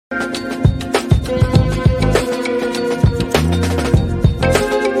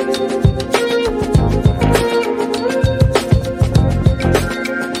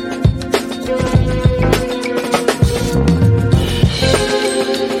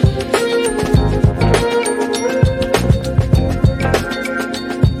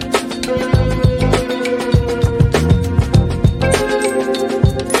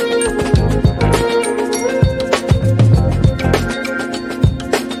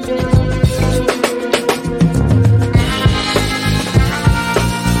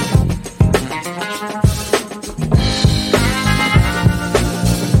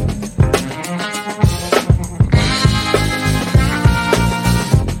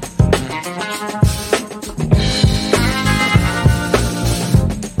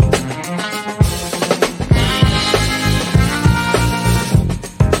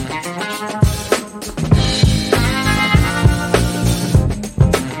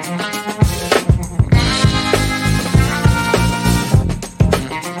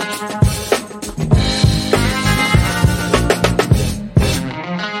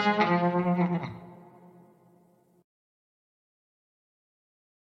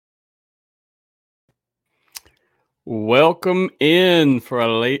Welcome in for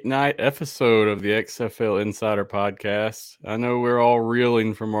a late night episode of the XFL Insider Podcast. I know we're all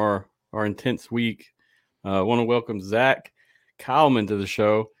reeling from our intense week. I want to welcome Zach Keilman to the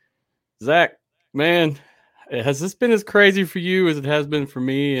show. Zach, man, has this been as crazy for you as it has been for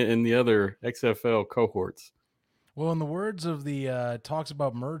me and the other XFL cohorts? Well, in the words of the talks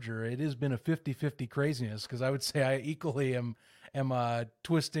about merger, it has been a 50-50 craziness because I would say I equally am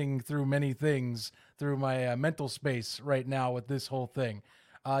twisting through many things through my mental space right now with this whole thing.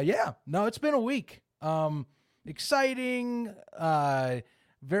 Yeah, no, it's been a week. Exciting,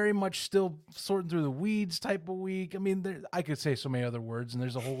 very much still sorting through the weeds type of week. I mean, I could say so many other words, and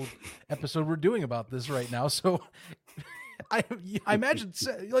there's a whole episode we're doing about this right now. So I I imagine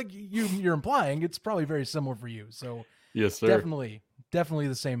like you're implying it's probably very similar for you. So Yes, sir. definitely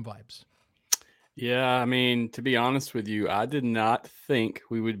the same vibes. Yeah, I mean, to be honest with you, I did not think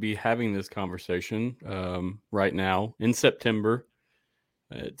we would be having this conversation right now in September.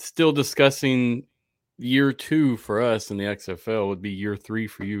 It's still discussing year two for us in the XFL would be year three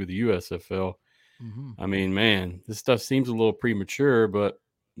for you with the USFL. Mm-hmm. I mean, man, this stuff seems a little premature, but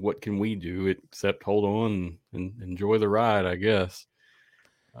what can we do except hold on and enjoy the ride, I guess.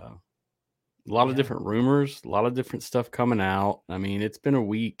 Uh, a lot of Yeah. different rumors, a lot of different stuff coming out. I mean, it's been a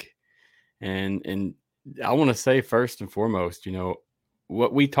week, and I want to say first and foremost,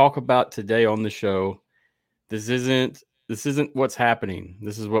 what we talk about today on the show. This isn't this isn't what's happening.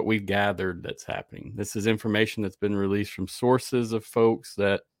 This is what we've gathered that's happening. This is information that's been released from sources of folks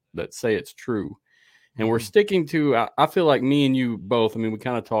that say it's true. And we're Mm-hmm. sticking to I feel like me and you both, I mean, we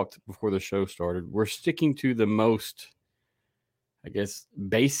kind of talked before the show started. We're sticking to the most, I guess,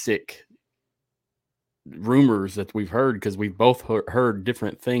 basic rumors that we've heard because we've both heard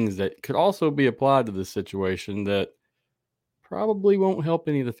different things that could also be applied to this situation that probably won't help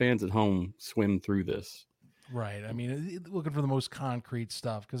any of the fans at home swim through this. Right. I mean, looking for the most concrete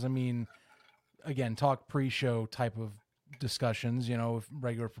stuff because I mean, again, talk pre-show type of discussions,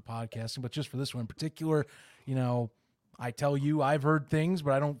 regular for podcasting, but just for this one in particular, you know, I tell you I've heard things,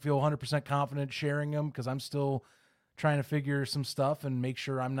 but I don't feel 100% confident sharing them because I'm still trying to figure some stuff and make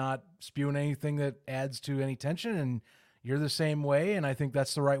sure I'm not spewing anything that adds to any tension. And you're the same way. And I think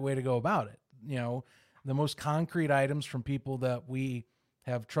that's the right way to go about it. The most concrete items from people that we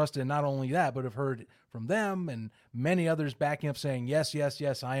have trusted, not only that, but have heard from them and many others backing up saying, yes, yes,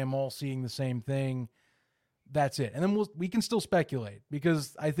 yes, I am all seeing the same thing. That's it. And then we can still speculate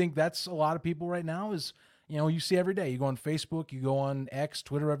because I think that's a lot of people right now is, you see every day. You go on Facebook, you go on X,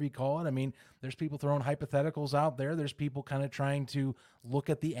 Twitter, whatever you call it. I mean, there's people throwing hypotheticals out there. There's people kind of trying to look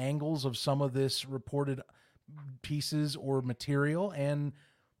at the angles of some of this reported pieces or material. And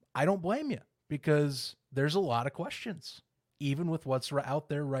I don't blame you because there's a lot of questions, even with what's out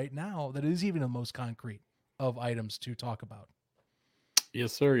there right now, that is even the most concrete of items to talk about.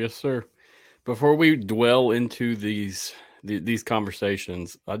 Yes, sir. Yes, sir. Before we dwell into these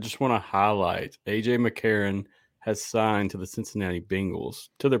conversations, I just want to highlight AJ McCarron has signed to the Cincinnati Bengals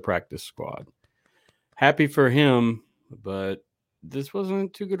to their practice squad. Happy for him, but this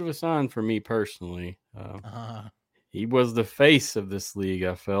wasn't too good of a sign for me personally. Uh, He was the face of this league,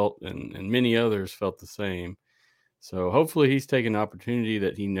 I felt, and many others felt the same. So hopefully he's taking an opportunity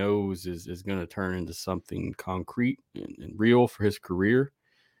that he knows is going to turn into something concrete and real for his career.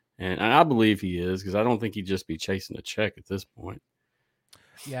 And I believe he is because I don't think he'd just be chasing a check at this point.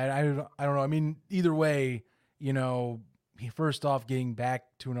 yeah, I don't know. I mean, either way, you know, first off, getting back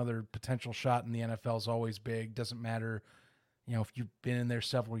to another potential shot in the NFL is always big. Doesn't matter, if you've been in there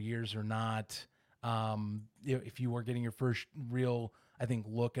several years or not. If you are getting your first real, I think,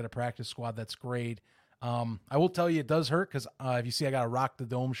 look at a practice squad, that's great. I will tell you, it does hurt because if you see, I got a Rock the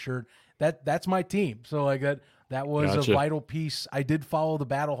Dome shirt. That's my team. So like that was a Gotcha. vital piece. I did follow the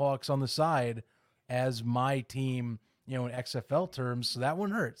Battlehawks on the side as my team, in XFL terms. So that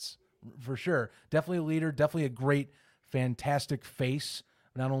one hurts for sure. Definitely a leader. Definitely a great, fantastic face,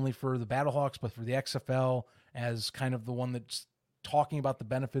 not only for the Battlehawks but for the XFL as kind of the one that's talking about the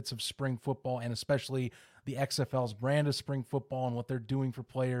benefits of spring football and especially the XFL's brand of spring football and what they're doing for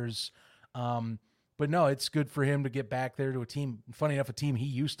players. But no, it's good for him to get back there to a team. Funny enough, a team he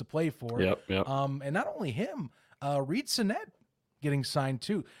used to play for. Yep, yep. And not only him, Reed Sinnett getting signed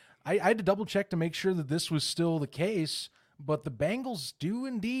too. I had to double check to make sure that this was still the case, but the Bengals do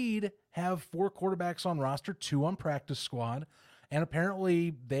indeed have 4 quarterbacks on roster, 2 on practice squad, and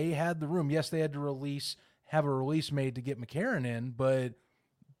apparently they had the room. Yes, they had to have a release made to get McCarron in, but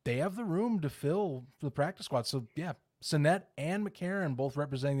they have the room to fill the practice squad. So yeah, Sinnett and McCarron both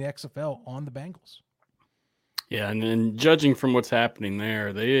representing the XFL on the Bengals. Yeah, and then judging from what's happening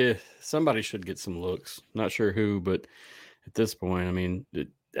there, somebody should get some looks. Not sure who, but at this point, I mean,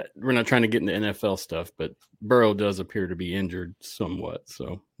 we're not trying to get into NFL stuff, but Burrow does appear to be injured somewhat,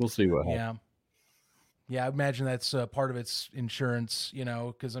 so we'll see what happens. Yeah. Yeah, I imagine that's part of its insurance,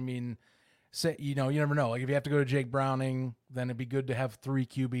 because I mean, say, you never know. Like if you have to go to Jake Browning, then it'd be good to have three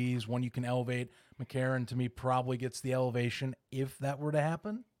QBs, one you can elevate. McCarron to me probably gets the elevation if that were to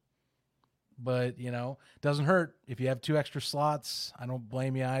happen. But doesn't hurt if you have two extra slots. I don't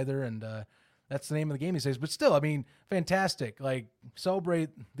blame you either, and that's the name of the game these days. But still, I mean, fantastic. Like celebrate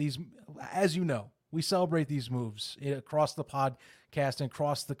these, as you know, we celebrate these moves across the podcast and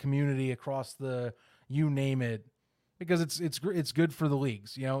across the community, across the you name it, because it's good for the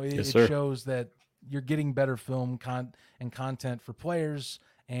leagues. Yes, It sir. shows that you're getting better film and content for players,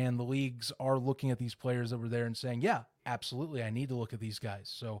 and the leagues are looking at these players that were there and saying, yeah, absolutely, I need to look at these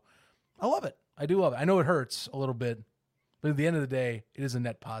guys. So I love it. I do love it. I know it hurts a little bit, but at the end of the day, it is a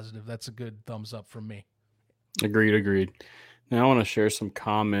net positive. That's a good thumbs up from me. Agreed. Now I want to share some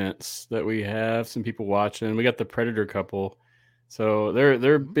comments that we have. Some people watching. We got the Predator couple. So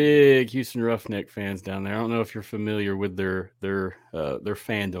they're big Houston Roughneck fans down there. I don't know if you're familiar with their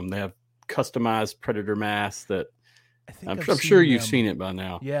fandom. They have customized Predator masks that I think I'm I've sure seen you've them. seen it by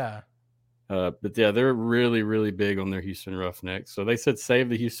now. Yeah. But yeah, they're really big on their Houston Roughnecks. So they said save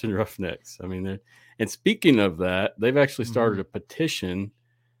the Houston Roughnecks. I mean, and speaking of that, they've actually started a petition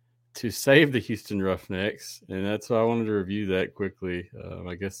to save the Houston Roughnecks, and that's why I wanted to review that quickly.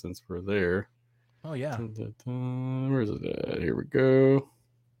 I guess since we're there. Oh yeah. Dun, dun, dun. Where's it at? Here we go.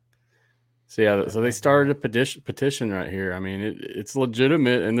 So yeah, I so they love started that. a petition right here. I mean, it's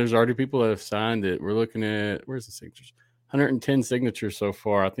legitimate, and there's already people that have signed it. We're looking at where's the signatures? 110 signatures so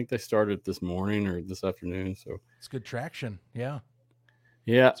far. I think they started this morning or this afternoon. So It's good traction. Yeah.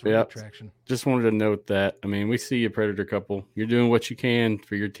 yeah, It's really yeah. good traction. Just wanted to note that. I mean, we see you, Predator couple. You're doing what you can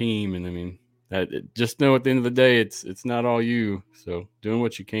for your team, and I mean, just know at the end of the day, it's not all you. So doing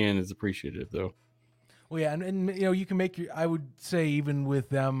what you can is appreciative, though. Well, yeah, and you can make your. I would say even with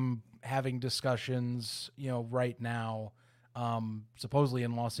them having discussions, right now, supposedly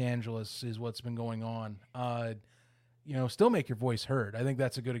in Los Angeles is what's been going on. Still make your voice heard. I think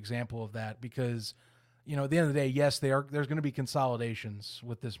that's a good example of that because, at the end of the day, yes, there's going to be consolidations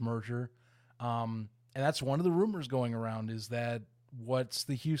with this merger, and that's one of the rumors going around is that what's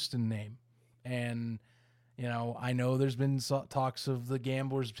the Houston name, and I know there's been talks of the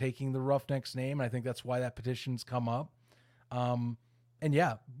Gamblers taking the Roughnecks name. I think that's why that petition's come up. And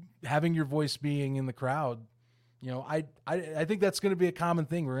yeah, having your voice being in the crowd, I think that's going to be a common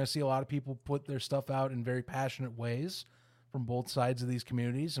thing. We're going to see a lot of people put their stuff out in very passionate ways from both sides of these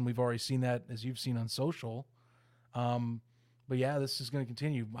communities, and we've already seen that as you've seen on social. But yeah, this is going to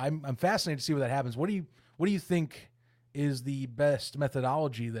continue. I'm fascinated to see what that happens. What do you think is the best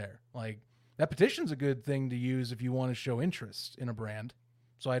methodology there? Like that petition's a good thing to use if you want to show interest in a brand.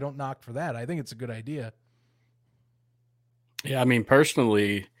 So I don't knock for that. I think it's a good idea. Yeah, I mean,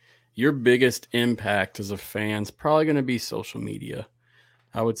 personally, your biggest impact as a fan is probably going to be social media.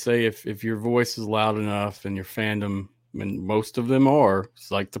 I would say if your voice is loud enough and your fandom, and most of them are,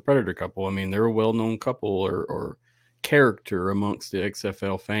 it's like the Predator couple. I mean, they're a well-known couple or character amongst the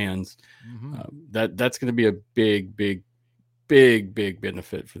XFL fans. Mm-hmm. That's going to be a big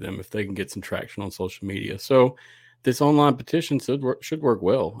benefit for them if they can get some traction on social media. So this online petition should work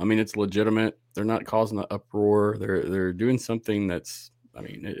well. I mean, it's legitimate. They're not causing an uproar. They're doing something that's, I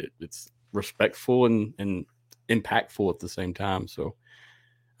mean, it's respectful and impactful at the same time. So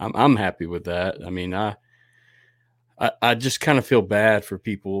I'm happy with that. I mean, I just kind of feel bad for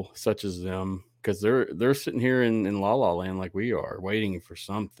people such as them because they're sitting here in La La Land like we are, waiting for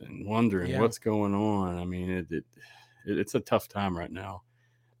something, wondering Yeah. what's going on. I mean, it's a tough time right now.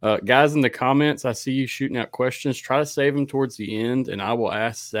 Guys in the comments, I see you shooting out questions. Try to save them towards the end, and I will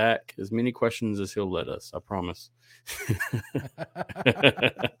ask Zach as many questions as he'll let us. I promise.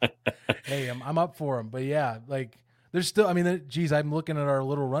 Hey, I'm up for them. But yeah, like there's still. I mean, geez, I'm looking at our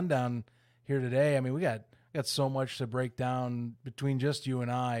little rundown here today. I mean, we got so much to break down between just you and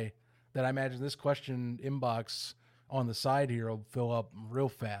I that I imagine this question inbox on the side here will fill up real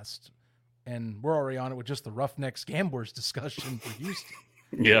fast. And we're already on it with just the Roughnecks Gamblers discussion for Houston.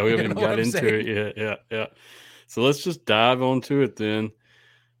 Yeah, we You haven't know even what got I'm into it saying? yet. Yeah. So let's just dive onto it then.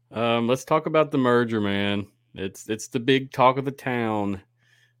 Let's talk about the merger, man. It's the big talk of the town.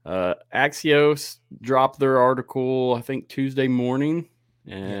 Axios dropped their article, I think Tuesday morning,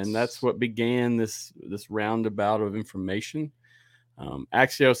 and that's Yes. what began this roundabout of information.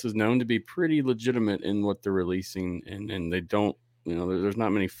 Axios is known to be pretty legitimate in what they're releasing, and they don't, there's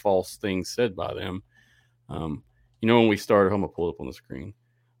not many false things said by them. When we started, I'm going to pull it up on the screen.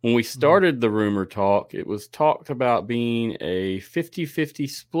 When we Mm-hmm. started the rumor talk, it was talked about being a 50-50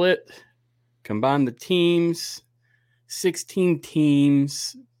 split, combine the teams, 16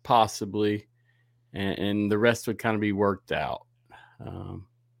 teams possibly, and the rest would kind of be worked out.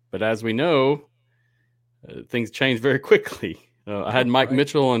 But as we know, things change very quickly. I had Mike Right.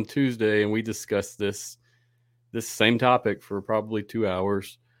 Mitchell on Tuesday, and we discussed this same topic for probably 2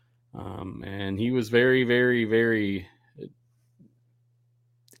 hours. And he was very, very, very.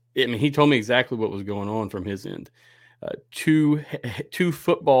 I mean, he told me exactly what was going on from his end. Two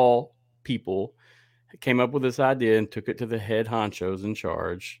football people came up with this idea and took it to the head honchos in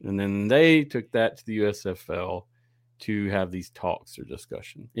charge, and then they took that to the USFL to have these talks or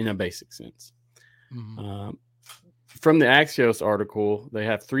discussion in a basic sense. Mm-hmm. From the Axios article, they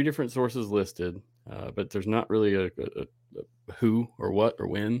have 3 different sources listed, but there's not really a who or what or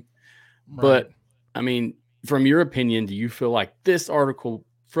when. Right. But, I mean, from your opinion, do you feel like this article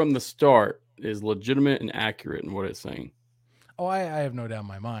from the start is legitimate and accurate in what it's saying? Oh, I have no doubt in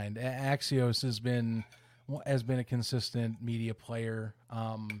my mind. Axios has been a consistent media player.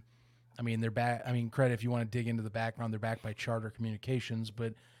 I mean, they're back. I mean, credit if you want to dig into the background, they're backed by Charter Communications,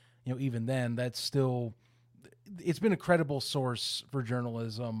 but even then, that's still it's been a credible source for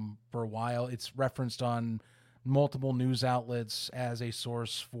journalism for a while. It's referenced on multiple news outlets as a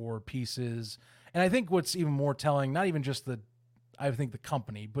source for pieces. And I think what's even more telling, not even just I think the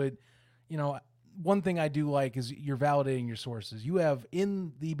company, but one thing I do like is you're validating your sources. You have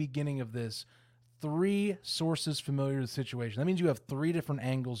in the beginning of this 3 sources familiar with the situation. That means you have 3 different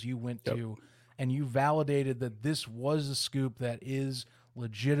angles you went to, and you validated that this was a scoop that is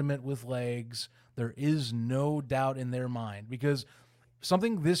legitimate with legs. There is no doubt in their mind, because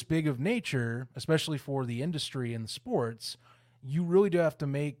something this big of nature, especially for the industry and the sports, you really do have to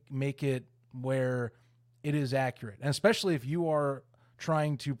make it where it is accurate. And especially if you are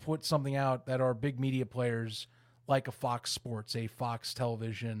trying to put something out that are big media players like a Fox Sports, a Fox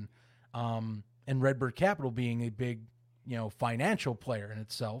Television, and Redbird Capital being a big, financial player in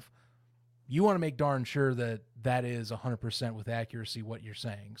itself, you want to make darn sure that that is 100% with accuracy what you're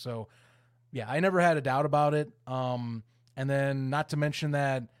saying. So, yeah, I never had a doubt about it. And then not to mention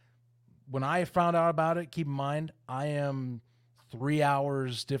that when I found out about it, keep in mind, I am 3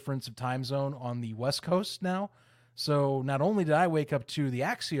 hours difference of time zone on the West Coast now. So not only did I wake up to the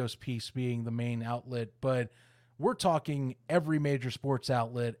Axios piece being the main outlet, but we're talking every major sports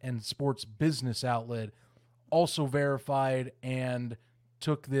outlet and sports business outlet also verified and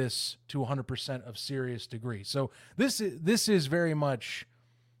took this to 100% of serious degree. So this is very much,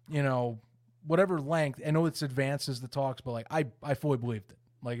 whatever length. I know it's advances the talks, but like I fully believed it.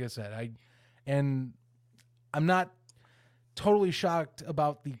 Like I said, I'm not totally shocked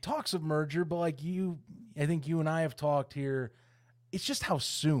about the talks of merger, but I think you and I have talked here. It's just how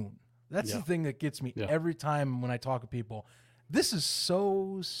soon. That's the thing that gets me every time when I talk to people. This is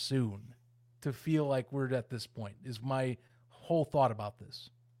so soon to feel like we're at this point, is my whole thought about this.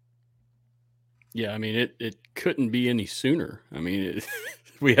 Yeah, I mean, it couldn't be any sooner. I mean,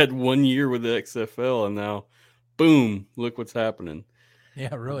 we had 1 year with the XFL, and now, boom, look what's happening.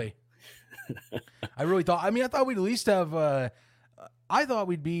 Yeah, really. I really thought. I mean, I thought we'd at least have. I thought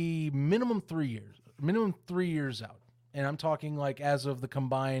we'd be minimum 3 years, minimum 3 years out, and I'm talking like as of the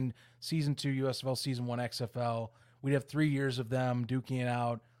combined season 2 USFL, season 1 XFL, we'd have 3 years of them duking it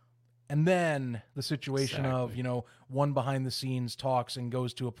out, and then the situation of one behind the scenes talks and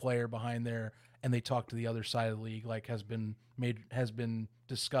goes to a player behind there, and they talk to the other side of the league, like has been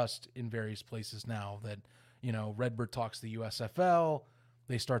discussed in various places now that Redbird talks to the USFL.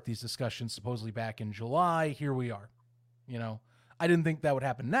 They start these discussions supposedly back in July. Here we are. I didn't think that would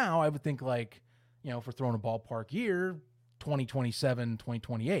happen now. I would think like, if we're throwing a ballpark year, 2027,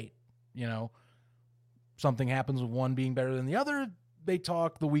 2028, something happens with one being better than the other. They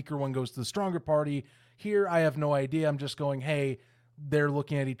talk, the weaker one goes to the stronger party. Here, I have no idea. I'm just going, hey, they're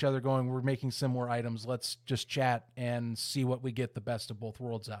looking at each other going, we're making similar items. Let's just chat and see what we get the best of both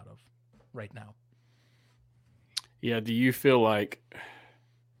worlds out of right now. Yeah. Do you feel like,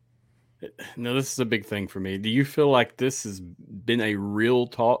 no, this is a big thing for me. Do you feel like this has been a real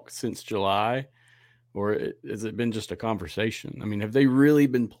talk since July, or has it been just a conversation? I mean, have they really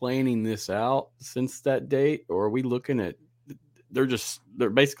been planning this out since that date, or are we looking at, they're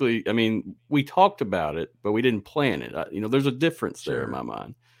basically, I mean, we talked about it, but we didn't plan it. There's a difference there in my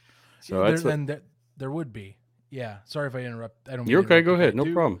mind. So there would be. Yeah. Sorry if I interrupt. I don't mean you're okay. To Go ahead.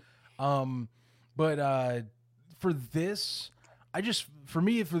 No problem. But for this, for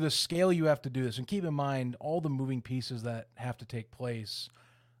the scale you have to do this, and keep in mind all the moving pieces that have to take place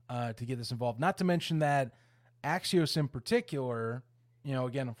to get this involved. Not to mention that Axios in particular,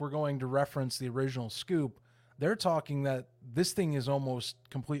 again, if we're going to reference the original scoop, they're talking that this thing is almost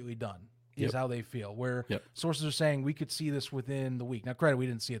completely done, is how they feel, where sources are saying we could see this within the week. Now, granted, we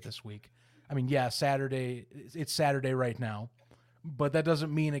didn't see it this week. I mean, yeah, it's Saturday right now, but that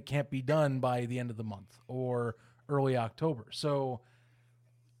doesn't mean it can't be done by the end of the month or early October. So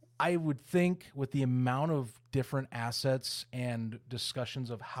I would think with the amount of different assets and discussions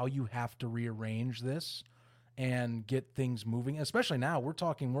of how you have to rearrange this and get things moving, especially now we're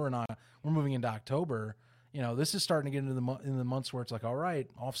moving into October. This is starting to get into the months where it's like, all right,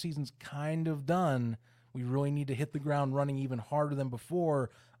 off season's kind of done. We really need to hit the ground running even harder than before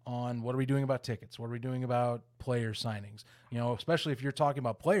on what are we doing about tickets? What are we doing about player signings? Especially if you're talking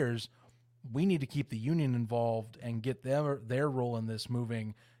about players, we need to keep the union involved and get their role in this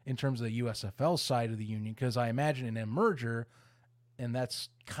moving in terms of the USFL side of the union. Because I imagine in a merger, and that's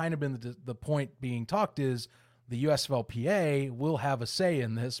kind of been the point being talked, is the USFLPA will have a say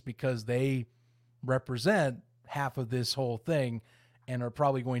in this because they represent half of this whole thing and are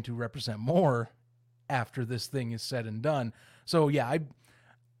probably going to represent more after this thing is said and done. So yeah,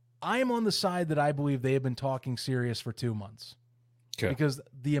 I'm on the side that I believe they have been talking serious for 2 months. Okay. Because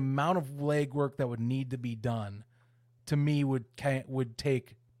the amount of legwork that would need to be done, to me, would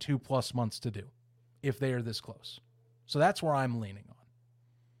take 2+ months to do if they are this close. So that's where I'm leaning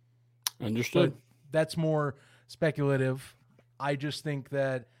on. Understood. But that's more speculative. I just think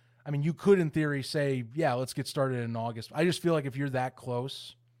that, you could in theory say, yeah, let's get started in August. I just feel like if you're that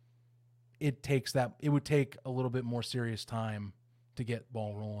close, it would take a little bit more serious time to get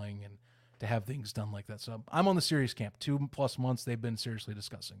ball rolling and to have things done like that. So I'm on the serious camp. 2+ months they've been seriously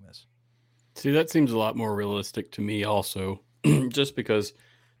discussing this. See, that seems a lot more realistic to me also, just because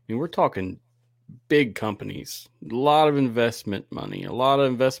we're talking big companies, a lot of investment money, a lot of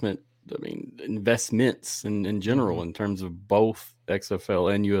investments in general in terms of both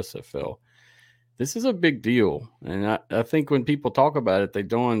XFL and USFL. This is a big deal. And I think when people talk about it, they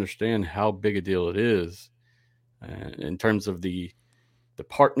don't understand how big a deal it is in terms of the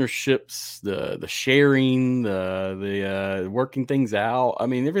partnerships, the sharing, the working things out.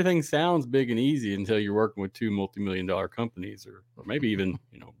 Everything sounds big and easy until you're working with two multi-million-dollar companies or maybe even,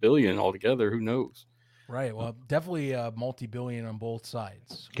 billion altogether. Who knows? Right. Well, definitely multi-billion on both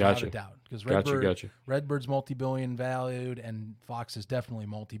sides. Gotcha. Without a doubt. Because Redbird's multi-billion valued and Fox is definitely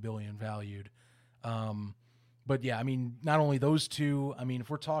multi-billion valued. But yeah, not only those two, if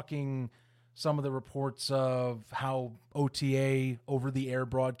we're talking some of the reports of how OTA over-the-air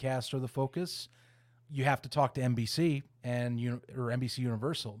broadcasts are the focus, you have to talk to NBC or NBC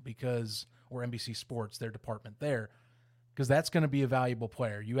Universal or NBC Sports, their department there, because that's going to be a valuable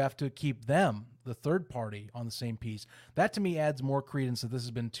player. You have to keep them, the third party, on the same piece. That to me adds more credence that this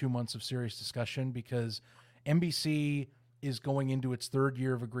has been 2 months of serious discussion, because NBC is going into its third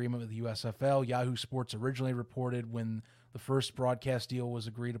year of agreement with the USFL. Yahoo Sports originally reported when the first broadcast deal was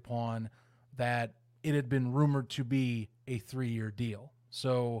agreed upon that it had been rumored to be a 3-year deal.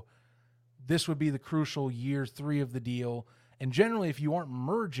 So this would be the crucial year 3 of the deal. And generally, if you aren't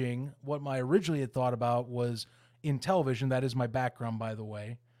merging, what I originally had thought about was in television, that is my background, by the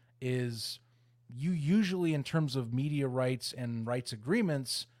way, is you usually, in terms of media rights and rights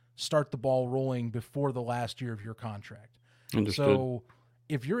agreements, start the ball rolling before the last year of your contract. Understood. So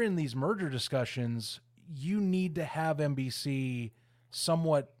if you're in these merger discussions, you need to have NBC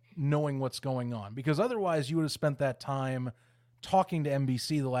somewhat knowing what's going on, because otherwise you would have spent that time talking to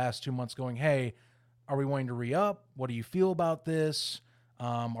NBC the last 2 months going, hey, are we wanting to re-up? What do you feel about this?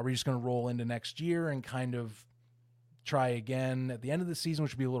 Are we just going to roll into next year and kind of try again at the end of the season,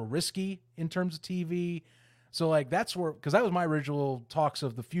 which would be a little risky in terms of TV? So that's where, because that was my original talks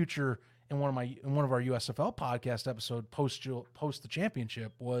of the future in one of our USFL podcast episode post the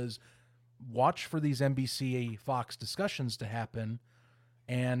championship, was watch for these NBC Fox discussions to happen.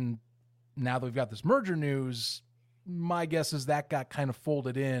 And now that we've got this merger news, my guess is that got kind of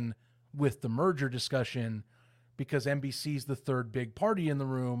folded in with the merger discussion, because NBC's the third big party in the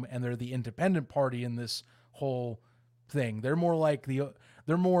room and they're the independent party in this whole thing. They're more at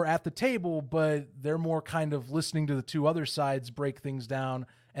the table, but they're more kind of listening to the two other sides break things down.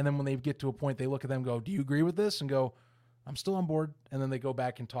 And then when they get to a point, they look at them and go, do you agree with this? And go, I'm still on board. And then they go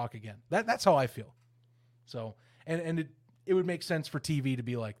back and talk again. That's how I feel. So, and it would make sense for TV to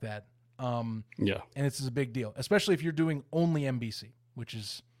be like that. Yeah. And it's a big deal, especially if you're doing only NBC, which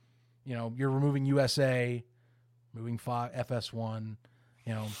is, you're removing USA, moving FS1,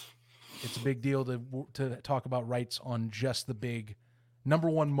 it's a big deal to talk about rights on just the big number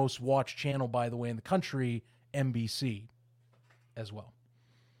one most watched channel, by the way, in the country, NBC as well.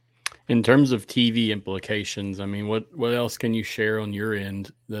 In terms of TV implications, I mean, what else can you share on your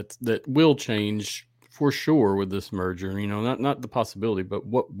end that will change for sure with this merger? You know, not the possibility, but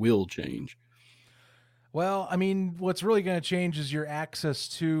what will change? Well, I mean, what's really going to change is your access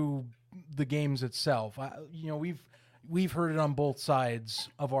to the games itself. We've heard it on both sides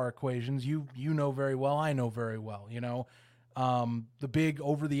of our equations. You know very well. I know very well. The big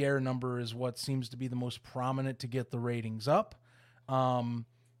over the air number is what seems to be the most prominent to get the ratings up,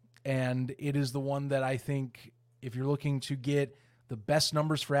 and it is the one that I think if you're looking to get the best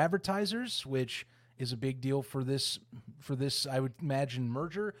numbers for advertisers, which is a big deal for this I would imagine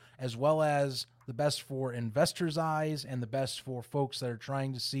merger, as well as the best for investors' eyes and the best for folks that are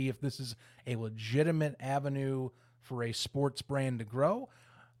trying to see if this is a legitimate avenue for a sports brand to grow.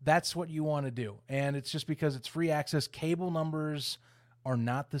 That's what you want to do. And it's just because it's free access. Cable numbers are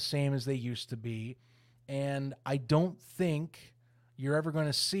not the same as they used to be. And I don't think you're ever going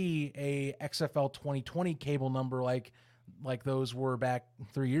to see a XFL 2020 cable number like those were back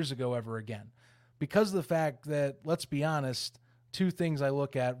 3 years ago ever again. Because of the fact that, let's be honest, two things I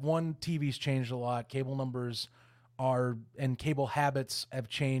look at. One, TV's changed a lot. Cable numbers and cable habits have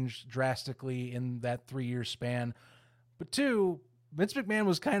changed drastically in that 3-year span. But two, Vince McMahon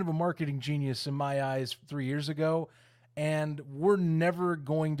was kind of a marketing genius in my eyes 3 years ago. And we're never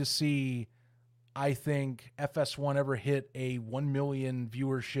going to see, I think, FS1 ever hit a 1 million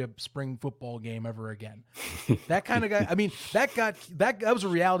viewership spring football game ever again. That kind of guy, I mean, that was a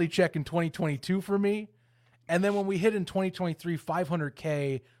reality check in 2022 for me. And then when we hit in 2023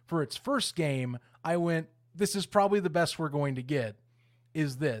 500K for its first game, I went, this is probably the best we're going to get,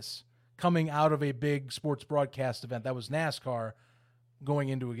 is this, coming out of a big sports broadcast event. That was NASCAR going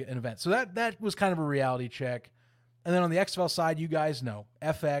into an event. So that was kind of a reality check. And then on the XFL side, you guys know,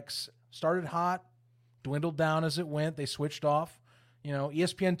 FX started hot, dwindled down as it went. They switched off.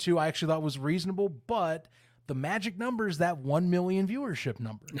 ESPN2 I actually thought was reasonable, but the magic number is that 1 million viewership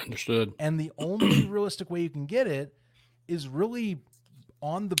number. Understood. And the only realistic way you can get it is really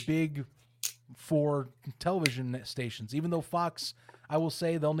on the big 4 television stations. Even though Fox, I will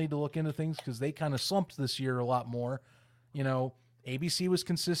say they'll need to look into things because they kind of slumped this year a lot more. ABC was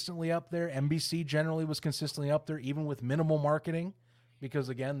consistently up there. NBC generally was consistently up there, even with minimal marketing, because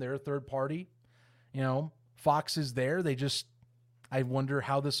again, they're a third party. Fox is there. I wonder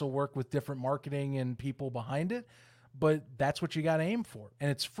how this will work with different marketing and people behind it, but that's what you got to aim for.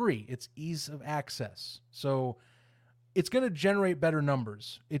 And it's free. It's ease of access. So it's going to generate better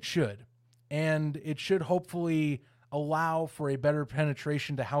numbers. It should. And it should hopefully allow for a better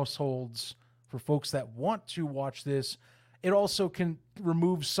penetration to households for folks that want to watch this. It also can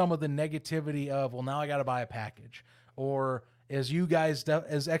remove some of the negativity of, well, now I got to buy a package. Or as you guys,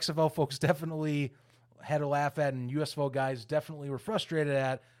 as XFL folks definitely had a laugh at, and USFL guys definitely were frustrated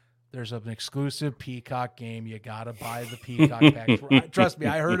at, there's an exclusive Peacock game. You got to buy the Peacock package. Trust me,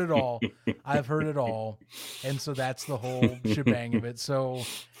 I heard it all. I've heard it all. And so that's the whole shebang of it. So,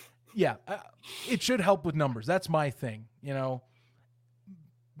 yeah, it should help with numbers. That's my thing.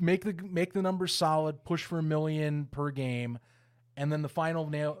 Make the numbers solid, push for 1 million per game. And then the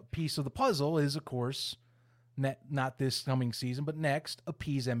final piece of the puzzle is, of course, not this coming season, but next,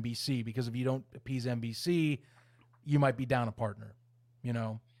 appease NBC. Because if you don't appease NBC, you might be down a partner,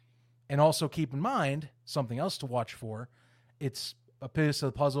 And also keep in mind, something else to watch for. It's a piece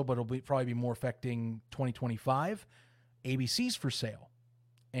of the puzzle, but it'll probably be more affecting 2025. ABC's for sale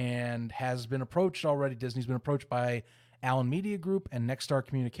and has been approached already. Disney's been approached by Allen Media Group and Nexstar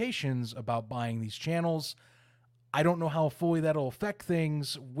Communications about buying these channels. I don't know how fully that'll affect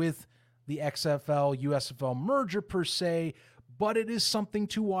things with the XFL USFL merger per se, but it is something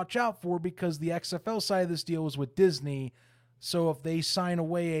to watch out for because the XFL side of this deal is with Disney. So if they sign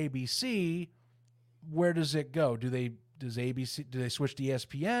away ABC, where does it go? Do they switch to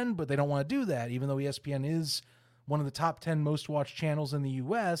ESPN? But they don't want to do that, even though ESPN is one of the top 10 most watched channels in the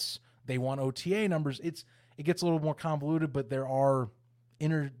US. They want OTA numbers. It gets a little more convoluted, but there are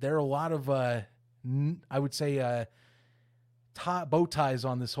a lot of I would say bow ties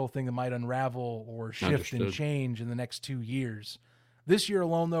on this whole thing that might unravel or shift Understood. and change in the next 2 years. This year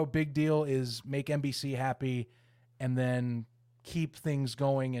alone, though, big deal is make NBC happy and then keep things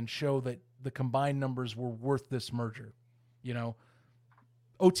going and show that the combined numbers were worth this merger.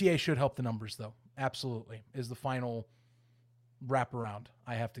 OTA should help the numbers, though. Absolutely. Is the final wraparound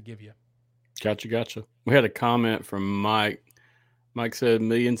I have to give you. Gotcha. We had a comment from Mike. Mike said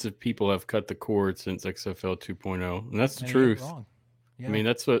millions of people have cut the cord since XFL 2.0. And that's the truth. Wrong. Yeah. I mean,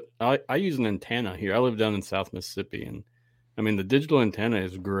 that's what I use an antenna here. I live down in South Mississippi, and I mean, the digital antenna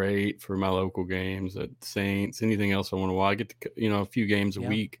is great for my local games at Saints, anything else I want to watch. I get to, a few games a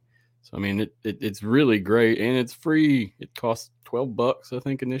week So I mean, it's really great, and it's free. It costs $12, I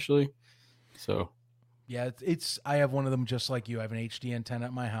think, initially. So Yeah, it's I have one of them just like you. I have an HD antenna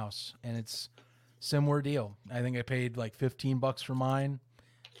at my house, and it's similar deal. I think I paid like $15 for mine.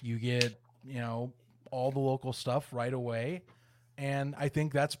 You get, you know, all the local stuff right away. And I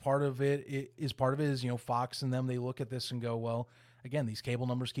think that's part of it. Part of it is, you know, Fox and them, they look at this and go, well, again, these cable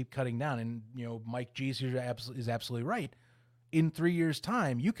numbers keep cutting down. And, you know, Mike G's here is absolutely right. In 3 years'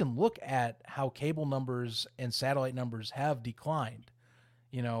 time, you can look at how cable numbers and satellite numbers have declined.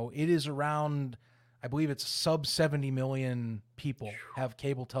 You know, it is around, I believe it's sub 70 million people have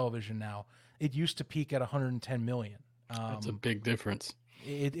cable television now. It used to peak at 110 million. that's a big difference.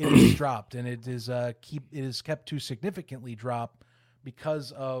 It has dropped, and it is kept to significantly drop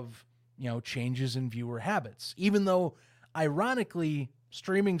because of, you know, changes in viewer habits. Even though, ironically,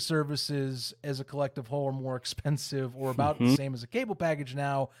 streaming services as a collective whole are more expensive or about the same as a cable package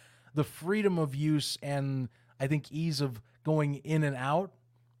now, the freedom of use and I think ease of going in and out.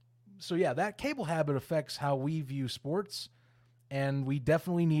 So yeah, that cable habit affects how we view sports, and we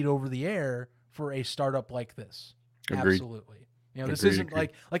definitely need over the air for a startup like this. Agreed. Absolutely. You know, this isn't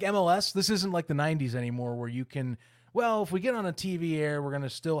like MLS. This isn't like the 90s anymore where you can, well, if we get on a TV air, we're going to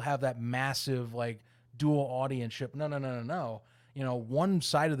still have that massive like dual audience ship. No. You know, one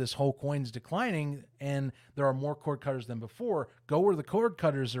side of this whole coin's declining, and there are more cord cutters than before. Go where the cord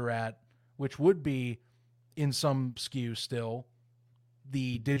cutters are at, which would be in some SKUs still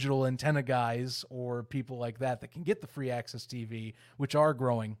the digital antenna guys or people like that can get the free access TV, which are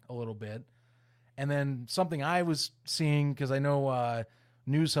growing a little bit. And then something I was seeing, because I know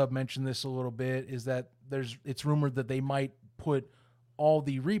News Hub mentioned this a little bit, is that it's rumored that they might put all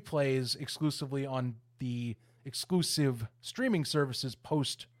the replays exclusively on the exclusive streaming services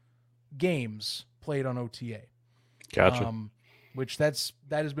post games played on OTA. Gotcha. Which that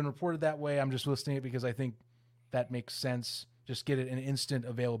has been reported that way. I'm just listing it because I think that makes sense. Just get it in instant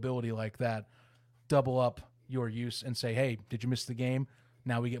availability like that. Double up your use and say, hey, did you miss the game?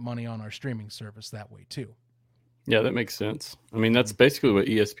 Now we get money on our streaming service that way too. Yeah, that makes sense. I mean, that's basically what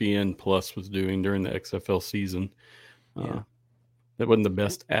ESPN Plus was doing during the XFL season. Yeah. That wasn't the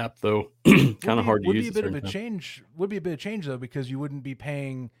best app though. Kind of hard to use. Would be a bit of a change though, because you wouldn't be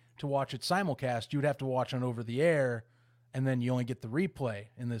paying to watch it simulcast. You would have to watch on over the air, and then you only get the replay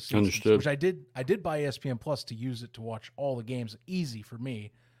in this instance. Understood. Which I did buy ESPN Plus to use it to watch all the games. Easy for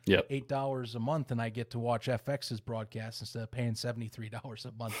me. Yep. $8 a month, and I get to watch FX's broadcast instead of paying $73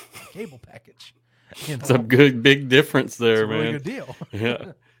 a month for the cable package. You know? It's a big difference there, man. Really good deal.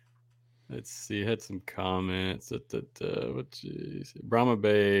 Yeah. Let's see. I had some comments. Brahma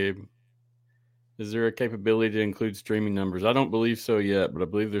Babe. Is there a capability to include streaming numbers? I don't believe so yet, but I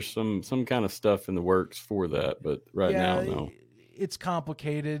believe there's some kind of stuff in the works for that. But right now, no. It's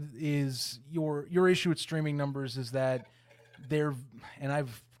complicated. Is your issue with streaming numbers is that and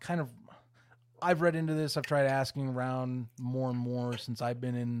I've read into this. I've tried asking around more and more since I've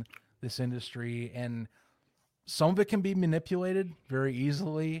been in this industry, and some of it can be manipulated very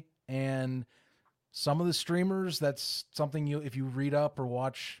easily. And some of the streamers, that's something if you read up or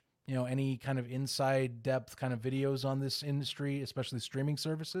watch, you know, any kind of inside depth kind of videos on this industry, especially streaming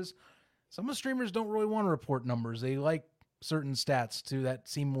services, some of the streamers don't really want to report numbers. They like certain stats that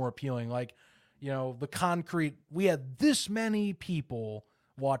seem more appealing. Like, you know, the concrete, we had this many people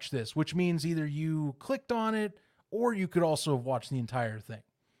watch this, which means either you clicked on it or you could also have watched the entire thing.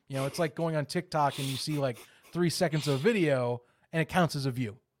 You know, it's like going on TikTok and you see like 3 seconds of video and it counts as a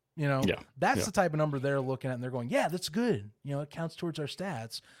view. You know, that's the type of number they're looking at, and they're going, yeah, that's good. You know, it counts towards our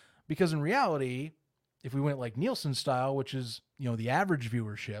stats. Because in reality, if we went like Nielsen style, which is, you know, the average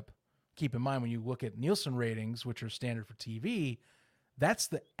viewership, keep in mind when you look at Nielsen ratings, which are standard for TV, that's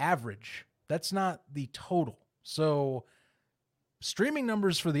the average. That's not the total. So streaming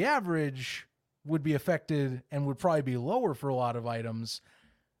numbers for the average would be affected and would probably be lower for a lot of items.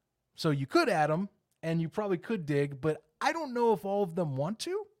 So you could add them and you probably could dig, but I don't know if all of them want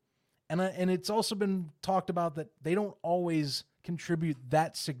to. And it's also been talked about that they don't always contribute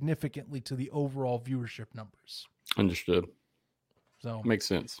that significantly to the overall viewership numbers. Understood. So makes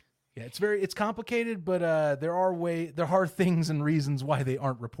sense. Yeah, it's complicated, but there are things and reasons why they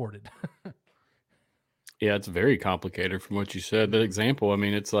aren't reported. Yeah, it's very complicated from what you said. That example, I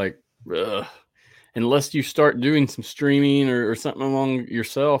mean, it's like, unless you start doing some streaming or something along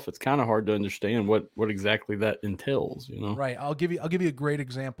yourself, it's kind of hard to understand what exactly that entails, you know? Right. I'll give you a great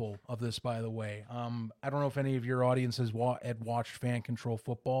example of this, by the way. I don't know if any of your audiences had watched Fan Control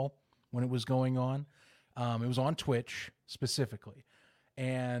Football when it was going on. It was on Twitch specifically.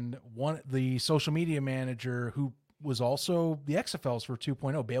 And the social media manager who was also the XFLs for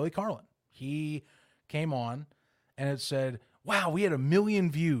 2.0, Bailey Carlin. He came on and it said, wow, we had 1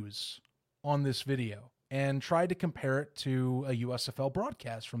 million views on this video, and tried to compare it to a USFL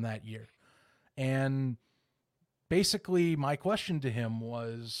broadcast from that year. And basically my question to him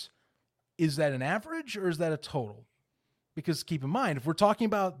was, is that an average or is that a total? Because keep in mind, if we're talking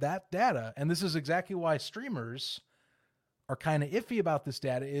about that data, and this is exactly why streamers are kind of iffy about this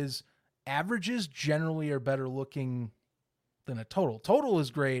data, is averages generally are better looking than a total. Total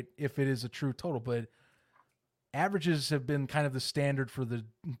is great if it is a true total, but averages have been kind of the standard for the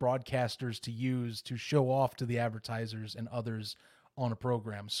broadcasters to use to show off to the advertisers and others on a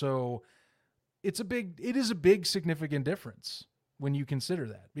program. So it is a big significant difference when you consider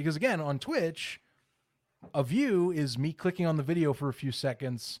that. Because again, on Twitch, a view is me clicking on the video for a few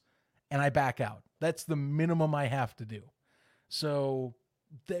seconds and I back out. That's the minimum I have to do. So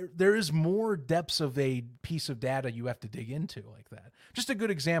there is more depths of a piece of data you have to dig into like that. Just a good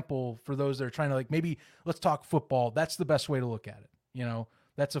example for those that are trying to, like, maybe let's talk football. That's the best way to look at it. You know,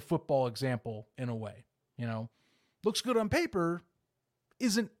 that's a football example in a way. You know, looks good on paper,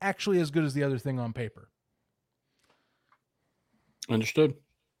 isn't actually as good as the other thing on paper. Understood.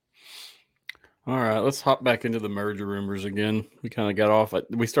 All right, let's hop back into the merger rumors again. We kind of got off.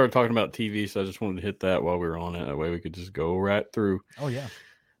 We started talking about TV, so I just wanted to hit that while we were on it. That way we could just go right through. Oh, yeah.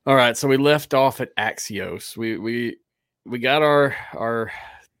 All right, so we left off at Axios. We got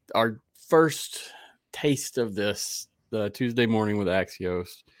our first taste of this Tuesday morning with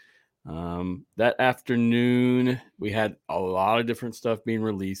Axios. That afternoon, we had a lot of different stuff being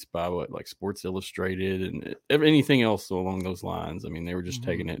released by like Sports Illustrated and anything else along those lines. I mean, they were just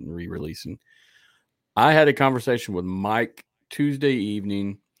taking it and re-releasing. I had a conversation with Mike Tuesday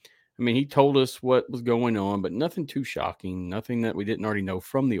evening. I mean, he told us what was going on, but nothing too shocking, nothing that we didn't already know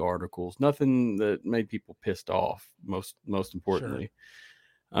from the articles, nothing that made people pissed off, most importantly.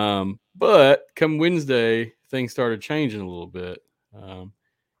 Sure. But come Wednesday, things started changing a little bit.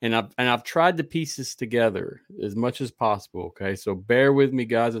 And I've tried to piece this together as much as possible, okay? So bear with me,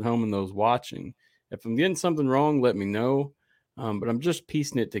 guys at home and those watching. If I'm getting something wrong, let me know. But I'm just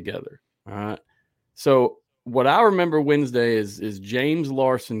piecing it together, all right? So what I remember Wednesday is James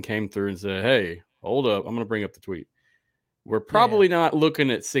Larson came through and said, hey, hold up. I'm going to bring up the tweet. We're probably not looking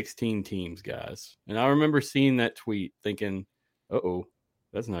at 16 teams, guys. And I remember seeing that tweet thinking, uh-oh,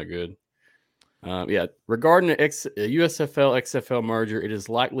 that's not good. Regarding a USFL XFL merger, it is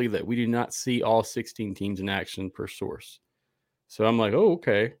likely that we do not see all 16 teams in action per source. So I'm like, oh,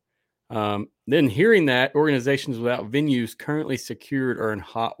 okay. Then hearing that organizations without venues currently secured are in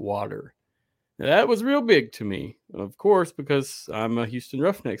hot water. Now, that was real big to me, of course, because I'm a Houston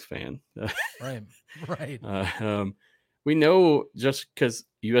Roughnecks fan. Right. We know just because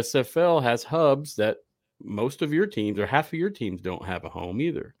USFL has hubs that most of your teams or half of your teams don't have a home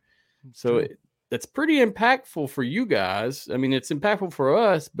either. So that's pretty impactful for you guys. I mean, it's impactful for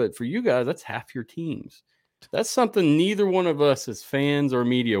us, but for you guys, that's half your teams. That's something neither one of us as fans or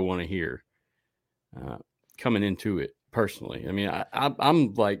media want to hear coming into it personally. I mean,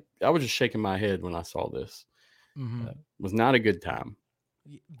 I'm like, I was just shaking my head when I saw this. It was not a good time.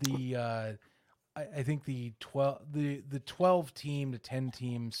 I think the 12 team to 10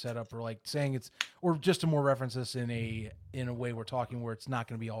 team setup, or like saying it's, or just to more reference this in a way we're talking where it's not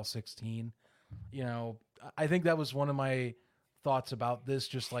going to be all 16. You know, I think that was one of my thoughts about this,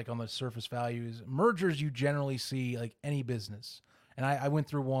 just like on the surface values. Mergers you generally see like any business. And I went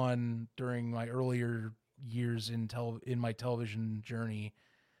through one during my earlier years in my television journey.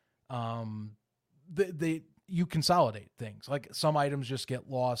 You consolidate things. Like some items just get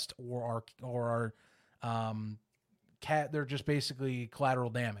lost or are they're just basically collateral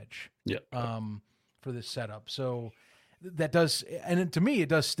damage. For this setup. So that does, and to me, it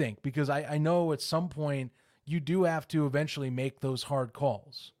does stink because I know at some point you do have to eventually make those hard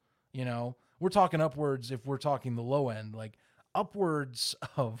calls. You know, we're talking upwards. If we're talking the low end, like upwards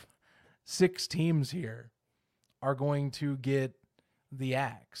of 6 teams here are going to get the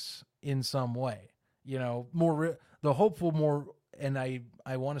axe in some way. You know, the hopeful more, and I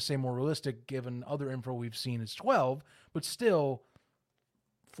want to say more realistic given other info we've seen is 12, but still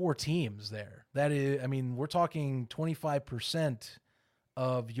 4 teams there. That is, I mean, we're talking 25%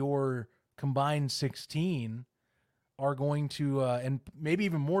 of your combined 16 are going to, and maybe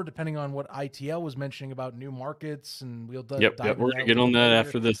even more depending on what ITL was mentioning about new markets, and we'll dive we're going to get on that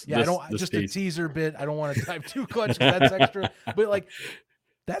after this. Yeah, this just piece. A teaser bit. I don't want to dive too much because that's extra, but like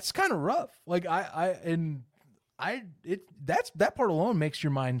that's kind of rough. Like that part alone makes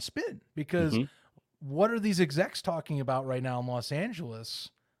your mind spin because what are these execs talking about right now in Los Angeles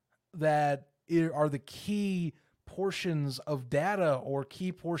that are the key portions of data or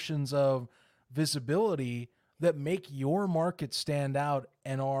key portions of visibility that make your market stand out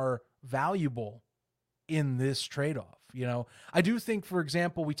and are valuable in this trade-off. You know, I do think, for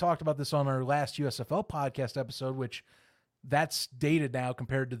example, we talked about this on our last USFL podcast episode, which that's dated now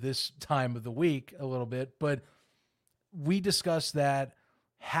compared to this time of the week a little bit, but we discussed that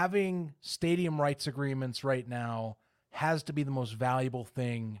having stadium rights agreements right now has to be the most valuable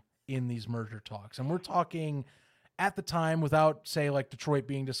thing in these merger talks. And we're talking at the time, without, say, like Detroit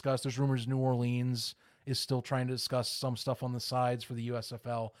being discussed, there's rumors New Orleans is still trying to discuss some stuff on the sides for the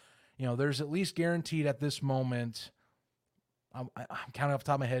USFL. You know, there's at least guaranteed at this moment, I'm counting off the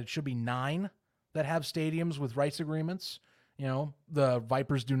top of my head, it should be 9 that have stadiums with rights agreements. You know, the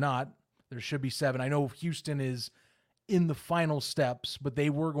Vipers do not. There should be 7. I know Houston is in the final steps, but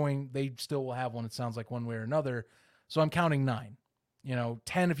they still will have one, it sounds like, one way or another. So I'm counting 9. You know,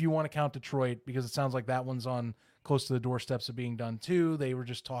 10 if you want to count Detroit, because it sounds like that one's on close to the doorsteps of being done too. They were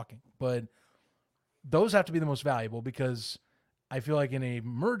just talking. But those have to be the most valuable, because I feel like in a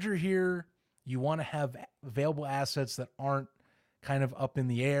merger here, you want to have available assets that aren't kind of up in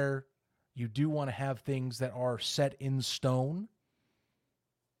the air. You do want to have things that are set in stone.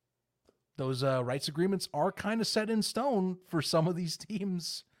 Those rights agreements are kind of set in stone for some of these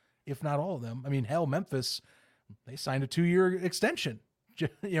teams, if not all of them. I mean, hell, Memphis, they signed a 2-year extension,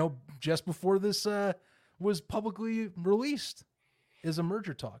 just before this was publicly released as a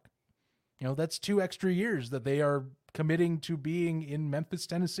merger talk. You know, that's 2 extra years that they are committing to being in Memphis,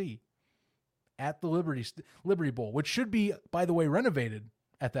 Tennessee at the Liberty Bowl, which should be, by the way, renovated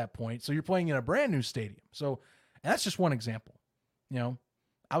at that point. So you're playing in a brand new stadium. So that's just one example, you know,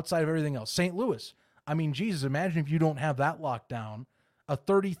 outside of everything else. St. Louis. I mean, Jesus, imagine if you don't have that locked down, a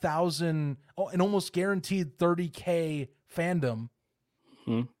 30,000, an almost guaranteed 30K fandom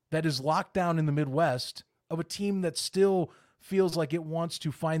that is locked down in the Midwest of a team that still feels like it wants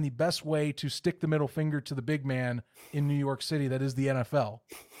to find the best way to stick the middle finger to the big man in New York City. That is the NFL.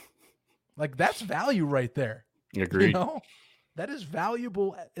 Like, that's value right there. Agreed. You know, that is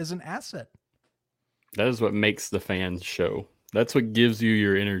valuable as an asset. That is what makes the fans show. That's what gives you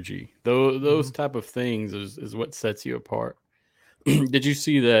your energy. Those type of things is what sets you apart. Did you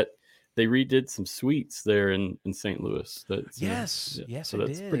see that they redid some suites there in St. Louis? Yes, so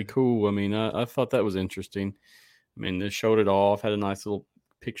that's pretty cool. I mean, I thought that was interesting. I mean, they showed it off, had a nice little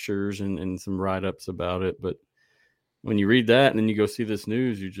pictures and some write-ups about it. But when you read that and then you go see this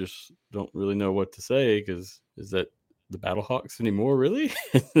news, you just don't really know what to say, because is that the Battlehawks anymore, really?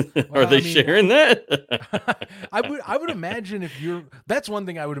 Are they sharing that? I would imagine that's one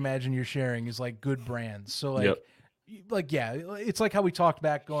thing I would imagine you're sharing is like good brands. So yeah, it's like how we talked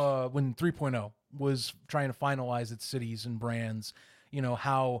back when 3.0 was trying to finalize its cities and brands, you know,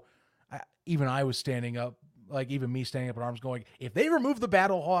 how even I was standing up, like even me standing up at arms going, if they remove the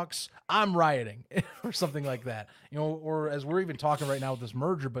Battlehawks, I'm rioting or something like that, you know, or as we're even talking right now with this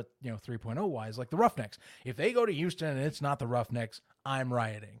merger, but you know, 3.0 wise, like the Roughnecks, if they go to Houston and it's not the Roughnecks, I'm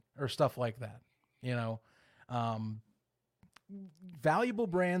rioting, or stuff like that, you know. Valuable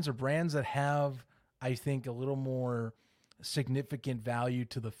brands are brands that have, I think, a little more significant value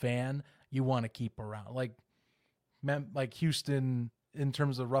to the fan you want to keep around. Like Houston, in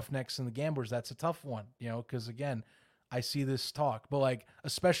terms of Roughnecks and the Gamblers, that's a tough one, you know, because again, I see this talk, but like,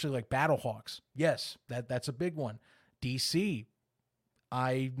 especially like Battlehawks. Yes, that's a big one. DC,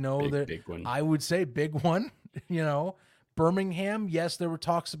 I know big one. I would say big one, you know. Birmingham, yes, there were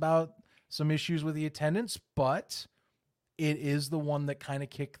talks about some issues with the attendance, but it is the one that kind of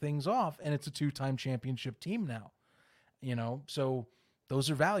kicked things off, and it's a 2-time championship team now, you know, so those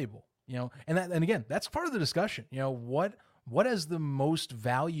are valuable, you know, and again, that's part of the discussion, you know, what has the most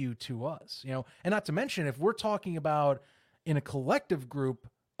value to us, you know, and not to mention, if we're talking about in a collective group,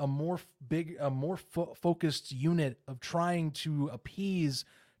 a more focused unit of trying to appease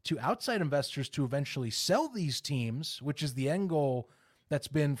to outside investors to eventually sell these teams, which is the end goal that's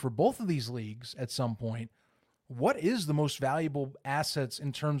been for both of these leagues at some point. What is the most valuable assets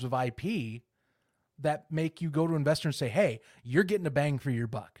in terms of IP that make you go to investor and say, hey, you're getting a bang for your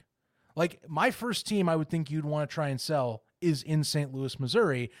buck? Like my first team I would think you'd want to try and sell is in St. Louis,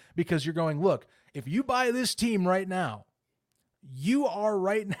 Missouri, because you're going, look, if you buy this team right now, you are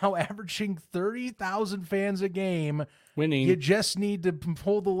right now averaging 30,000 fans a game. Winning. You just need to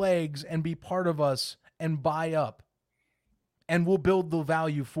pull the legs and be part of us and buy up, and we'll build the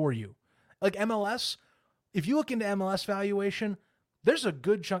value for you. Like MLS, if you look into MLS valuation, there's a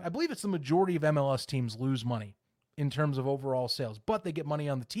good chunk. I believe it's the majority of MLS teams lose money in terms of overall sales, but they get money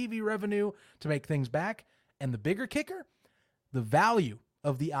on the TV revenue to make things back. And the bigger kicker, the value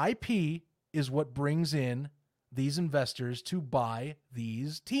of the IP is what brings in these investors to buy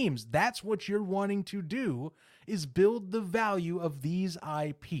these teams. That's what you're wanting to do, is build the value of these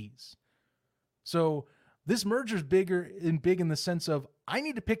IPs. So this merger is big in the sense of, I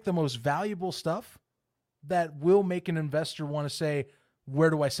need to pick the most valuable stuff that will make an investor want to say, where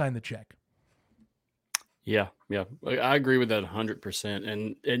do I sign the check? Yeah, I agree with that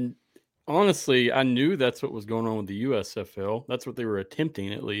 100%. And honestly, I knew that's what was going on with the USFL. That's what they were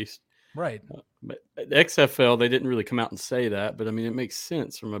attempting, at least. Right. But the XFL, they didn't really come out and say that, but I mean, it makes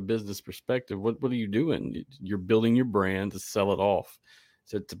sense from a business perspective. What are you doing? You're building your brand to sell it off,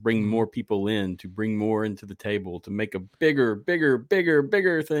 to bring more people in, to bring more into the table, to make a bigger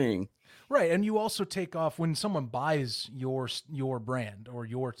thing. Right, and you also take off when someone buys your brand or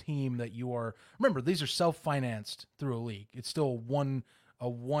your team that you are. Remember, these are self-financed through a league. It's still a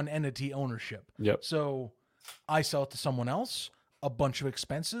one entity ownership. Yep. So I sell it to someone else. A bunch of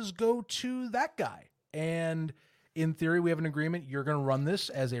expenses go to that guy, and in theory, we have an agreement. You're going to run this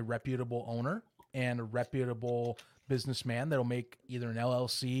as a reputable owner and a reputable businessman that'll make either an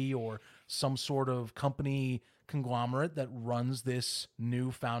LLC or some sort of company conglomerate that runs this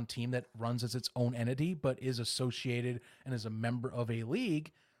newfound team, that runs as its own entity but is associated and is a member of a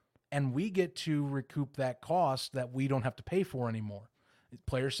league, and we get to recoup that cost that we don't have to pay for anymore.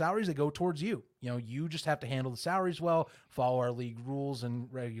 Player salaries, that go towards you. You just have to handle the salaries well, follow our league rules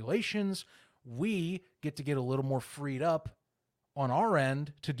and regulations. We get to get a little more freed up on our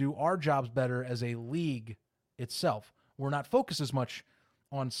end to do our jobs better as a league itself. We're not focused as much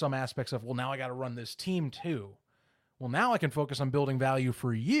on some aspects of, well, now I got to run this team too. Well, now I can focus on building value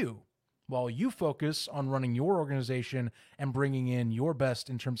for you while you focus on running your organization and bringing in your best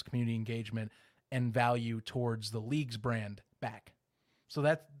in terms of community engagement and value towards the league's brand back. So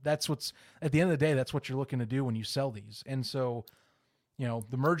that's what's, at the end of the day, that's what you're looking to do when you sell these. And so,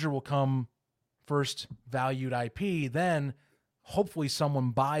 the merger will come first, valued IP, then hopefully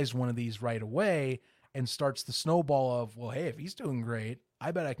someone buys one of these right away and starts the snowball of, well, hey, if he's doing great,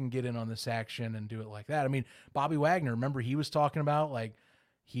 I bet I can get in on this action and do it like that. I mean, Bobby Wagner, remember, he was talking about, like,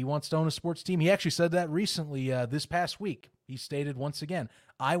 he wants to own a sports team. He actually said that recently, this past week. He stated once again,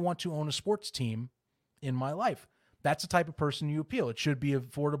 I want to own a sports team in my life. That's the type of person you appeal. It should be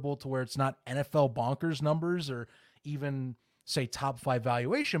affordable to where it's not NFL bonkers numbers or even, say, top 5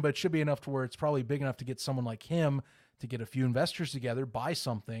 valuation, but it should be enough to where it's probably big enough to get someone like him to get a few investors together, buy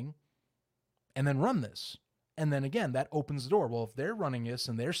something, and then run this. And then again, that opens the door. Well, if they're running this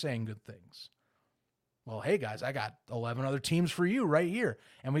and they're saying good things, well, hey guys, I got 11 other teams for you right here.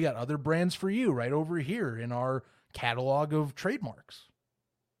 And we got other brands for you right over here in our catalog of trademarks.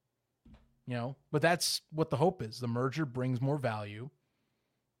 But that's what the hope is. The merger brings more value,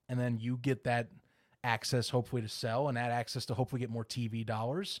 and then you get that access hopefully to sell, and that access to hopefully get more TV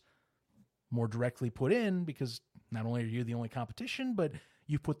dollars more directly put in, because not only are you the only competition, but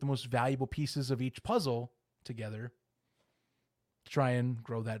you put the most valuable pieces of each puzzle together to try and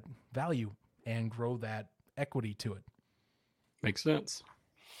grow that value and grow that equity to it. Makes sense.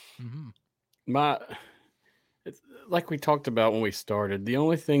 Mm-hmm. It's like we talked about when we started. The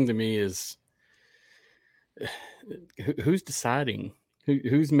only thing to me is who's deciding,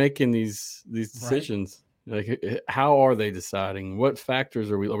 who's making these decisions. Right. Like, how are they deciding? What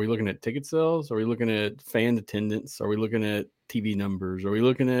factors are we looking at? Ticket sales? Are we looking at fan attendance? Are we looking at TV numbers? Are we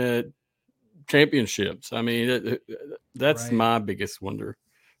looking at championships? I mean, that's right. My biggest wonder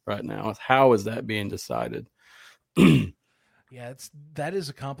right now is, how is that being decided? Yeah, that is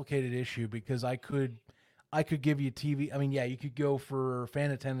a complicated issue, because I could give you TV. I mean, yeah, you could go for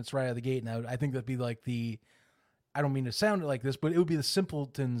fan attendance right out of the gate. Now, I think that'd be like I don't mean to sound it like this, but it would be the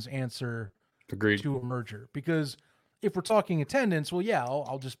simpleton's answer. Agreed. To a merger. Because if we're talking attendance, well, yeah,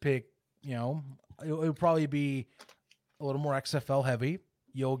 I'll just pick, it'll probably be a little more XFL heavy.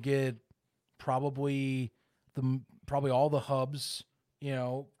 You'll get probably all the hubs.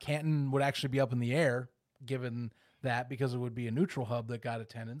 Canton would actually be up in the air, given that, because it would be a neutral hub that got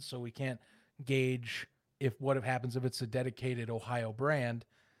attendance. So we can't gauge what happens if it's a dedicated Ohio brand,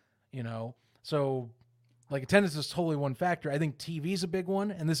 So, like, attendance is totally one factor. I think TV is a big one,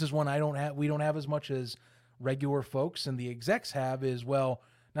 and this is one we don't have as much as regular folks and the execs have. Is, well,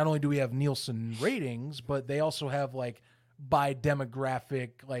 not only do we have Nielsen ratings, but they also have, like, by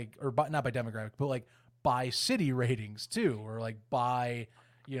demographic, not by demographic, but like by city ratings too, or like by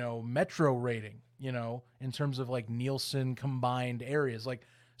metro rating. In terms of like Nielsen combined areas. Like,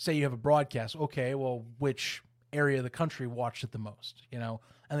 say you have a broadcast, okay, well, which area of the country watched it the most? And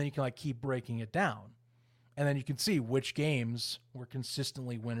then you can like keep breaking it down. And then you can see which games were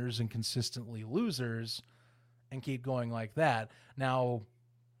consistently winners and consistently losers, and keep going like that. Now,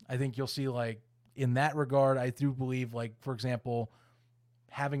 I think you'll see like in that regard, I do believe, like, for example,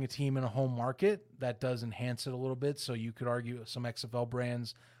 having a team in a home market, that does enhance it a little bit. So you could argue some XFL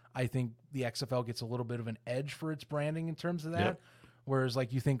brands, I think the XFL gets a little bit of an edge for its branding in terms of that. Yep. Whereas,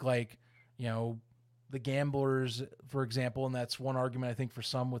 like, you think, like, the Gamblers, for example, and that's one argument I think for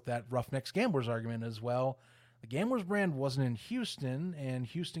some with that Roughnecks Gamblers argument as well. The Gamblers brand wasn't in Houston, and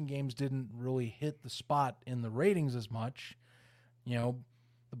Houston games didn't really hit the spot in the ratings as much.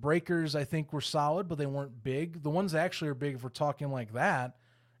 The Breakers, I think, were solid, but they weren't big. The ones that actually are big, if we're talking like that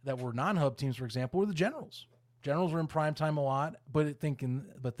were non-hub teams, for example, were the Generals. Generals were in prime time a lot, but think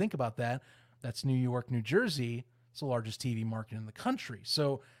about that. That's New York, New Jersey. It's the largest TV market in the country.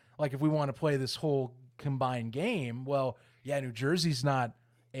 So, like, if we want to play this whole combined game, well, yeah, New Jersey's not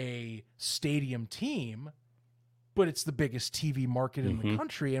a stadium team, but it's the biggest TV market in the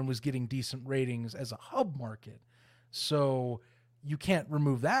country and was getting decent ratings as a hub market. So you can't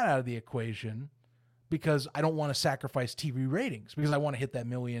remove that out of the equation, because I don't want to sacrifice TV ratings, because I want to hit that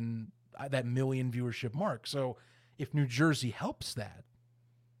million viewership mark. So if New Jersey helps that,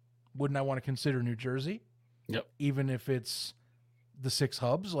 wouldn't I want to consider New Jersey? Yep. Even if it's the 6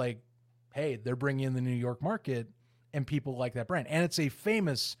 hubs, like, hey, they're bringing in the New York market and people like that brand. And it's a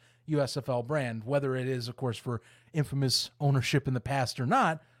famous USFL brand, whether it is, of course, for infamous ownership in the past or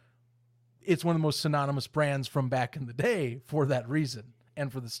not. It's one of the most synonymous brands from back in the day for that reason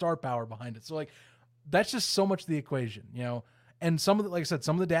and for the star power behind it. So, like, that's just so much of the equation, and some of the, like I said,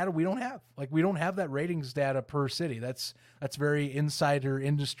 some of the data we don't have. Like, we don't have that ratings data per city. That's very insider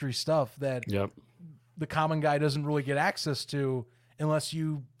industry stuff that the common guy doesn't really get access to unless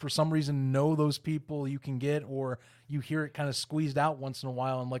you, for some reason, know those people you can get, or you hear it kind of squeezed out once in a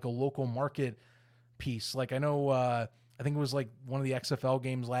while in like a local market piece. Like, I know, I think it was like one of the XFL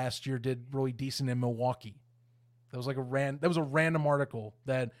games last year did really decent in Milwaukee. That was like a random article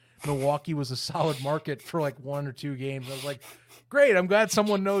that Milwaukee was a solid market for like 1 or 2 games. I was like, great, I'm glad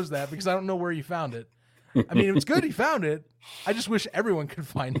someone knows that, because I don't know where you found it. I mean, it was good he found it. I just wish everyone could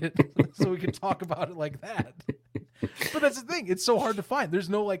find it so we could talk about it like that. But that's the thing. It's so hard to find. There's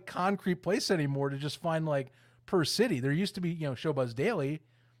no like concrete place anymore to just find like per city. There used to be, Showbuzz Daily,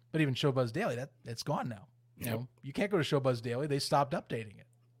 but even Showbuzz Daily, that's gone now. You can't go to Showbuzz Daily. They stopped updating it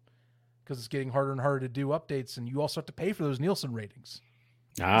because it's getting harder and harder to do updates, and you also have to pay for those Nielsen ratings.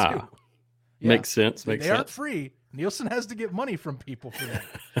 Makes sense. They aren't free. Nielsen has to get money from people for that.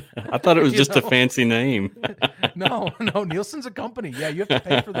 I thought it was just a fancy name. No, Nielsen's a company. Yeah, you have to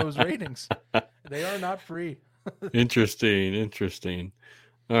pay for those ratings. They are not free. Interesting.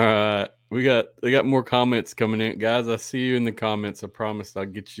 All right, they got more comments coming in, guys. I see you in the comments. I promised I'll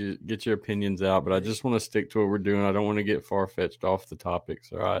get your opinions out, but I just want to stick to what we're doing. I don't want to get far fetched off the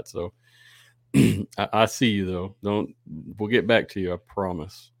topics. All right, so I see you though. We'll get back to you. I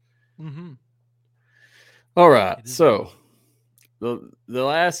promise. Mm-hmm. All right, so the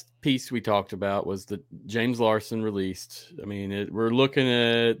last piece we talked about was the James Larson released. I mean, we're looking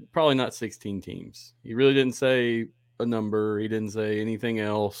at probably not 16 teams. He really didn't say a number. He didn't say anything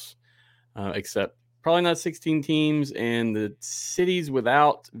else except probably not 16 teams, and the cities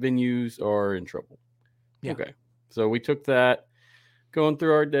without venues are in trouble. Yeah. Okay, so we took that, going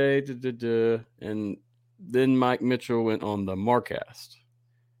through our day, and then Mike Mitchell went on the Marcast.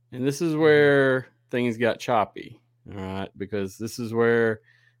 And this is where things got choppy, all right, because this is where,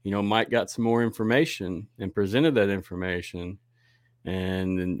 Mike got some more information and presented that information.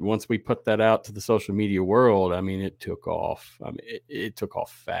 And then once we put that out to the social media world, I mean, it took off. I mean, it took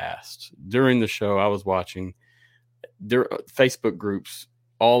off fast. During the show, I was watching their Facebook groups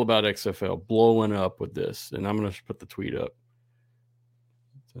all about XFL blowing up with this. And I'm going to put the tweet up.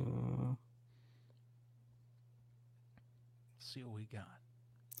 See what we got.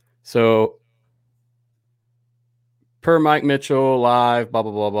 So, per Mike Mitchell, live, blah,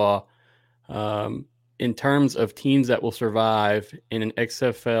 blah, blah, blah. In terms of teams that will survive in an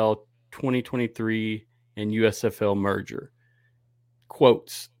XFL 2023 and USFL merger.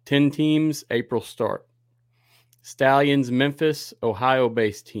 Quotes, 10 teams, April start. Stallions, Memphis,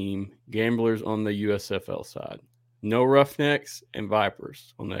 Ohio-based team, Gamblers on the USFL side. No Roughnecks and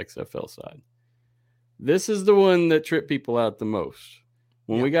Vipers on the XFL side. This is the one that tripped people out the most.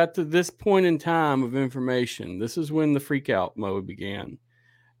 When we got to this point in time of information, this is when the freak out mode began.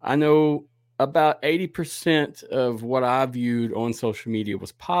 I know about 80% of what I viewed on social media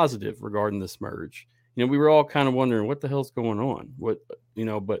was positive regarding this merge. We were all kind of wondering what the hell's going on.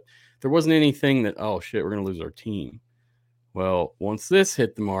 But there wasn't anything that, oh shit, we're going to lose our team. Well, once this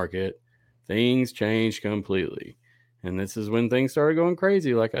hit the market, things changed completely. And this is when things started going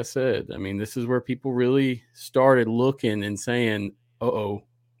crazy, like I said. I mean, this is where people really started looking and saying, uh-oh,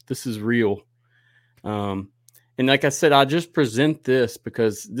 this is real. And like I said, I just present this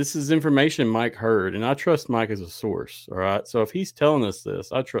because this is information Mike heard, and I trust Mike as a source. All right. So if he's telling us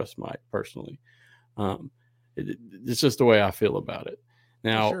this, I trust Mike personally. Um, it's just the way I feel about it.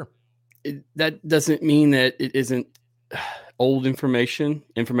 Now, Sure. That doesn't mean that it isn't old information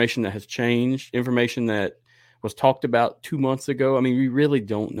that has changed, information that was talked about 2 months ago. I mean, we really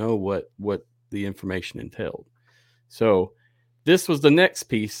don't know what the information entailed. So this was the next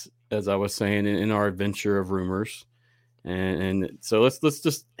piece, as I was saying, in our adventure of rumors. And so let's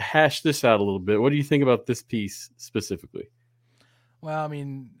just hash this out a little bit. What do you think about this piece specifically? Well, I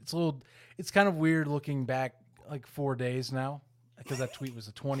mean, it's kind of weird looking back like 4 days now because that tweet was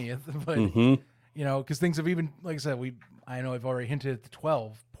the 20th, but because things have even, like I said, I know I've already hinted at the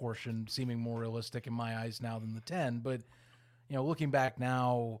 12 portion seeming more realistic in my eyes now than the 10, but looking back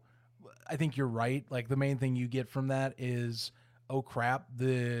now, I think you're right. Like the main thing you get from that is, oh crap,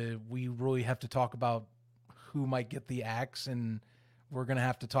 we really have to talk about who might get the axe, and we're gonna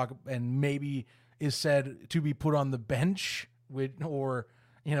have to talk, and maybe is said to be put on the bench or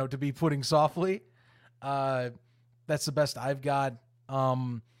to be putting softly. That's the best I've got.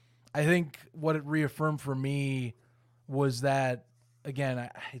 I think what it reaffirmed for me was that, again,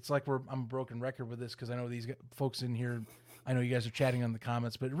 it's like I'm a broken record with this because I know these folks in here, I know you guys are chatting on the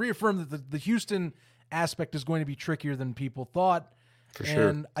comments, but it reaffirmed that the Houston aspect is going to be trickier than people thought. For sure.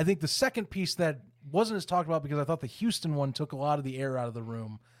 And I think the second piece that wasn't as talked about, because I thought the Houston one took a lot of the air out of the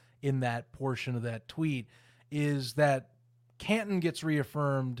room in that portion of that tweet, is that Canton gets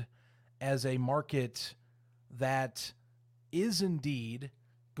reaffirmed as a market that is indeed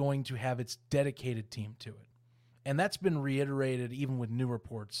going to have its dedicated team to it. And that's been reiterated even with new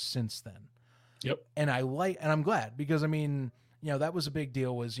reports since then. Yep. And I'm glad, because I mean, that was a big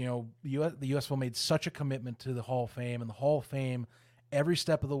deal, was, the USFL made such a commitment to the Hall of Fame, and the Hall of Fame every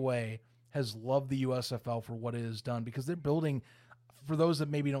step of the way has loved the USFL for what it has done, because they're building, for those that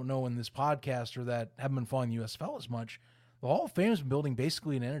maybe don't know in this podcast or that haven't been following the USFL as much, the Hall of Fame has been building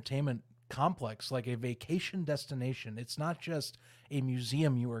basically an entertainment complex, like a vacation destination. It's not just a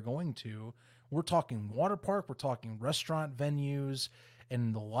museum you are going to. We're talking water park, we're talking restaurant venues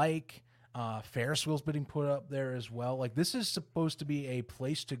and the like. Ferris wheels being put up there as well. Like, this is supposed to be a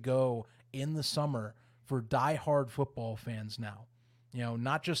place to go in the summer for diehard football fans now.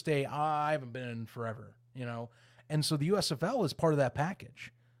 Not just I haven't been in forever, And so the USFL is part of that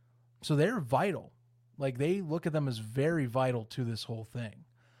package. So they're vital. Like, they look at them as very vital to this whole thing.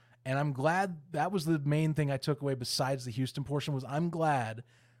 And I'm glad that was the main thing I took away besides the Houston portion, was I'm glad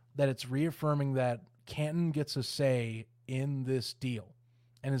that it's reaffirming that Canton gets a say in this deal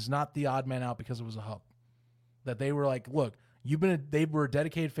and is not the odd man out because it was a hub. That they were like, look, they were a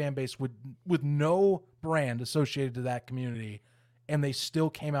dedicated fan base with no brand associated to that community, and they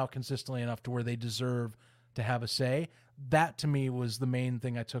still came out consistently enough to where they deserve to have a say. That to me was the main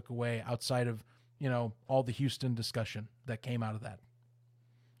thing I took away outside of, all the Houston discussion that came out of that.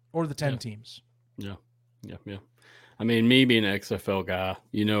 Or the 10 teams. Yeah. I mean, me being an XFL guy,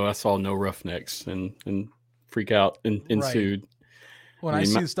 I saw no Roughnecks and freak out and ensued. Right. When I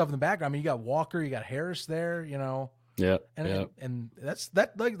see the stuff in the background, I mean, you got Walker, you got Harris there, Yeah. And that's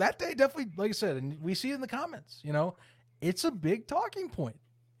that, like, that day definitely, like I said, and we see it in the comments, it's a big talking point,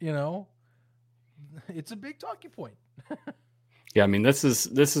 it's a big talking point. Yeah. I mean, this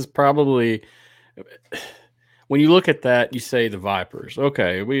is probably, when you look at that, you say the Vipers.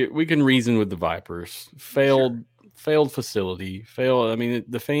 Okay, we can reason with the Vipers. Failed facility. I mean,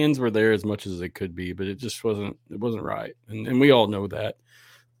 the fans were there as much as they could be, but it just wasn't right. And we all know that.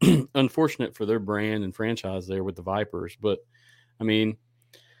 Unfortunate for their brand and franchise there with the Vipers, but I mean,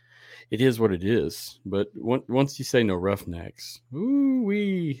 it is what it is. But once you say no Roughnecks,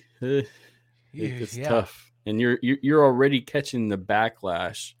 it's tough. And you're already catching the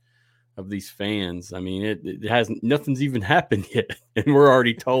backlash of these fans. I mean, it hasn't, nothing's even happened yet, and we're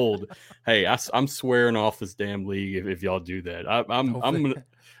already told, "Hey, I'm swearing off this damn league if y'all do that." I'm gonna.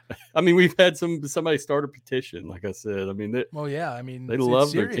 I mean, we've had somebody start a petition, like I said. I mean, they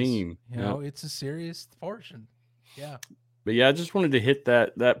love their team. It's a serious portion. Yeah. But yeah, I just wanted to hit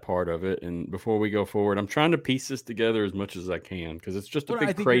that part of it, and before we go forward, I'm trying to piece this together as much as I can, because it's just a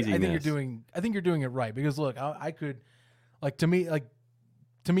big crazy mess. I think you're doing it right, because look, I could, like, to me,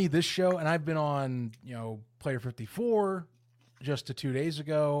 this show, and I've been on, Player 54 just 2 days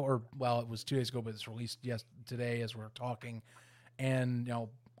ago, or, well, it was 2 days ago, but it's released today as we're talking. And,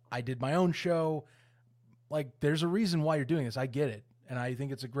 I did my own show. Like, there's a reason why you're doing this. I get it. And I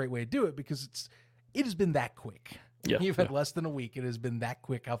think it's a great way to do it, because it has been that quick. Yeah. You've had less than a week. It has been that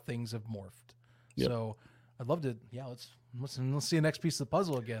quick how things have morphed. Yep. So I'd love to. Yeah, let's see the next piece of the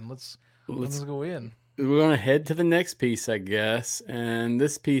puzzle again. Let's Let's go in. we're gonna head to the next piece, I guess. And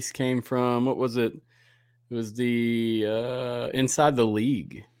this piece came from what was it? It was the Inside the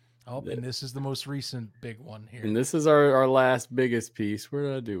League. Oh, and this is the most recent big one here. And this is our last biggest piece. What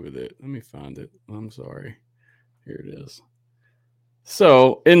did I do with it? Let me find it. I'm sorry. Here it is.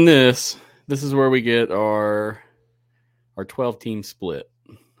 So in this is where we get our 12 team split.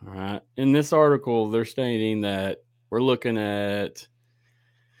 All right. In this article, they're stating that we're looking at.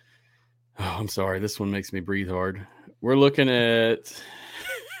 Oh, I'm sorry. This one makes me breathe hard. We're looking at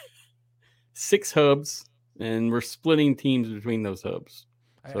 6 hubs, and we're splitting teams between those hubs.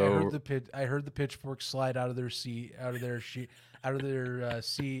 I heard the pitchfork slide out of their seat, out of their shears,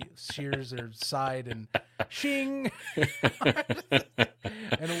 their side, and shing,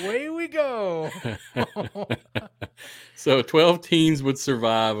 and away we go. So 12 teams would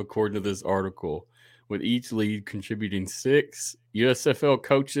survive, according to this article, with each league contributing 6. USFL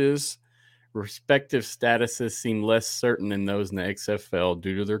coaches' respective statuses seem less certain than those in the XFL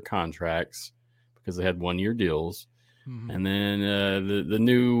due to their contracts because they had 1-year deals. Mm-hmm. And then the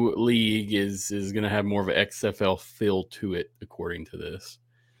new league is going to have more of an XFL feel to it, according to this.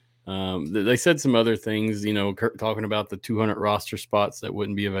 They said some other things, talking about the 200 roster spots that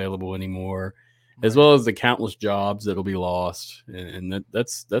wouldn't be available anymore, right, as well as the countless jobs that'll be lost. And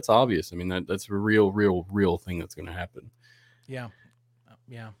that's obvious. I mean, that's a real thing that's going to happen. Yeah.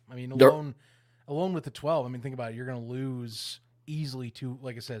 Yeah. I mean, alone with the 12, I mean, think about it. You're going to lose easily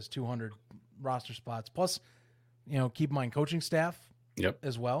like it says, 200 roster spots. Plus, keep in mind coaching staff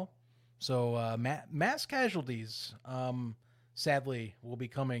as well. So mass casualties, sadly, will be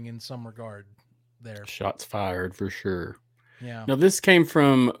coming in some regard there. Shots fired for sure. Yeah. Now this came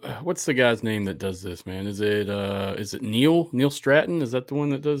from what's the guy's name that does this, man? Is it Neil Stratton? Is that the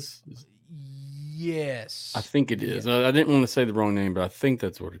one that does? Yes, I think it is. I didn't want to say the wrong name, but I think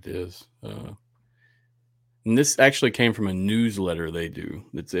that's what it is. And this actually came from a newsletter they do.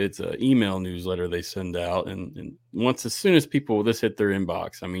 It's an email newsletter they send out, and as soon as people this hit their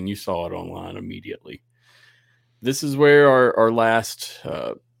inbox, I mean, you saw it online immediately. This is where our last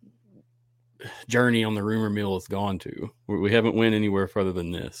journey on the rumor mill has gone to. We haven't went anywhere further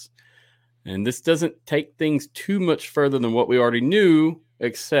than this, and this doesn't take things too much further than what we already knew,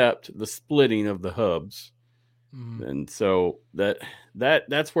 except the splitting of the hubs. Mm-hmm. And so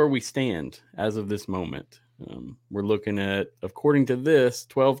that's where we stand as of this moment. We're looking at, according to this,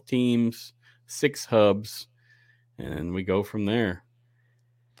 12 teams, 6 hubs, and we go from there.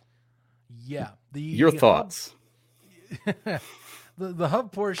 Yeah. Your thoughts? The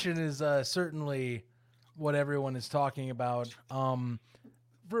hub portion is certainly what everyone is talking about.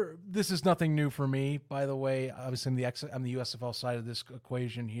 This is nothing new for me, by the way. Obviously, I'm the USFL side of this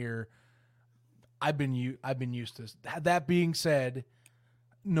equation here. I've been used to this. That being said,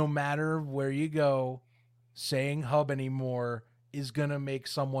 no matter where you go, saying hub anymore is gonna make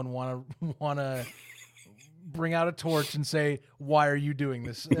someone wanna bring out a torch and say, "Why are you doing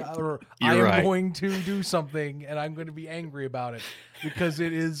this?" Or I am going to do something, and I'm going to be angry about it because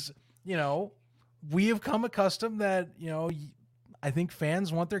it is, we have come accustomed that I think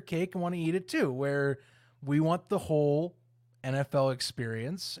fans want their cake and want to eat it too. Where we want the whole NFL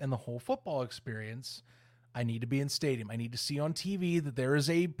experience and the whole football experience. I need to be in stadium. I need to see on TV that there is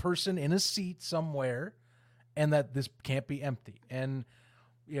a person in a seat somewhere and that this can't be empty. And,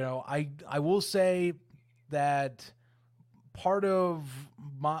 I will say that part of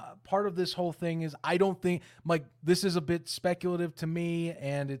this whole thing is I don't think this is a bit speculative to me,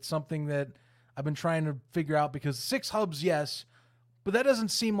 and it's something that I've been trying to figure out because 6 hubs, yes, but that doesn't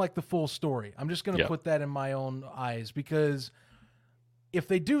seem like the full story. I'm just going to put that in my own eyes because if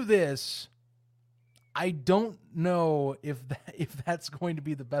they do this, I don't know if that's going to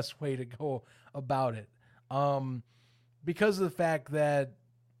be the best way to go about it. Because of the fact that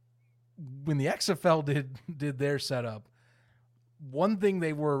when the XFL did their setup, one thing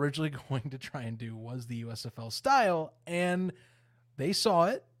they were originally going to try and do was the USFL style, and they saw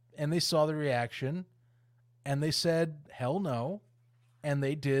it and they saw the reaction and they said, hell no. And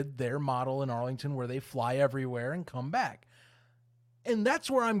they did their model in Arlington where they fly everywhere and come back. And that's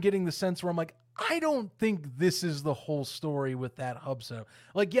where I'm getting the sense where I'm like, I don't think this is the whole story with that hub setup.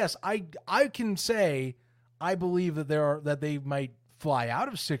 Yes, I can say I believe that they might fly out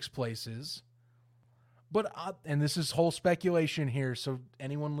of 6 places, but and this is whole speculation here. So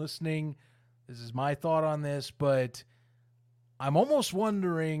anyone listening, this is my thought on this, but I'm almost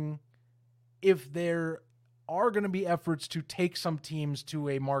wondering if there are going to be efforts to take some teams to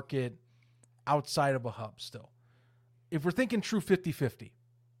a market outside of a hub still. If we're thinking true 50-50,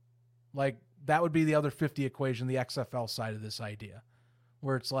 like that would be the other 50 equation, the XFL side of this idea,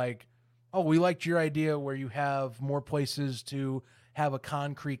 where it's like, oh, we liked your idea where you have more places to have a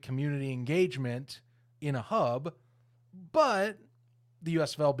concrete community engagement in a hub, but the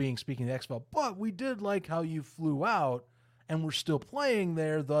USFL being speaking of the XFL, but we did like how you flew out and we're still playing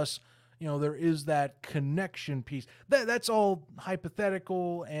there. Thus, there is that connection piece. That's all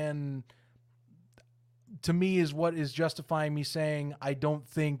hypothetical, and to me is what is justifying me saying I don't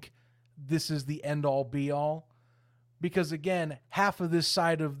think this is the end all be all. Because again, half of this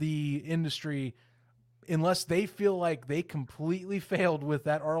side of the industry, unless they feel like they completely failed with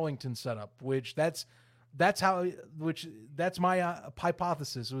that Arlington setup, that's my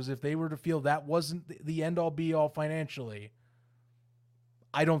hypothesis, was if they were to feel that wasn't the end all be all financially,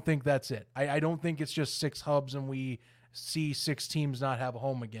 I don't think that's it. I don't think it's just 6 hubs and we see 6 teams not have a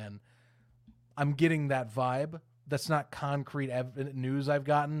home again. I'm getting that vibe. That's not concrete news I've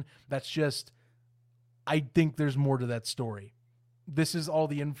gotten. That's just, I think there's more to that story. This is all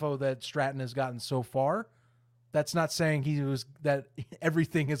the info that Stratton has gotten so far. That's not saying that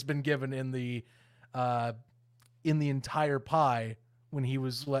everything has been given in the entire pie when he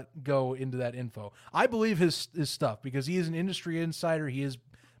was let go into that info. I believe his stuff because he is an industry insider. He has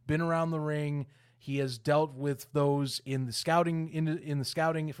been around the ring. He has dealt with those in the scouting in the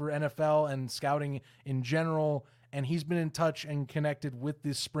scouting for NFL and scouting in general, and he's been in touch and connected with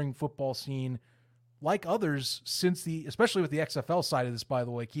this spring football scene like others since especially with the XFL side of this, by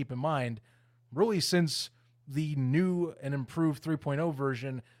the way, keep in mind, really since the new and improved 3.0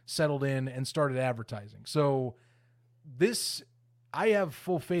 version settled in and started advertising. So I have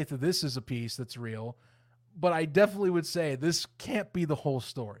full faith that this is a piece that's real, but I definitely would say this can't be the whole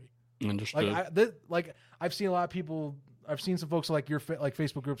story. Understood. I've seen a lot of people. I've seen some folks like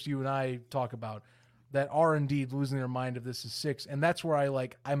Facebook groups you and I talk about that are indeed losing their mind if this is 6, and that's where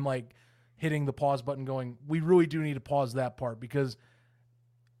I'm hitting the pause button, going, we really do need to pause that part, because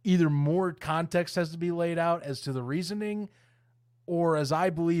either more context has to be laid out as to the reasoning, or as I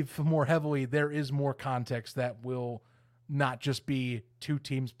believe more heavily, there is more context that will not just be 2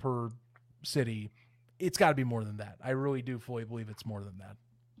 teams per city. It's got to be more than that. I really do fully believe it's more than that.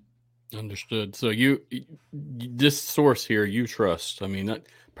 Understood. So this source here, you trust. I mean,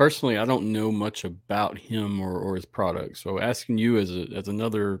 personally, I don't know much about him or his product. So asking you as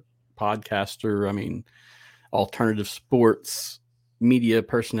another podcaster, I mean, alternative sports media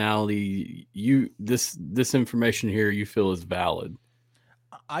personality, this information here you feel is valid.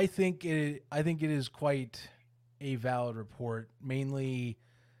 I think it is quite a valid report. Mainly,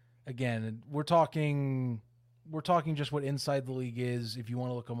 again, we're talking just what Inside the League is. If you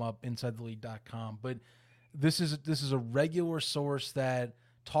want to look them up, insidetheleague.com. But this is a regular source that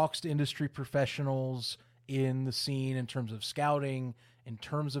talks to industry professionals in the scene in terms of scouting, in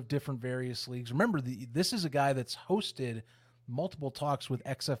terms of different various leagues. Remember, this is a guy that's hosted multiple talks with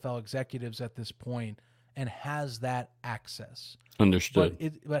XFL executives at this point and has that access.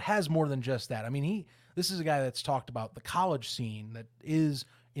 Understood. But has more than just that. I mean, this is a guy that's talked about the college scene, that is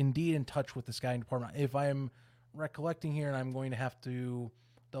indeed in touch with the scouting department. If I'm recollecting here, and I'm going to have to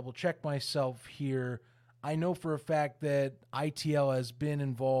double check myself here, I know for a fact that ITL has been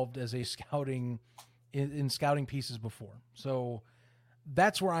involved as a scouting in scouting pieces before. So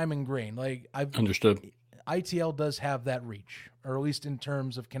that's where I'm ingrained. I've understood. ITL does have that reach, or at least in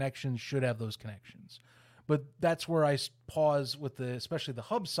terms of connections, should have those connections. But that's where I pause with especially the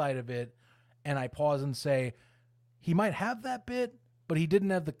hub side of it, and I pause and say, he might have that bit, but he didn't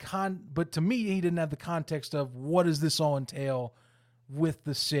have but to me, he didn't have the context of what does this all entail with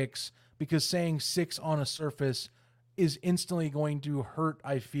the 6, because saying 6 on a surface is instantly going to hurt,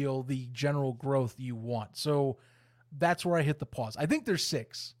 I feel, the general growth you want. So that's where I hit the pause. I think there's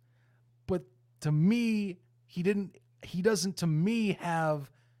 6, but to me, he doesn't to me have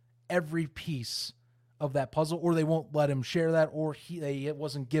every piece of that puzzle, or they won't let him share that, or it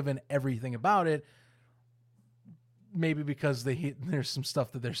wasn't given everything about it. Maybe because there's some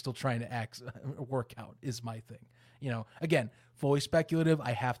stuff that they're still trying to work out, is my thing. Again, fully speculative.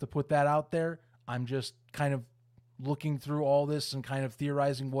 I have to put that out there. I'm just kind of looking through all this and kind of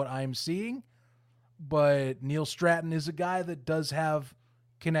theorizing what I'm seeing. But Neil Stratton is a guy that does have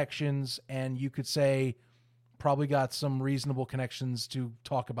connections, and you could say probably got some reasonable connections to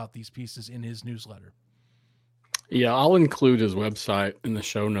talk about these pieces in his newsletter. Yeah, I'll include his website in the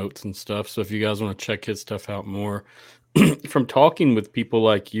show notes and stuff. So if you guys want to check his stuff out more, from talking with people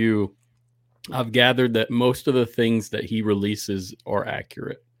like you, I've gathered that most of the things that he releases are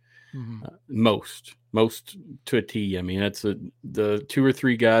accurate. Mm-hmm. Most to a T. I mean, the 2 or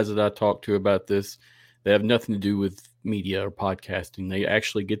 3 guys that I talked to about this, they have nothing to do with media or podcasting, they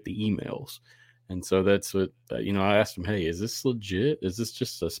actually get the emails. And so that's what, I asked him, hey, is this legit? Is this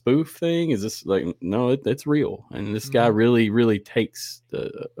just a spoof thing? Is this like, no, it's real. And this guy really, really takes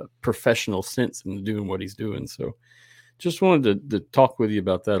the professional sense into doing what he's doing. So just wanted to talk with you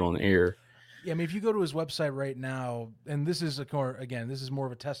about that on air. Yeah, I mean, if you go to his website right now, and this is this is more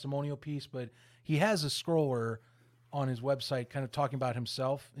of a testimonial piece, but he has a scroller on his website kind of talking about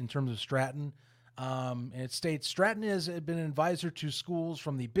himself in terms of Stratton. And it states Stratton has been an advisor to schools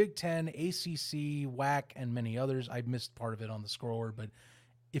from the Big Ten, ACC, WAC, and many others. I missed part of it on the scroller, but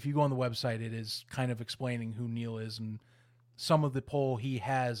if you go on the website, it is kind of explaining who Neil is and some of the pull he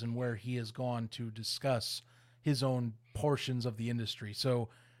has and where he has gone to discuss his own portions of the industry. So,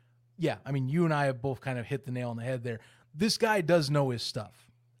 yeah, I mean, you and I have both kind of hit the nail on the head there. This guy does know his stuff.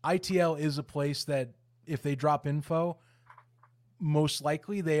 ITL is a place that if they drop info, most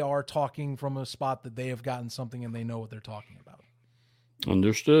likely they are talking from a spot that they have gotten something and they know what they're talking about.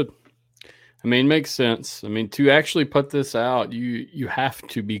 Understood. I mean, makes sense. I mean, to actually put this out, you have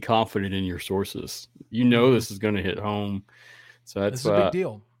to be confident in your sources. You know this is going to hit home. So that's a big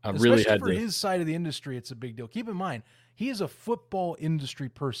deal. Especially for his side of the industry, it's a big deal. Keep in mind, he is a football industry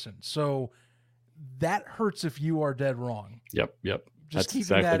person. So that hurts if you are dead wrong. Yep. Just that's keeping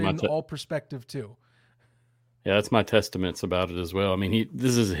exactly that in all perspective too. Yeah, that's my testaments about it as well. I mean,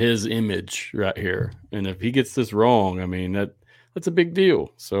 this is his image right here. And if he gets this wrong, I mean, that's a big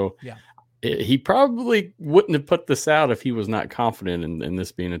deal. So yeah. He probably wouldn't have put this out if he was not confident in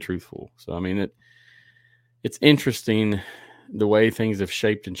this being a truthful. So, I mean, it's interesting the way things have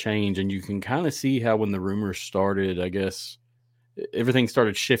shaped and changed. And you can kind of see how when the rumors started, I guess, everything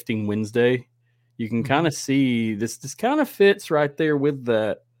started shifting Wednesday. You can kind of see this kind of fits right there with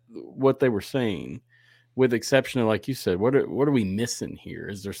what they were saying. With exception of, like you said, what are we missing here?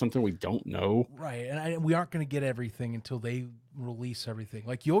 Is there something we don't know? Right, and we aren't going to get everything until they release everything.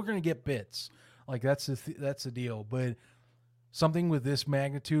 Like, you're going to get bits, like that's the deal. But something with this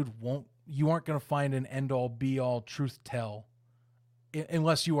magnitude you aren't going to find an end all be all truth tell,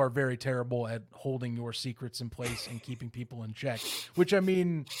 unless you are very terrible at holding your secrets in place and keeping people in check. Which, I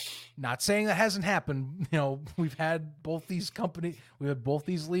mean, not saying that hasn't happened. You know, we've had both these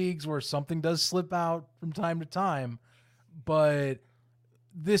leagues where something does slip out from time to time, but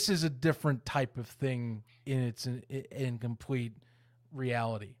this is a different type of thing in its incomplete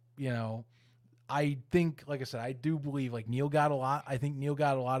reality. You know, I think, like I said, I do believe like Neil got a lot. I think Neil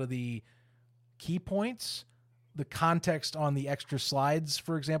got a lot of the key points. The context on the extra slides,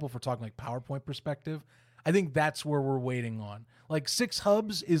 for example, if we're talking like PowerPoint perspective, I think that's where we're waiting on. Like 6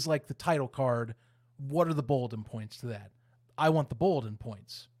 hubs is like the title card. What are the bulletin points to that? I want the bulletin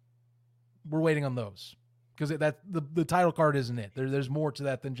points. We're waiting on those because the title card isn't it. There's more to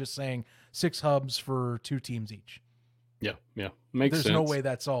that than just saying 6 hubs for 2 teams each. Yeah, makes sense. There's no way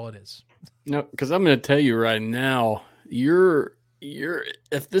that's all it is. No, because I'm going to tell you right now, you're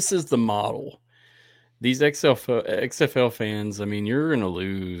if this is the model. These XFL fans, I mean, you're going to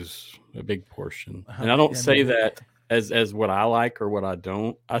lose a big portion. And I don't say that as what I like or what I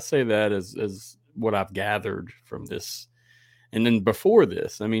don't. I say that as what I've gathered from this. And then before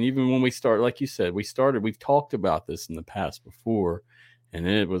this, I mean, even when we start, like you said, we've talked about this in the past before, and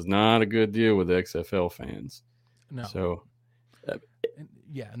it was not a good deal with the XFL fans. No. So,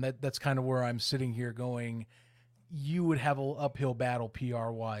 and that's kind of where I'm sitting here going, you would have an uphill battle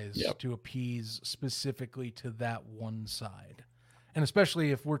PR-wise to appease specifically to that one side. And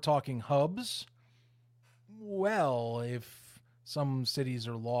especially if we're talking hubs, well, if some cities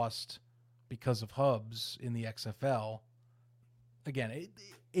are lost because of hubs in the XFL, again,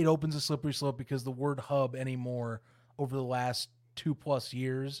 it opens a slippery slope because the word hub anymore over the last 2+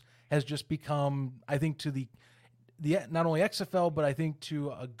 years has just become, I think, to the not only XFL, but I think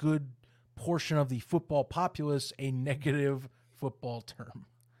to a good portion of the football populace, a negative football term.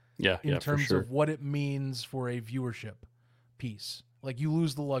 In terms of what it means for a viewership piece. Like, you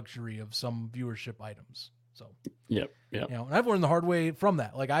lose the luxury of some viewership items. So, You know, and I've learned the hard way from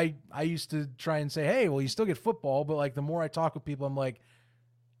that. Like, I used to try and say, hey, well, you still get football, but like the more I talk with people, I'm like,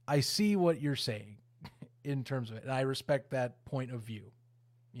 I see what you're saying in terms of it. And I respect that point of view,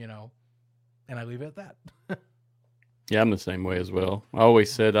 you know, and I leave it at that. Yeah, I'm the same way as well. I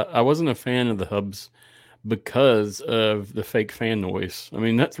always said I wasn't a fan of the hubs because of the fake fan noise. I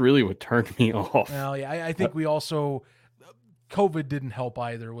mean, that's really what turned me off. Well, yeah, I think we also, COVID didn't help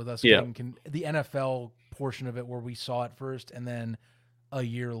either with us getting the NFL portion of it where we saw it first, and then a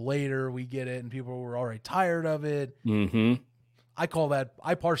year later we get it, and people were already tired of it. Mm-hmm.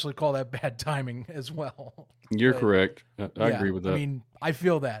 I partially call that bad timing as well. You're correct. I agree with that. I mean, I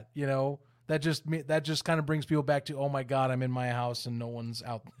feel that, you know, that just kind of brings people back to, oh my God, I'm in my house and no one's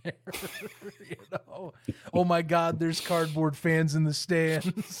out there. You know, oh my God, there's cardboard fans in the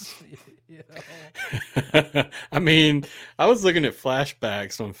stands. You know, I mean, I was looking at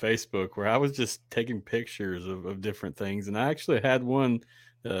flashbacks on Facebook where I was just taking pictures of different things, and I actually had one,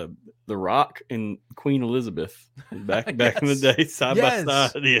 uh, The Rock and Queen Elizabeth back in the yes, day, side by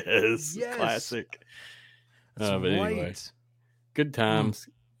side. yes, Yes, yes, classic. that's But anyway, right. good Mm. times,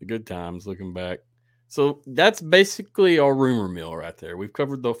 good times looking back. So that's basically our rumor mill right there. We've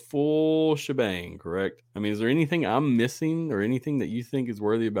covered the full shebang, correct? I mean, is there anything I'm missing or anything that you think is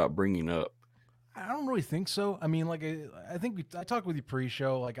worthy about bringing up? I don't really think so. I mean, like I think I talked with you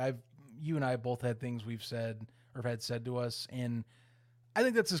pre-show. Like you and I both had things we've said or had said to us, and I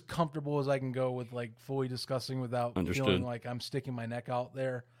think that's as comfortable as I can go with like fully discussing without feeling Understood. like I'm sticking my neck out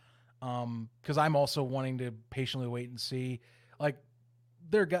there. Because I'm also wanting to patiently wait and see. Like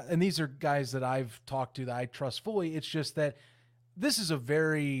and these are guys that I've talked to that I trust fully. It's just that this is a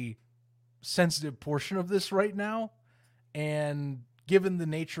very sensitive portion of this right now, and given the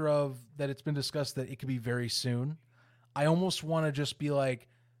nature of that, it's been discussed that it could be very soon. I almost want to just be like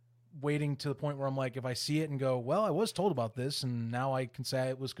waiting to the point where I'm like, if I see it and go, well, I was told about this, and now I can say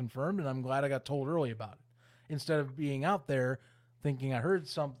it was confirmed, and I'm glad I got told early about it, instead of being out there thinking I heard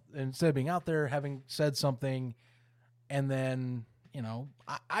something, instead of being out there having said something, and then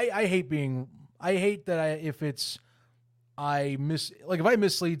I hate being, I hate that if it's I miss, like if I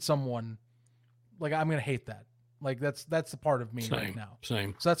mislead someone, like I'm gonna hate that. Like that's the part of me right Same, now.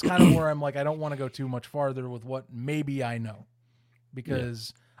 same. So that's kind of where I'm like, I don't want to go too much farther with what maybe I know, Yeah.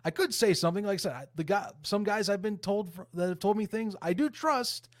 because I could say something like I said. Some guys I've been told that have told me things I do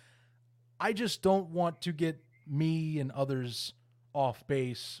trust. I just don't want to get me and others off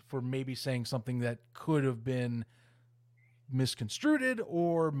base for maybe saying something that could have been misconstrued,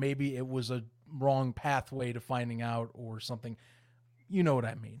 or maybe it was a wrong pathway to finding out or something. You know what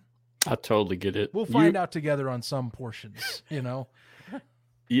I mean? I totally get it. We'll find out together on some portions, you know?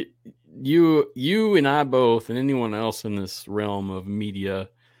 You, you and I both, and anyone else in this realm of media,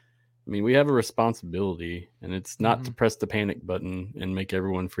 I mean, we have a responsibility, and it's not to Mm-hmm. press the panic button and make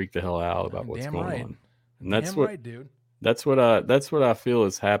everyone freak the hell out about what's Damn going right. on. And Damn right, dude. that's what I feel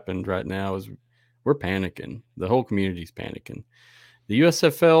has happened right now is we're panicking. The whole community's panicking. The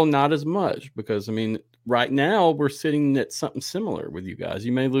USFL not as much because I mean, right now we're sitting at something similar with you guys.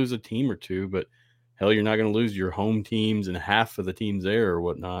 You may lose a team or two, but hell, you're not going to lose your home teams and half of the teams there or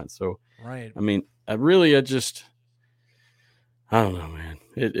whatnot. So, Right. I mean, I don't know, man.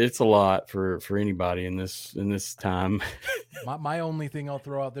 It's a lot for anybody in this time. My only thing I'll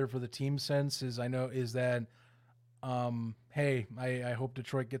throw out there for the team sense is that hey, I hope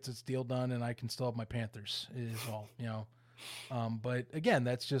Detroit gets its deal done and I can still have my Panthers is all, you know. But again,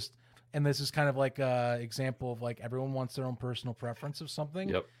 that's just, and this is kind of like a example of like everyone wants their own personal preference of something.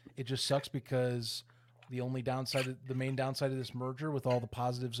 Yep. It just sucks because the main downside of this merger with all the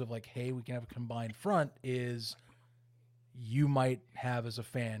positives of like, hey, we can have a combined front is you might have as a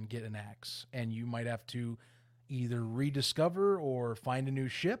fan get an axe and you might have to either rediscover or find a new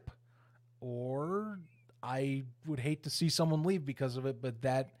ship, or I would hate to see someone leave because of it, but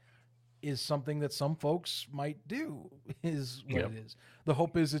that is something that some folks might do, is what Yep. it is. The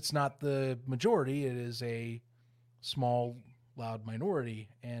hope is it's not the majority, it is a small, loud minority,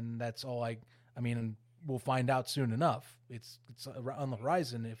 and that's all I mean, we'll find out soon enough. It's on the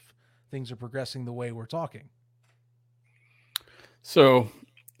horizon if things are progressing the way we're talking. So,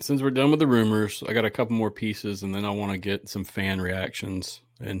 since we're done with the rumors, I got a couple more pieces, and then I want to get some fan reactions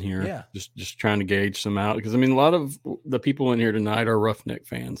in here. Yeah. Just trying to gauge some out because I mean, a lot of the people in here tonight are Roughneck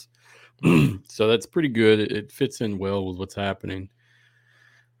fans, so that's pretty good. It fits in well with what's happening.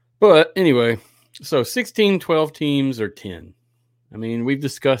 But anyway, so 16, 12 teams or 10. I mean, we've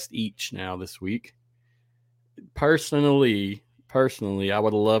discussed each now this week. Personally, I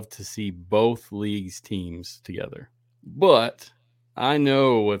would love to see both leagues' teams together, but I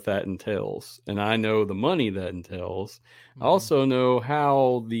know what that entails, and I know the money that entails. I Mm-hmm. also know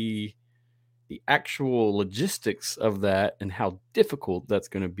how the actual logistics of that and how difficult that's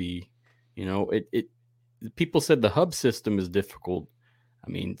going to be. You know, it people said the hub system is difficult. I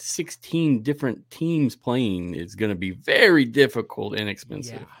mean, 16 different teams playing is going to be very difficult and Yeah.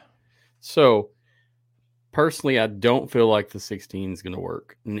 expensive. So, personally, I don't feel like the 16 is going to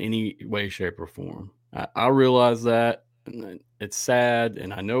work in any way, shape, or form. I realize that. And it's sad,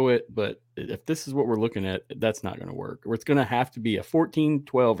 and I know it, but if this is what we're looking at, that's not going to work. Or it's going to have to be a 14,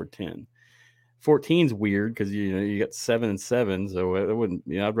 12, or 10. 14's weird because you got 7 and 7, so it wouldn't.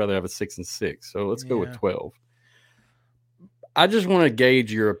 I'd rather have a 6 and 6. So let's go with Yeah. 12. I just want to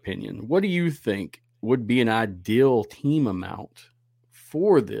gauge your opinion. What do you think would be an ideal team amount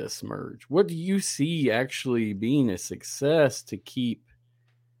for this merge? What do you see actually being a success to keep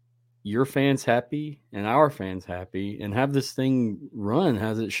your fans happy and our fans happy and have this thing run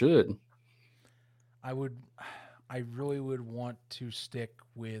as it should? I would, I really would want to stick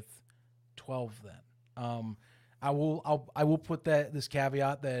with 12 then. I will put that this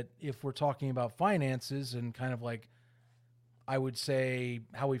caveat that if we're talking about finances and kind of like I would say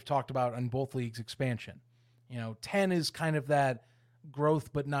how we've talked about on both leagues expansion, 10 is kind of that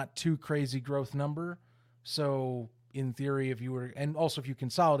growth but not too crazy growth number. So in theory, if you were, and also if you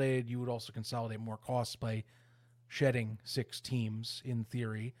consolidated, you would also consolidate more costs by shedding 6 teams. In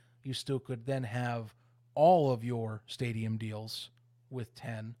theory, you still could then have all of your stadium deals with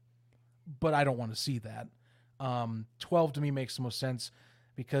 10, but I don't want to see that. 12 to me makes the most sense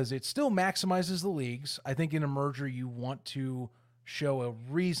because it still maximizes the leagues. I think in a merger, you want to show a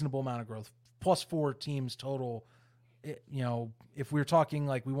reasonable amount of growth. Plus 4 teams total. If we're talking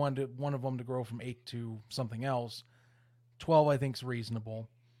like we wanted one of them to grow from 8 to something else, 12 I think is reasonable.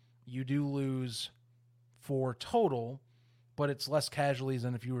 You do lose 4 total, but it's less casualties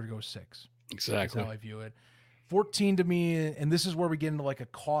than if you were to go 6. Exactly. That's how I view it. 14 to me, and this is where we get into like a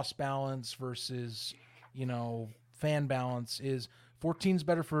cost balance versus, fan balance, is 14 is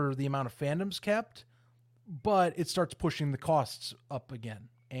better for the amount of fandoms kept, but it starts pushing the costs up again.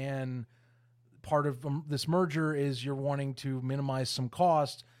 And part of this merger is you're wanting to minimize some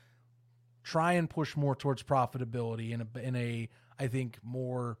cost, try and push more towards profitability in a I think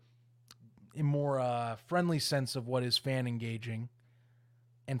more friendly sense of what is fan engaging.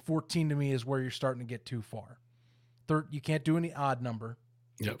 And 14 to me is where you're starting to get too far. You can't do any odd number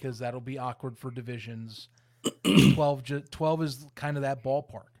because that'll be awkward for divisions. 12 is kind of that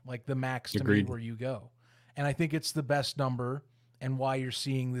ballpark, like the max to me where you go. And I think it's the best number, and why you're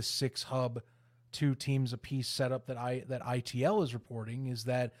seeing this 6 hub, 2 teams apiece setup that ITL is reporting is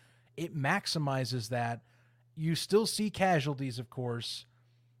that it maximizes that. You still see casualties, of course,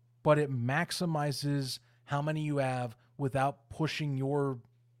 but it maximizes how many you have without pushing your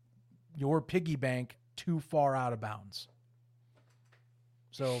piggy bank too far out of bounds.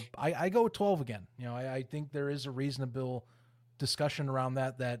 So I go with 12 again. I think there is a reasonable discussion around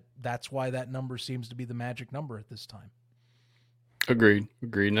that's why that number seems to be the magic number at this time. Agreed.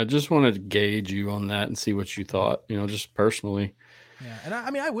 And I just wanted to gauge you on that and see what you thought, just personally. Yeah.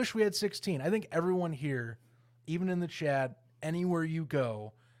 And I wish we had 16. I think everyone here, even in the chat, anywhere you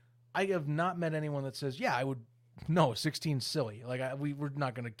go, I have not met anyone that says, yeah, I would, no, 16's silly. Like we're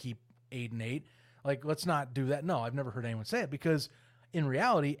not going to keep 8 and 8. Like, let's not do that. No, I've never heard anyone say it because in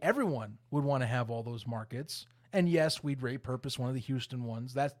reality, everyone would want to have all those markets. And yes, we'd repurpose one of the Houston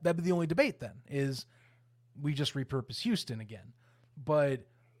ones. That'd be the only debate then is we just repurpose Houston again. But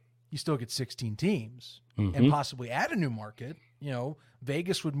you still get 16 teams and possibly add a new market.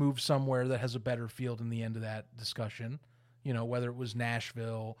 Vegas would move somewhere that has a better field in the end of that discussion, whether it was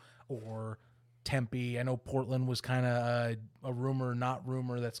Nashville or Tempe. I know Portland was kind of a rumor, not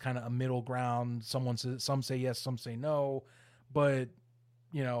rumor. That's kind of a middle ground. Some say yes, some say no. But,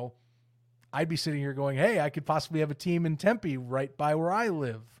 I'd be sitting here going, hey, I could possibly have a team in Tempe right by where I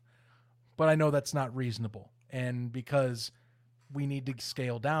live. But I know that's not reasonable. And because we need to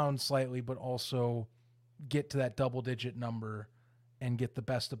scale down slightly, but also get to that double-digit number and get the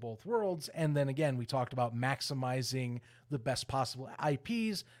best of both worlds. And then again, we talked about maximizing the best possible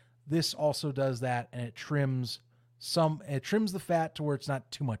IPs. This also does that, and it trims the fat to where it's not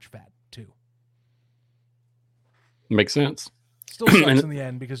too much fat too. Makes sense. Still sucks in the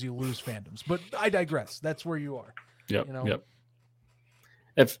end because you lose fandoms, but I digress. That's where you are. Yep.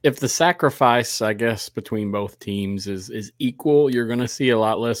 If the sacrifice, I guess, between both teams is equal, you're going to see a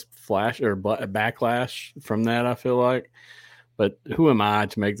lot less flash or backlash from that, I feel like. But who am I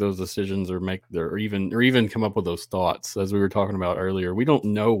to make those decisions or even come up with those thoughts? As we were talking about earlier, we don't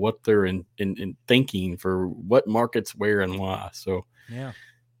know what they're in thinking for what markets where and why. So yeah,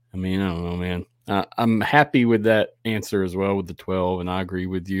 I don't know, man. I'm happy with that answer as well with the 12, and I agree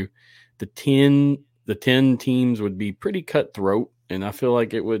with you. The 10 teams would be pretty cutthroat, and I feel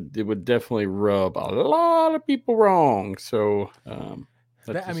like it would definitely rub a lot of people wrong. So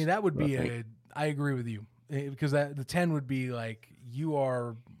that would be I agree with you because the 10 would be like you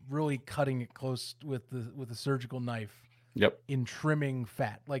are really cutting it close with a surgical knife. Yep. In trimming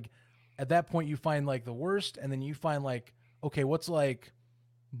fat, like at that point you find like the worst, and then you find like okay, what's like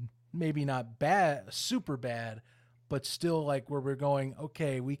maybe not bad, super bad, but still like where we're going,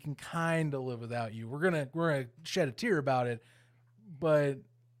 okay, we can kind of live without you. We're gonna shed a tear about it, but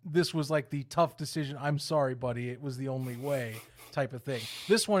this was like the tough decision. I'm sorry, buddy. It was the only way type of thing.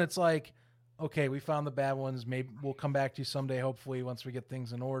 This one, it's like, okay, we found the bad ones. Maybe we'll come back to you someday, hopefully, once we get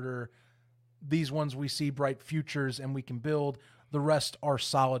things in order. These ones we see bright futures and we can build. The rest are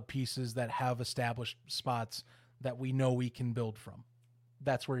solid pieces that have established spots that we know we can build from.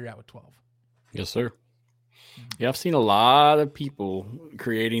 That's where you're at with 12. Yes, sir. Yeah, I've seen a lot of people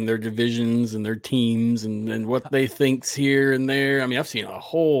creating their divisions and their teams and what they think's here and there. I mean, I've seen a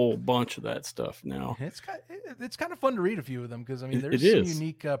whole bunch of that stuff now. It's kind of fun to read a few of them because, I mean, there's some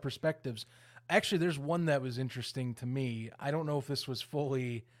unique perspectives. Actually, there's one that was interesting to me. I don't know if this was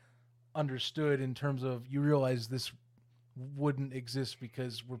fully understood in terms of you realize this wouldn't exist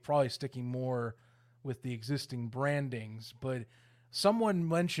because we're probably sticking more with the existing brandings. But someone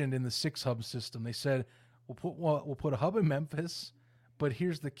mentioned in the 6-hub system, they said, we'll put a hub in Memphis, but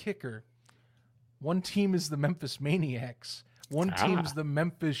here's the kicker. One team is the Memphis Maniacs. One team's the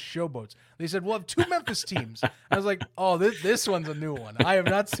Memphis Showboats. They said, we'll have 2 Memphis teams. I was like, oh, this one's a new one. I have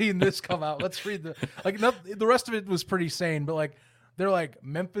not seen this come out. Let's read the rest of it was pretty sane, but like, they're like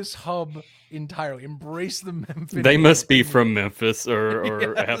Memphis Hub entirely. Embrace the Memphis. They must be from Memphis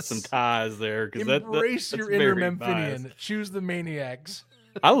or Yes. have some ties there. Embrace your inner Memphinian. Choose the Maniacs.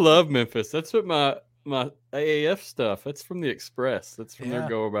 I love Memphis. That's what my AAF stuff. That's from the Express. That's from their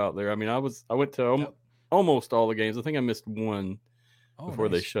go about there. I mean, I went to almost all the games. I think I missed one before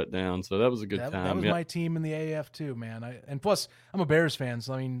they shut down. So that was a good time. That was my team in the AAF too, man. And plus, I'm a Bears fan,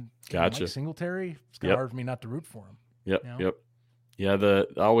 so I mean, gotcha. Mike Singletary. It's kind of hard for me not to root for him. Yep. You know? Yep. Yeah.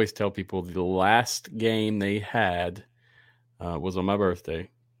 I always tell people the last game they had was on my birthday.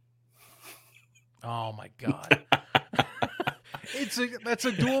 Oh my God. That's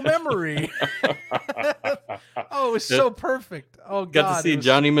a dual memory. Oh, it was so perfect. Oh God. Got to see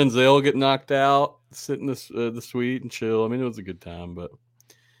Johnny Manziel get knocked out, sit in the suite and chill. I mean, it was a good time, but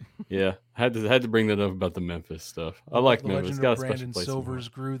yeah, I had to bring that up about the Memphis stuff. I like Memphis. Got a Brandon Silvers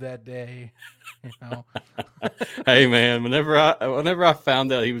grew that day. You know? Hey man, whenever I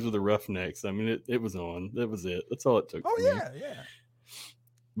found out he was with the Roughnecks, I mean it was on. That was it. That's all it took. Oh yeah, yeah.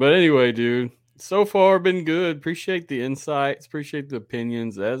 But anyway, dude, so far been good. Appreciate the insights, appreciate the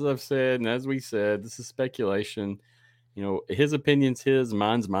opinions. As I've said and as we said, this is speculation. You know, his opinion's his,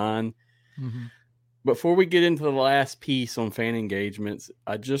 mine's mine. Mm-hmm. Before we get into the last piece on fan engagements,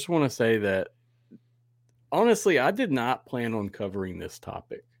 I just want to say that honestly, I did not plan on covering this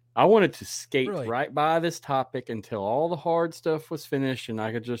topic. I wanted to skate right by this topic until all the hard stuff was finished and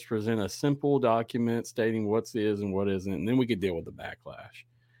I could just present a simple document stating what is and what isn't, and then we could deal with the backlash.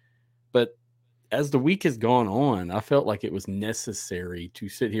 But as the week has gone on, I felt like it was necessary to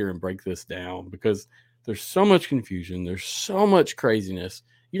sit here and break this down because there's so much confusion. There's so much craziness.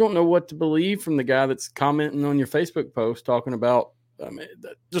 You don't know what to believe from the guy that's commenting on your Facebook post talking about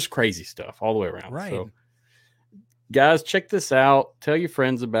just crazy stuff all the way around. Right. So, guys, check this out. Tell your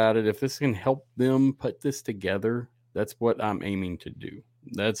friends about it. If this can help them put this together, that's what I'm aiming to do.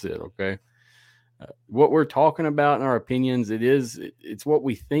 That's it, okay? What we're talking about in our opinions, it's what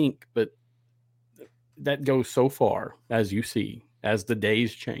we think, but that goes so far, as you see, as the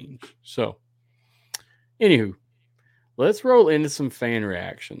days change. So, anywho, let's roll into some fan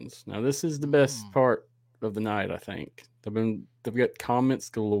reactions. Now, this is the best part of the night, I think. They've got comments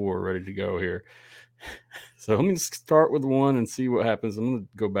galore ready to go here. So let me start with one and see what happens. I'm going to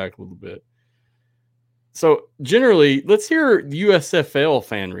go back a little bit. So generally, let's hear USFL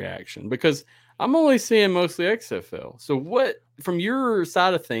fan reaction because I'm only seeing mostly XFL. So what, from your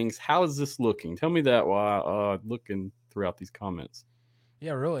side of things, how is this looking? Tell me that while looking throughout these comments.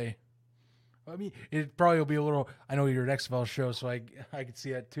 Yeah, really. I mean, it probably will be a little, I know you're an XFL show, so I could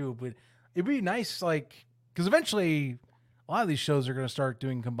see that too, but it'd be nice, like, because eventually a lot of these shows are going to start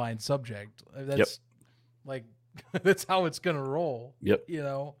doing combined subject. That's like, that's how it's going to roll. Yep. You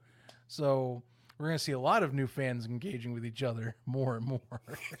know? So we're going to see a lot of new fans engaging with each other more and more.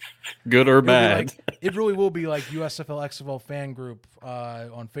 Good or bad. It really will be like USFL, XFL fan group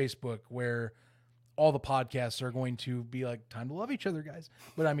on Facebook where all the podcasts are going to be like, time to love each other, guys.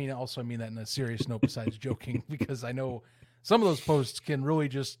 But I mean, also I mean that in a serious note besides joking, because I know some of those posts can really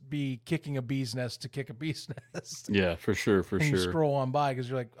just be kicking a bee's nest to kick a bee's nest. Yeah, for sure. You scroll on by because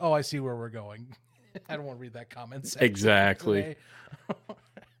you're like, oh, I see where we're going. I don't want to read that comment section. Exactly.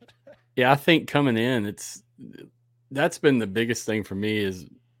 Yeah, I think coming in, that's been the biggest thing for me is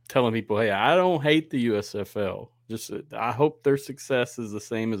telling people, hey, I don't hate the USFL. Just I hope their success is the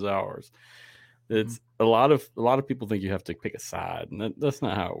same as ours. It's a lot of people think you have to pick a side, and that's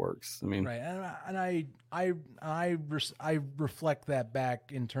not how it works. I mean, right, and I reflect that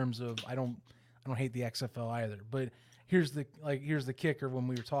back in terms of I don't hate the XFL either, but here's the kicker when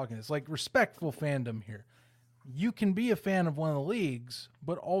we were talking. It's like respectful fandom here. You can be a fan of one of the leagues,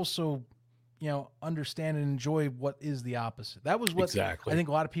 but also, understand and enjoy what is the opposite. That was what Exactly. I think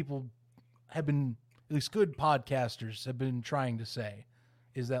a lot of people have been, at least good podcasters have been trying to say,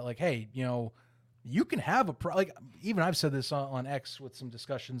 is that like, hey, you can have even I've said this on X with some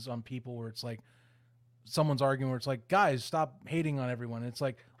discussions on people where it's like someone's arguing where it's like, guys, stop hating on everyone. And it's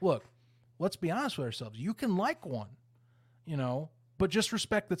like, look, let's be honest with ourselves. You can like one, but just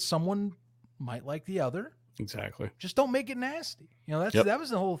respect that someone might like the other. Exactly. Just don't make it nasty. That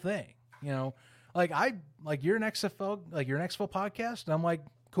was the whole thing. Like you're an XFL, you're an XFL podcast, and I'm like,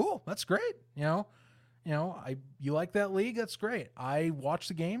 cool, that's great. You like that league, that's great. I watch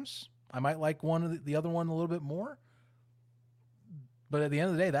the games. I might like the other one a little bit more. But at the end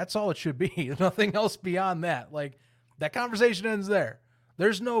of the day, that's all it should be. Nothing else beyond that. Like, that conversation ends there.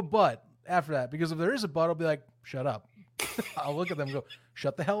 There's no but after that, because if there is a but, I'll be like, shut up. I'll look at them and go,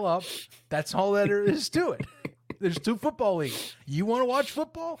 shut the hell up. That's all that there is to it. There's 2 football leagues. You want to watch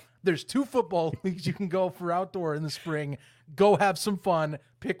football? There's 2 football leagues you can go for outdoor in the spring. Go have some fun.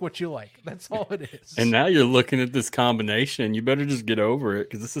 Pick what you like. That's all it is. And now you're looking at this combination. You better just get over it,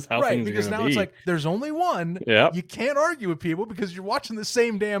 because this is how things are going to be. Right, because now it's like there's only one. Yep. You can't argue with people because you're watching the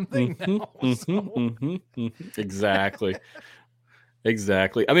same damn thing now. Exactly.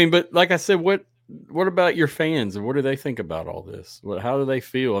 Exactly. I mean, but like I said, what about your fans, and what do they think about all this? How do they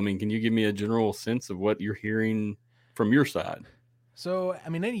feel? I mean, can you give me a general sense of what you're hearing from your side? So, I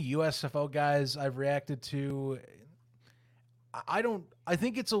mean, any USFL guys I've reacted to, I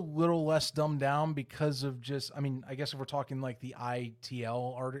think it's a little less dumbed down because of just, I mean, I guess if we're talking like the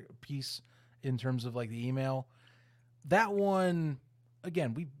ITL piece in terms of like the email, that one,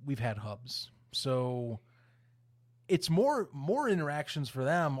 again, we've had hubs. So it's more interactions for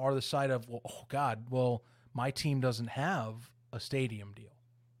them are the side of, well, oh God, well, my team doesn't have a stadium deal,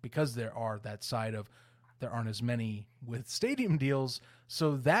 because there aren't as many with stadium deals.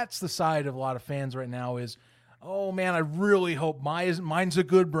 So that's the side of a lot of fans right now is, oh man, I really hope mine's a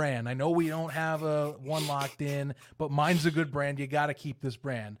good brand. I know we don't have one locked in, but mine's a good brand. You got to keep this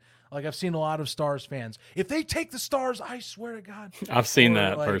brand. Like, I've seen a lot of Stars fans. If they take the Stars, I swear to God. I've seen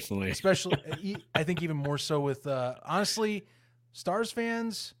that personally. Especially, I think even more so with, honestly, Stars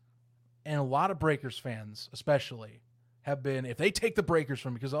fans and a lot of Breakers fans especially have been, if they take the Breakers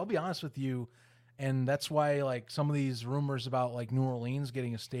from me, because I'll be honest with you, and that's why like some of these rumors about like New Orleans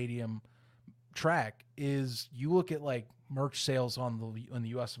getting a stadium track is, you look at like merch sales on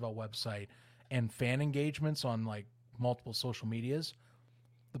the USFL website and fan engagements on like multiple social medias.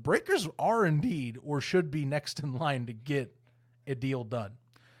 The Breakers are indeed, or should be, next in line to get a deal done.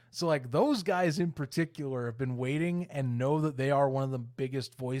 So like those guys in particular have been waiting and know that they are one of the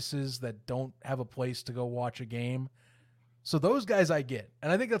biggest voices that don't have a place to go watch a game. So those guys I get.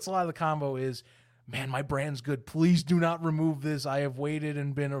 And I think that's a lot of the convo is, man, my brand's good. Please do not remove this. I have waited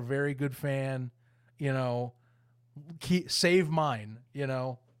and been a very good fan. Save mine.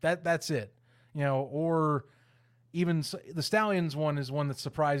 That's it. Or even the Stallions one is one that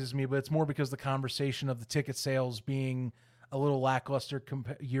surprises me, but it's more because the conversation of the ticket sales being a little lackluster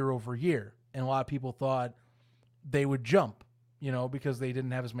year over year. And a lot of people thought they would jump, because they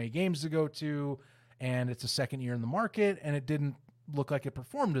didn't have as many games to go to, and it's a second year in the market, and it didn't look like it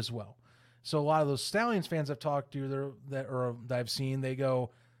performed as well. So a lot of those Stallions fans I've talked to that I've seen, they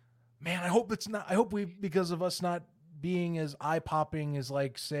go, man, I hope because of us not being as eye-popping as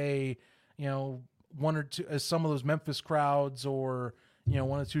like, say, one or two, as some of those Memphis crowds, or,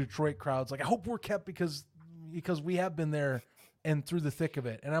 one or two Detroit crowds. Like, I hope we're kept because we have been there and through the thick of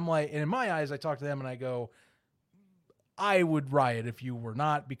it. And I'm like, and in my eyes, I talk to them and I go, I would riot if you were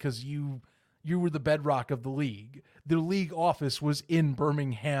not, because you were the bedrock of the league. The league office was in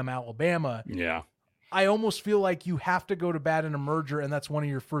Birmingham, Alabama. Yeah. I almost feel like you have to go to bat in a merger, and that's one of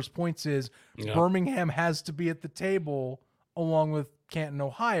your first points is Birmingham has to be at the table along with Canton,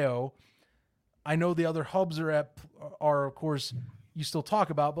 Ohio. I know the other hubs are of course you still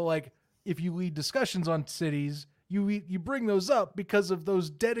talk about, but like if you lead discussions on cities, you bring those up because of those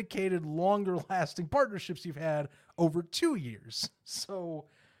dedicated, longer lasting partnerships you've had over 2 years. So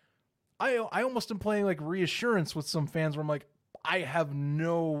I almost am playing like reassurance with some fans where I'm like, I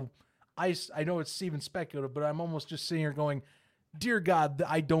know it's even speculative, but I'm almost just sitting here going, dear God,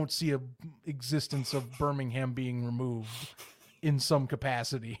 I don't see a existence of Birmingham being removed in some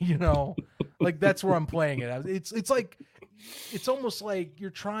capacity, like that's where I'm playing it. It's almost like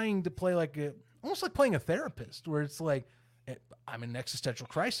you're trying to play almost like playing a therapist, where it's like, I'm in existential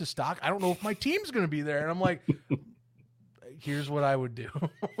crisis stock. I don't know if my team's going to be there. And I'm like, here's what I would do,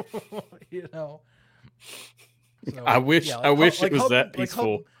 So I wish yeah, I wish it like was Hub, that like Hub,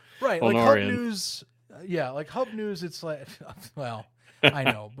 peaceful right? on Like our Hub end. News, yeah, like Hub News. It's like, well, I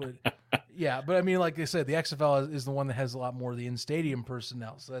know, but yeah, but I mean, like I said, the XFL is the one that has a lot more of the in-stadium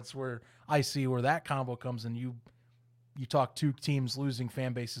personnel. So that's where I see where that combo comes in. You talk two teams losing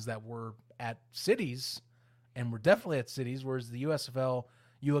fan bases that were at cities, and were definitely at cities, whereas the USFL,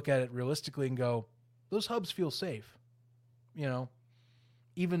 you look at it realistically and go, those hubs feel safe. You know,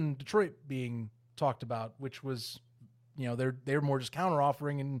 even Detroit being talked about, which was, you know, they're more just counter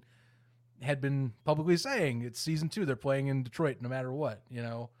offering and had been publicly saying it's season 2, they're playing in Detroit no matter what. You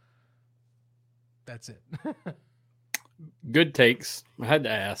know, that's it. Good takes. I had to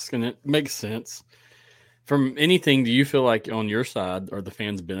ask, and it makes sense. From anything, do you feel like on your side are the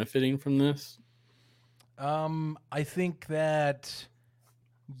fans benefiting from this? I think that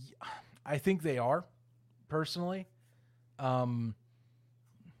I think they are personally. Um,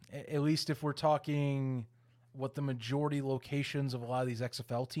 at least if we're talking what the majority locations of a lot of these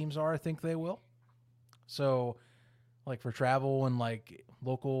XFL teams are, I think they will. So, like for travel and like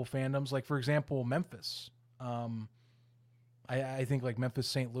local fandoms, like for example, Memphis. I think like Memphis,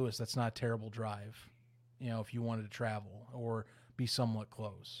 St. Louis, that's not a terrible drive, you know, if you wanted to travel or be somewhat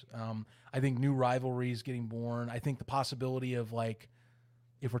close. I think new rivalries getting born. I think the possibility of like,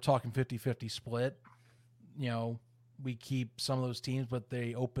 if we're talking 50-50 split, you know, we keep some of those teams, but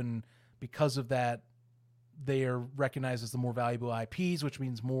they open because of that. They are recognized as the more valuable IPs, which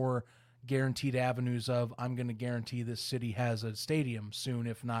means more guaranteed avenues of I'm going to guarantee this city has a stadium soon,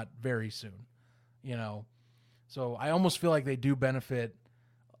 if not very soon. You know, so I almost feel like they do benefit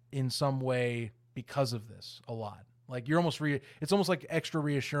in some way because of this a lot. Like you're almost it's almost like extra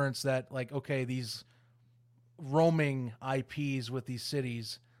reassurance that like, okay, these roaming IPs with these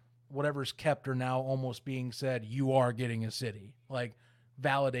cities, whatever's kept are now almost being said, you are getting a city, like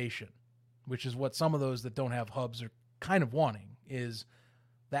validation, which is what some of those that don't have hubs are kind of wanting, is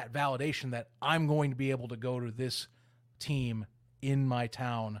that validation that I'm going to be able to go to this team in my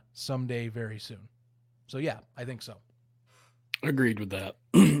town someday very soon. So yeah, I think so. Agreed with that.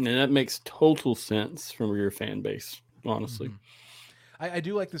 And that makes total sense from your fan base, honestly. Mm-hmm. I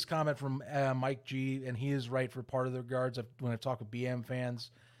do like this comment from Mike G, and he is right for part of the regards of when I talk with BM fans,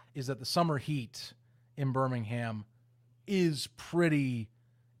 is that the summer heat in Birmingham is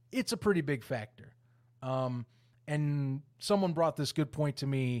it's a pretty big factor. And someone brought this good point to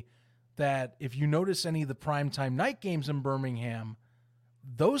me that if you notice any of the primetime night games in Birmingham,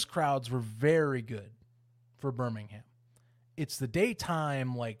 those crowds were very good for Birmingham. It's the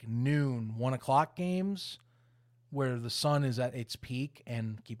daytime, like noon, 1 o'clock games where the sun is at its peak,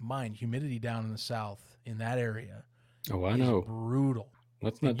 and keep in mind, humidity down in the south in that area Oh, I is know. brutal.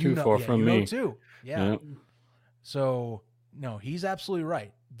 That's not And too far from you me. know too. Yeah. So no, he's absolutely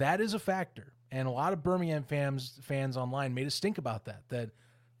right. That is a factor. And a lot of Birmingham fans online made us think about that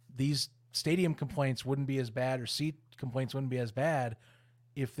these stadium complaints wouldn't be as bad, or seat complaints wouldn't be as bad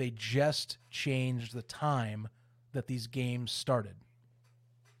if they just changed the time that these games started.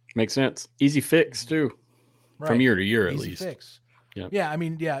 Makes sense. Easy fix too. Right. From year to year, at Easy least. fix. Yep. Yeah, I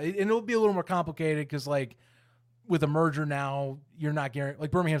mean, yeah, and it'll be a little more complicated because, like, with a merger now, you're not guaranteed. Like,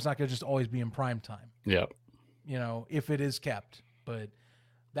 Birmingham's not going to just always be in prime time. Yeah. You know, if it is kept. But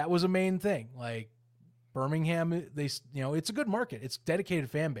that was a main thing. Like, Birmingham, it's a good market. It's dedicated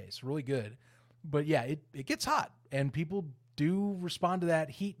fan base, really good. But yeah, it gets hot, and people do respond to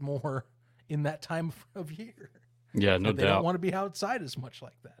that heat more in that time of year. Yeah, no doubt. They don't want to be outside as much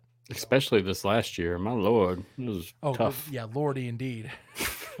like that. Especially this last year. My Lord, it was tough. Yeah, Lordy indeed.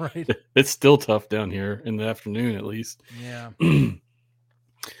 Right? It's still tough down here in the afternoon, at least. Yeah.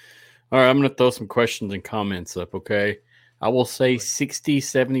 All right, I'm going to throw some questions and comments up, okay? I will say 60,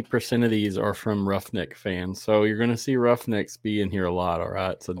 70% of these are from Roughneck fans. So you're going to see Roughnecks be in here a lot, all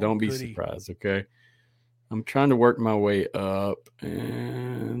right? So don't be surprised, okay? I'm trying to work my way up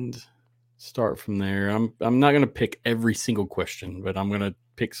and start from there. I'm not going to pick every single question, but I'm going to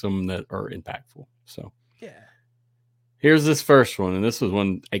pick some that are impactful. So yeah, here's this first one, and this was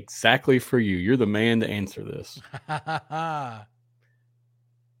one exactly for you. You're the man to answer this.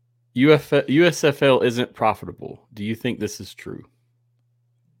 USFL isn't profitable. Do you think this is true?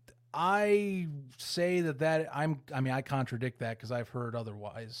 I say I contradict that because I've heard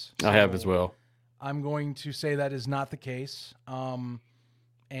otherwise. I have as well. I'm going to say that is not the case.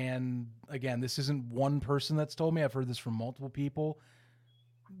 And again, this isn't one person that's told me. I've heard this from multiple people.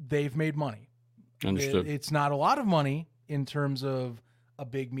 They've made money. Understood. It's not a lot of money in terms of a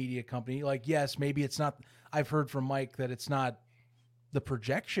big media company. Like, yes, maybe it's not. I've heard from Mike that it's not the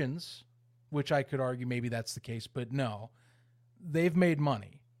projections, which I could argue maybe that's the case, but no, they've made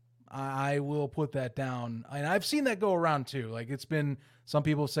money. I will put that down. And I've seen that go around too. Like it's been, some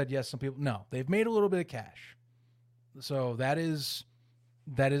people said yes, some people no. They've made a little bit of cash. So that is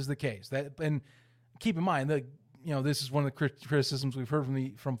the case. That, and keep in mind that, this is one of the criticisms we've heard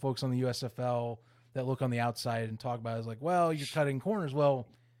from folks on the USFL that look on the outside and talk about it, is like, well, you're cutting corners. Well,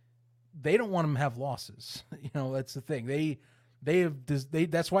 they don't want them to have losses. That's the thing.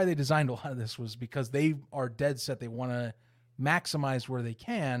 That's why they designed a lot of this, was because they are dead set. They want to maximize where they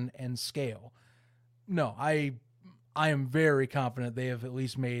can and scale. No, I am very confident they have at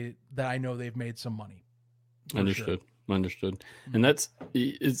least made that. I know they've made some money. Understood. Sure. Understood. And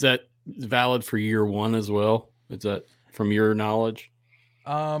is that valid for year one as well? Is that from your knowledge?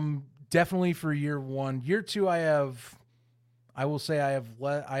 Definitely for year one. Year two, I will say I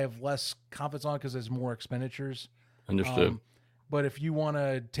have less confidence on, because there's more expenditures. Understood. But if you want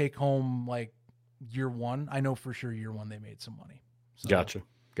to take home like year one, I know for sure year one they made some money. So, Gotcha.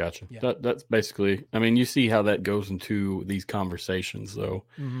 Yeah. That's basically, I mean, you see how that goes into these conversations, though.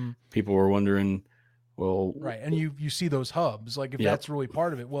 Mm-hmm. People were wondering, well, right. And you see those hubs, like if that's really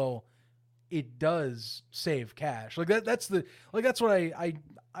part of it, well, it does save cash. Like that's what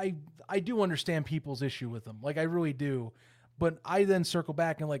I do understand people's issue with them. Like I really do. But I then circle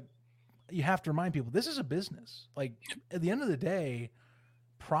back and like, you have to remind people, this is a business. Like at the end of the day,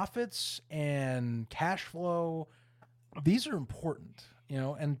 profits and cash flow, these are important,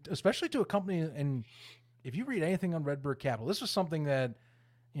 and especially to a company. And if you read anything on Redbird Capital, this was something that,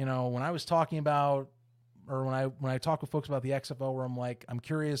 when I was talking about, or when I talk with folks about the XFL, where I'm like, I'm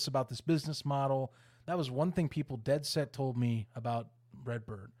curious about this business model. That was one thing people dead set told me about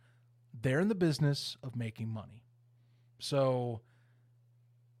Redbird. They're in the business of making money. So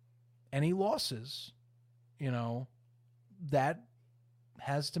any losses, that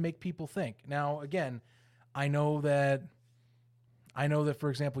has to make people think. Now, again, I know that, for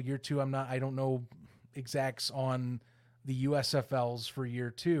example, year two, I don't know exacts on the USFLs for year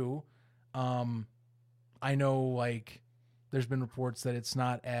two. I know like there's been reports that it's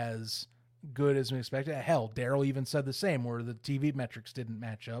not as good as we expected. Hell, Daryl even said the same, where the TV metrics didn't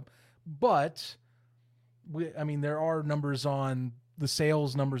match up. But there are numbers on the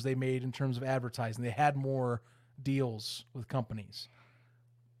sales numbers they made in terms of advertising. They had more deals with companies.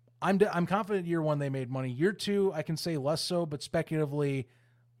 I'm confident year one they made money. Year two, I can say less so, but speculatively,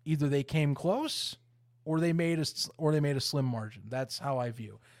 either they came close or they made a slim margin. That's how I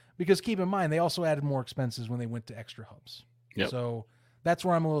view. Because keep in mind, they also added more expenses when they went to extra hubs. Yep. So that's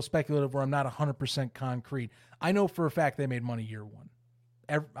where I'm a little speculative, where I'm not 100% concrete. I know for a fact they made money year one.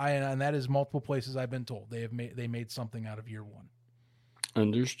 And that is multiple places I've been told they made something out of year one.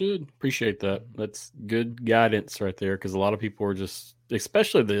 Understood. Appreciate that. That's good guidance right there, because a lot of people are just,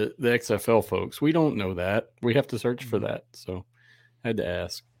 especially the XFL folks, we don't know that. We have to search for that. So I had to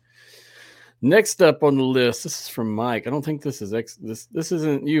ask. Next up on the list, this is from Mike. I don't think this is this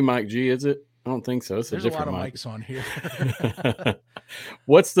isn't you, Mike G, is it? I don't think so. There's a lot of Mikes on here.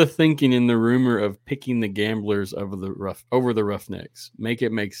 What's the thinking in the rumor of picking the Gamblers over the Roughnecks? Make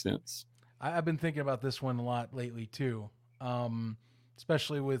it make sense. I've been thinking about this one a lot lately too,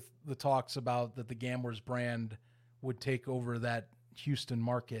 especially with the talks about that the Gamblers brand would take over that Houston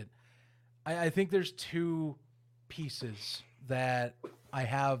market. I think there's two pieces that I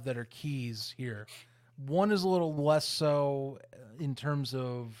have that are keys here. One is a little less so in terms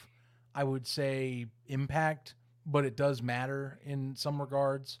of, I would say, impact, but it does matter in some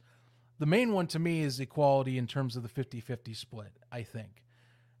regards. The main one to me is equality in terms of the 50-50 split, I think.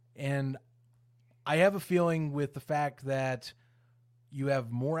 And I have a feeling with the fact that you have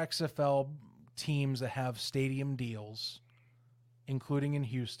more XFL teams that have stadium deals, including in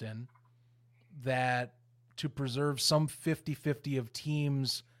Houston, that to preserve some 50-50 of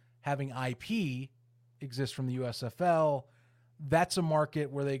teams having IP exist from the USFL, that's a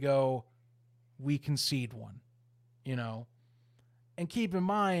market where they go, we concede one, And keep in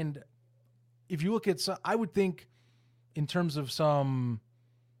mind, if you look at, I would think in terms of some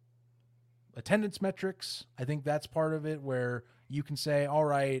attendance metrics, I think that's part of it, where you can say, all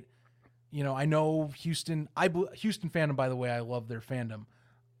right, I know Houston fandom, by the way, I love their fandom.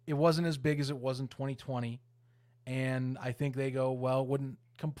 It wasn't as big as it was in 2020. And I think they go, well, it wouldn't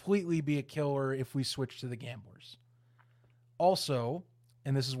completely be a killer if we switch to the Gamblers. Also,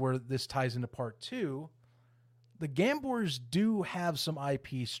 and this is where this ties into part two, the Gamblers do have some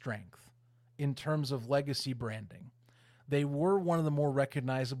IP strength in terms of legacy branding. They were one of the more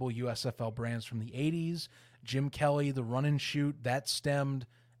recognizable USFL brands from the 80s. Jim Kelly, the run and shoot, that stemmed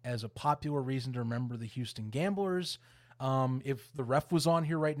as a popular reason to remember the Houston Gamblers. If the ref was on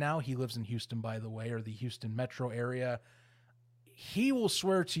here right now, he lives in Houston, by the way, or the Houston metro area. he will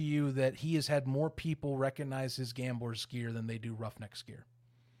swear to you that he has had more people recognize his Gamblers gear than they do Roughnecks gear.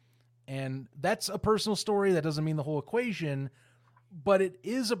 And that's a personal story. That doesn't mean the whole equation, but it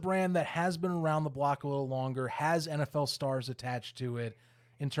is a brand that has been around the block a little longer, has NFL stars attached to it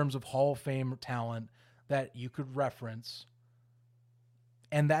in terms of Hall of Fame talent that you could reference.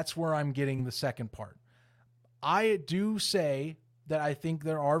 And that's where I'm getting the second part. I do say that I think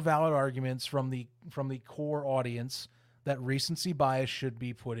there are valid arguments from the core audience that recency bias should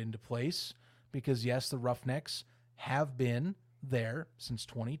be put into place because, yes, the Roughnecks have been there since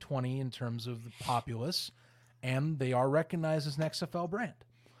 2020 in terms of the populace, and they are recognized as an XFL brand.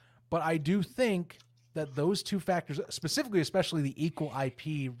 But I do think that those two factors, specifically, especially the equal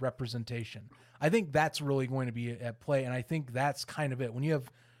IP representation, I think that's really going to be at play, and I think that's kind of it. When you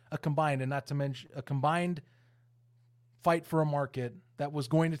have a combined, and not to mention a combined fight for a market that was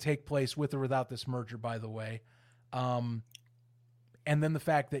going to take place with or without this merger, by the way, and then the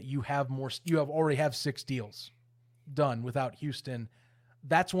fact that you already have 6 deals done without Houston,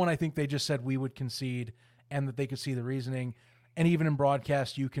 that's when I think they just said we would concede and that they could see the reasoning. And even in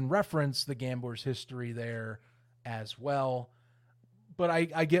broadcast, you can reference the Gamblers' history there as well. But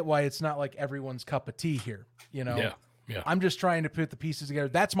I get why it's not like everyone's cup of tea here. You know, Yeah. I'm just trying to put the pieces together.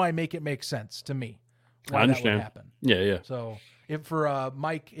 That's my make it make sense to me. I understand. That would happen. Yeah. So if for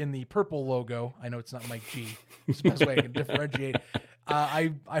Mike in the purple logo, I know it's not Mike G. It's the best way I can differentiate.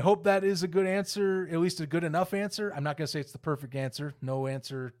 I hope that is a good answer, at least a good enough answer. I'm not going to say it's the perfect answer. No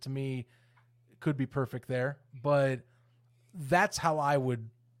answer to me could be perfect there, but that's how I would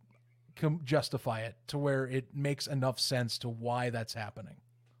justify it to where it makes enough sense to why that's happening.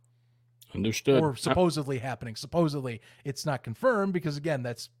 Understood. Or supposedly happening. Supposedly it's not confirmed because, again,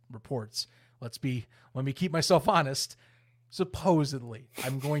 that's reports. Let me keep myself honest. Supposedly,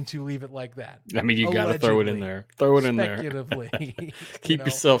 I'm going to leave it like that. I mean, you got to throw it in there. Throw it in there. Speculatively. Keep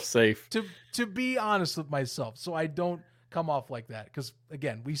yourself safe. To be honest with myself, so I don't come off like that. Because,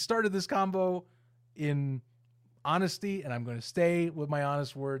 again, we started this combo in honesty, and I'm going to stay with my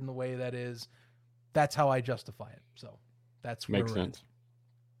honest word in the way that is. That's how I justify it. So that's where Makes sense.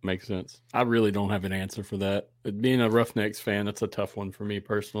 Makes sense. I really don't have an answer for that. Being a Roughnecks fan, that's a tough one for me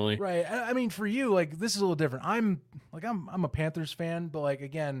personally. Right. I mean, for you, like, this is a little different. I'm a Panthers fan, but, like,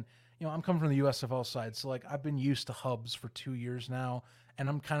 again, you know, I'm coming from the USFL side, so, like, I've been used to hubs for 2 years now, and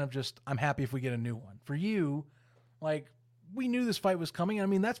I'm kind of I'm happy if we get a new one. For you, like, we knew this fight was coming. I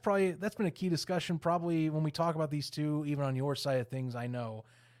mean, that's been a key discussion probably when we talk about these two, even on your side of things, I know,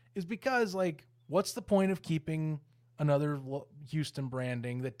 is because, like, what's the point of keeping another Houston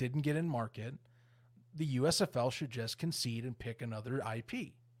branding that didn't get in market? The USFL should just concede and pick another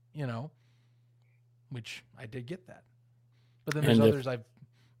IP, you know, which I did get that. But then there's others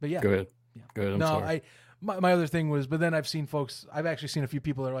but yeah. Go ahead. Yeah. Go ahead. I'm sorry. My other thing was, but then I've actually seen a few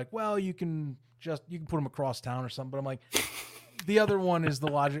people that are like, well, you can put them across town or something. But I'm like, the other one is the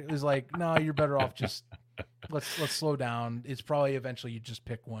logic is like, no, you're better off just let's slow down. It's probably eventually you just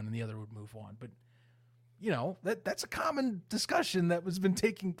pick one and the other would move on. But you know, that's a common discussion that has been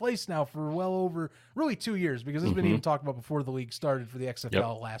taking place now for well over really 2 years, because it's been even talked about before the league started for the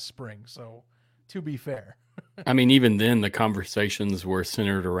XFL last spring. So to be fair, I mean, even then the conversations were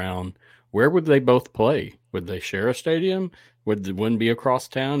centered around where would they both play? Would they share a stadium? Would one be across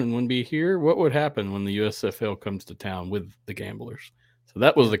town and one be here? What would happen when the USFL comes to town with the Gamblers? So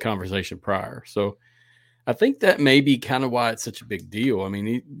that was the conversation prior. So I think that may be kind of why it's such a big deal. I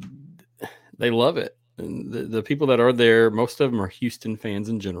mean, they love it. And the people that are there, most of them are Houston fans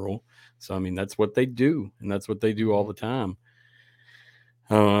in general. So, I mean, that's what they do, and that's what they do all the time.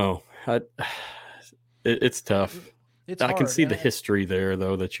 I don't know. It's tough. I can see the history there,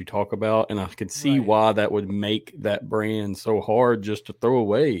 though, that you talk about, and I can see why that would make that brand so hard just to throw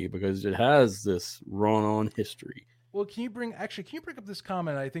away, because it has this run-on history. Well, can you bring up this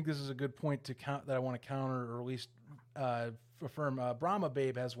comment? I think this is a good point that I want to counter, or at least affirm. Brahma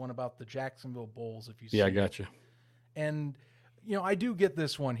Babe has one about the Jacksonville Bulls. If you see, I got you. And you know, I do get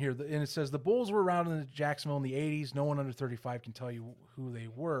this one here, and it says the Bulls were around in Jacksonville in the '80s. No one under 35 can tell you who they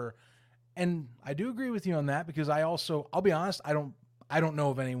were, and I do agree with you on that, because I'll be honest, I don't know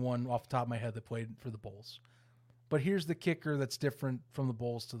of anyone off the top of my head that played for the Bulls. But here's the kicker that's different from the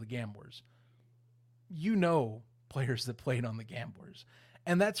Bulls to the Gamblers. You know players that played on the Gamblers.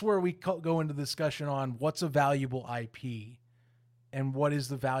 And that's where we go into discussion on what's a valuable IP and what is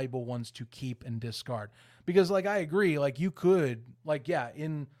the valuable ones to keep and discard. Because, like, I agree, like, you could, like,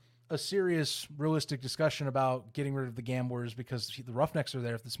 in a serious, realistic discussion about getting rid of the Gamblers because the Roughnecks are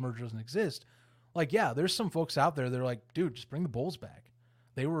there if this merger doesn't exist, like, there's some folks out there that are like, dude, just bring the Bulls back.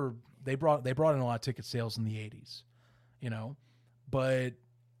 They brought in a lot of ticket sales in the 80s, you know? But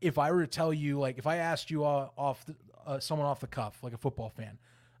if I were to tell you, like, if I asked you someone off the cuff, like a football fan,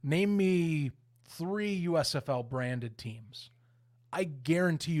 name me 3 USFL branded teams, I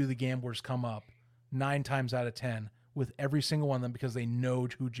guarantee you the gamblers come up 9 times out of 10 with every single one of them because they know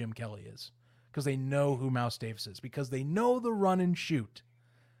who Jim Kelly is, because they know who Mouse Davis is, because they know the run and shoot.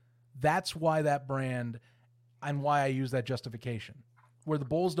 That's why that brand and why I use that justification. Where the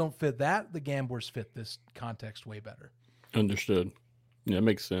Bulls don't fit that, the gamblers fit this context way better. Understood. Yeah, it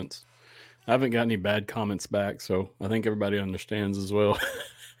makes sense. I haven't got any bad comments back, so I think everybody understands as well.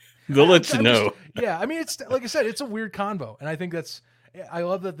 They'll let you know. Yeah, I mean, it's like I said, it's a weird convo, and I think I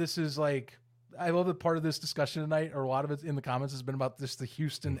love that this is like, I love that part of this discussion tonight, or a lot of it in the comments, has been about the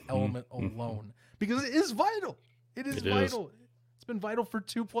Houston element alone, because it is vital. It is vital. It's been vital for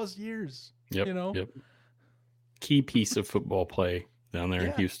 2+ years. Yep. You know? Yep. Key piece of football play down there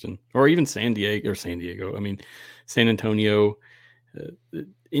in Houston, or even San Diego. I mean, San Antonio,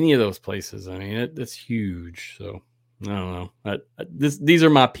 any of those places. I mean, that's huge. So I don't know. These are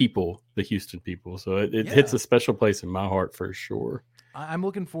my people, the Houston people. So it hits a special place in my heart for sure. I'm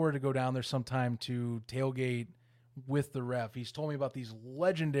looking forward to go down there sometime to tailgate with the ref. He's told me about these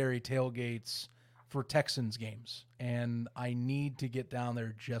legendary tailgates for Texans games, and I need to get down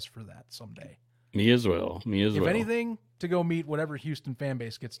there just for that someday. Me as well. If anything, to go meet whatever Houston fan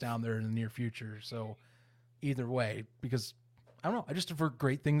base gets down there in the near future. So either way, because I don't know, I just have heard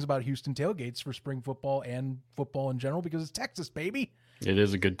great things about Houston tailgates for spring football and football in general, because it's Texas, baby. It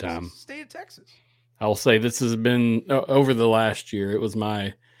is a good time. State of Texas. I'll say this has been over the last year. It's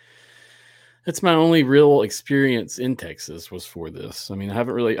my only real experience in Texas was for this. I mean,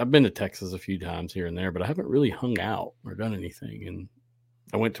 I've been to Texas a few times here and there, but I haven't really hung out or done anything. And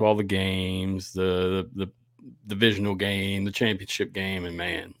I went to all the games, the divisional game, the championship game, and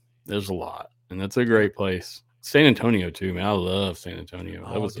man, there's a lot. And that's a great place. San Antonio too, man. I love San Antonio.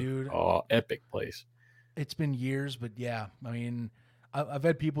 That was an epic place. It's been years, but yeah, I mean, I've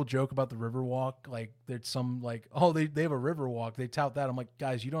had people joke about the Riverwalk. Like, there's some like, oh, they have a Riverwalk. They tout that. I'm like,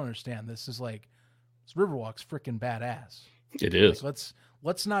 guys, you don't understand. This Riverwalk's freaking badass. It is. Like,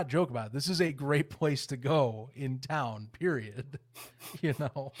 let's not joke about it. This is a great place to go in town, period. You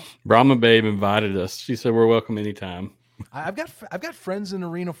know, Brahma Babe invited us. She said we're welcome anytime. I've got friends in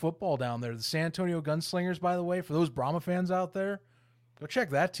arena football down there. The San Antonio Gunslingers, by the way, for those Brahma fans out there, go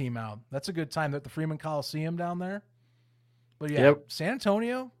check that team out. That's a good time. They're at the Freeman Coliseum down there. But yeah, San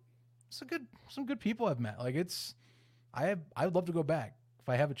Antonio, some good people I've met. Like, I would love to go back if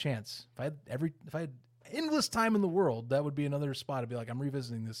I have a chance. If I had endless time in the world, that would be another spot. I'd be like, I'm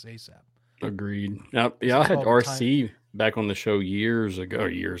revisiting this ASAP. Agreed. I had RC back on the show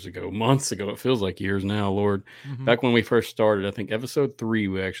months ago. It feels like years now, Lord. Mm-hmm. Back when we first started, I think episode 3,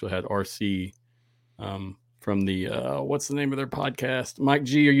 we actually had RC from the, what's the name of their podcast? Mike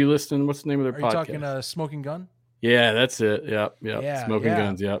G, are you listening? What's the name of their podcast? Are you talking Smoking Gun? Yeah, that's it. Yep. Smoking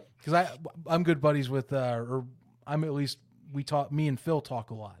Guns. Yep. Because I'm good buddies with, or I'm at least, me and Phil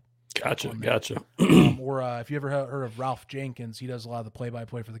talk a lot. Gotcha. Or if you ever heard of Ralph Jenkins, he does a lot of the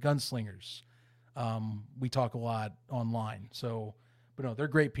play-by-play for the Gunslingers. We talk a lot online. So, but no, they're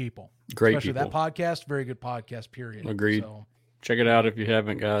great people. Especially that podcast, very good podcast, period. Agreed. So, check it out if you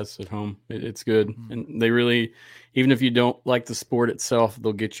haven't, guys, at home. It's good. Mm-hmm. And they really, even if you don't like the sport itself,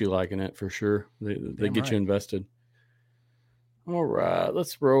 they'll get you liking it for sure. They get you invested. All right,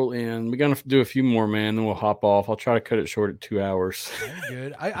 let's roll in. We're going to do a few more, man, then we'll hop off. I'll try to cut it short at 2 hours.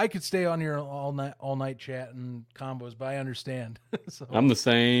 Good. I could stay on here all night chatting combos, but I understand. So. I'm the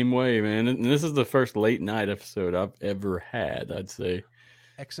same way, man. And this is the first late night episode I've ever had, I'd say.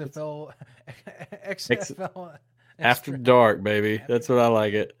 XFL. After dark, baby. That's what I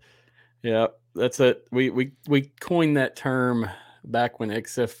like it. Yeah, that's it. We coined that term back when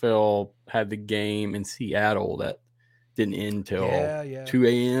XFL had the game in Seattle that didn't end till 2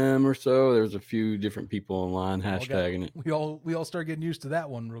 a.m. or so. There was a few different people online hashtagging it. We all start getting used to that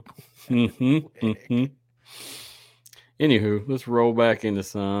one real quick. Mm-hmm. Anywho, let's roll back into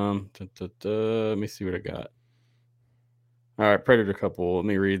some. Let me see what I got. All right, Predator couple. Let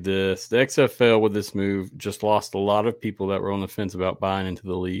me read this. The XFL with this move just lost a lot of people that were on the fence about buying into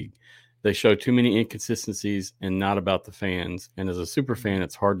the league. They show too many inconsistencies and not about the fans. And as a super fan,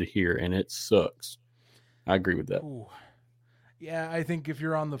 it's hard to hear, and it sucks. I agree with that. Ooh. Yeah, I think if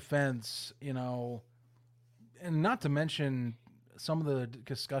you're on the fence, and not to mention some of the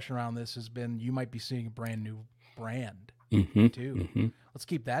discussion around this has been you might be seeing a brand new brand too. Mm-hmm. Let's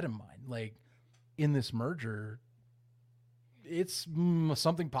keep that in mind. Like, in this merger, it's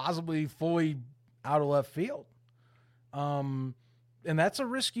something possibly fully out of left field. And that's a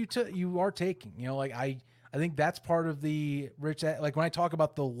risk you are taking. Like, I think that's part of the rich, like when I talk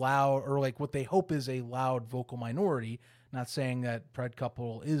about the loud, or like what they hope is a loud vocal minority, not saying that Pred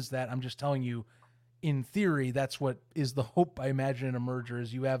Couple is that. I'm just telling you, in theory, that's what is the hope, I imagine, in a merger,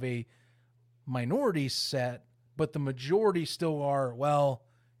 is you have a minority set, but the majority still are, well,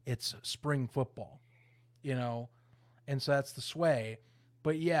 it's spring football, you know? And so that's the sway.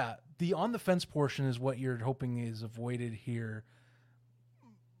 But yeah, the on the fence portion is what you're hoping is avoided here.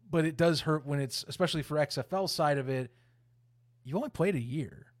 But it does hurt when it's, especially for XFL side of it, you only played a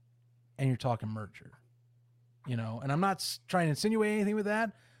year and you're talking merger, you know? And I'm not trying to insinuate anything with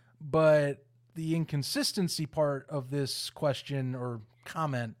that, but the inconsistency part of this question or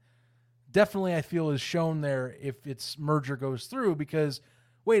comment definitely, I feel, is shown there if its merger goes through, because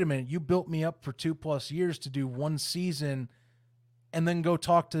wait a minute, you built me up for 2+ years to do one season and then go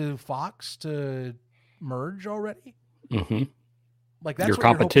talk to Fox to merge already? Mm-hmm. Like, that's Your what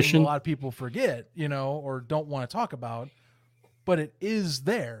competition? you're hoping a lot of people forget, you know, or don't want to talk about, but it is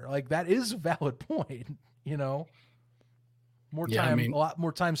there. Like, that is a valid point, you know? More Yeah, time, I mean, a lot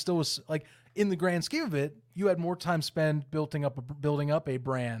more time still was, like, in the grand scheme of it, you had more time spent building up a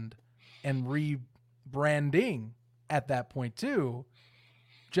brand and rebranding at that point too,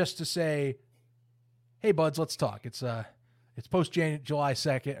 just to say, hey buds, let's talk. It's post July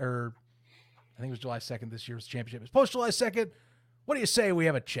 2nd, or I think it was July 2nd this year's championship. It's post July 2nd. What do you say we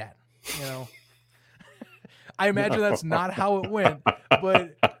have a chat? You know, I imagine that's not how it went,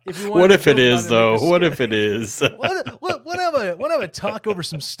 but if you want, what if it is though? What if it is? What have a talk over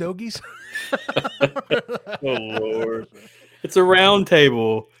some stogies? Oh Lord, it's a round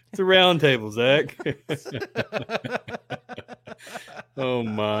table. It's a round table, Zach. Oh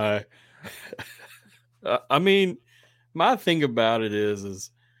my. I mean, my thing about it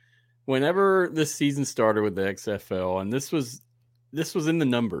is whenever this season started with the XFL, and this was in the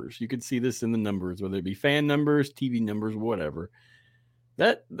numbers. You could see this in the numbers, whether it be fan numbers, TV numbers, whatever.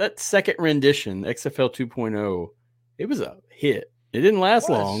 That second rendition, XFL 2.0, it was a hit. It didn't last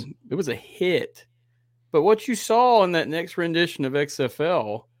long. It was a hit. But what you saw in that next rendition of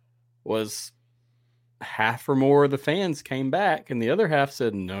XFL was half or more of the fans came back, and the other half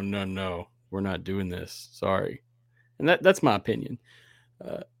said, no, we're not doing this. Sorry. And that's my opinion.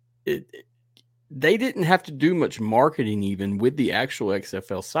 They didn't have to do much marketing even with the actual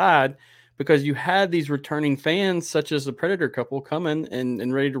XFL side, because you had these returning fans such as the Predator Couple coming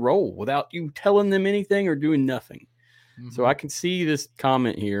and ready to roll without you telling them anything or doing nothing. Mm-hmm. So I can see this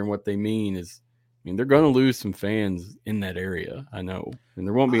comment here, and what they mean is, I mean, they're going to lose some fans in that area, I know, and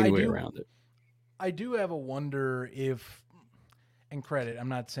there won't be any way around it. I do have a wonder if, and credit, I'm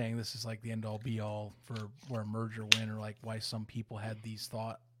not saying this is like the end all be all for where a merger went, or like why some people had these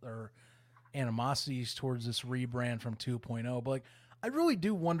thought or animosities towards this rebrand from 2.0, but like, I really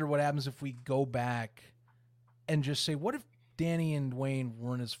do wonder what happens if we go back and just say, what if Danny and Dwayne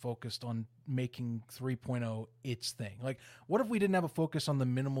weren't as focused on making 3.0 its thing? Like, what if we didn't have a focus on the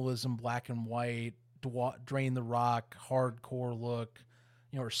minimalism, black and white, drain the rock, hardcore look,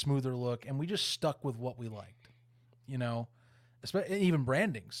 you know, or smoother look, and we just stuck with what we liked, you know, even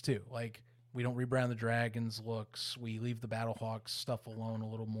brandings too. Like, we don't rebrand the Dragons looks. We leave the Battlehawks stuff alone a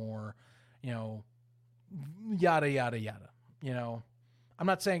little more, you know, yada, yada, yada, you know. I'm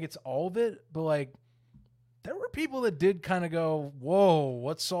not saying it's all of it, but like, there were people that did kind of go, whoa,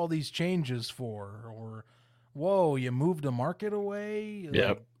 what's all these changes for? Or, whoa, you moved the market away? Yep.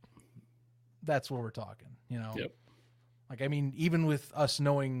 Like, that's what we're talking, you know? Yep. Like, I mean, even with us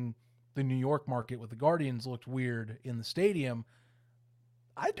knowing the New York market with the Guardians looked weird in the stadium,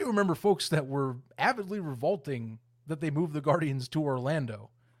 I do remember folks that were avidly revolting that they moved the Guardians to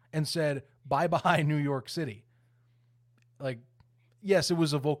Orlando and said, bye-bye New York City. Like, yes, it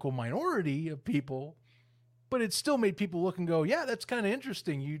was a vocal minority of people, but it still made people look and go, yeah, that's kind of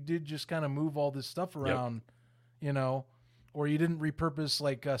interesting. You did just kind of move all this stuff around, you know, or you didn't repurpose,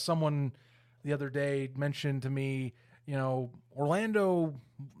 like someone the other day mentioned to me, you know, Orlando,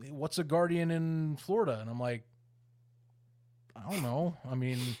 what's a Guardian in Florida? And I'm like, I don't know. I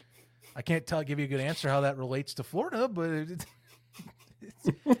mean, I can't give you a good answer how that relates to Florida, but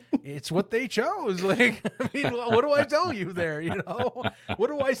it's what they chose. Like, I mean, what do I tell you there? You know, what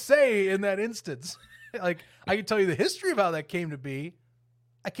do I say in that instance? Like, I can tell you the history of how that came to be.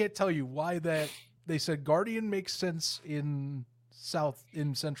 I can't tell you why that they said Guardian makes sense in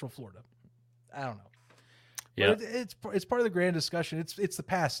Central Florida. I don't know. Yeah, it's part of the grand discussion. It's the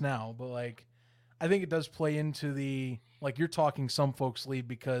past now, but like, I think it does play into the, like, you're talking, some folks leave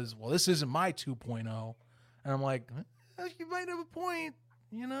because, well, this isn't my 2.0, and I'm like, you might have a point,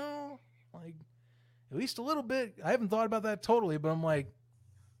 you know, like, at least a little bit. I haven't thought about that totally, but I'm like,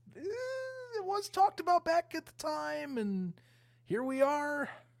 it was talked about back at the time, and here we are.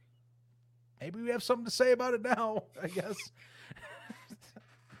 Maybe we have something to say about it now, I guess.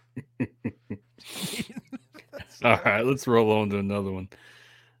 All right, let's roll on to another one.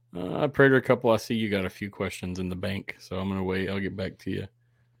 I prayed a couple. I see you got a few questions in the bank, so I'm going to wait. I'll get back to you.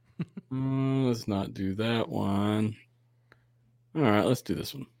 Let's not do that one. All right, let's do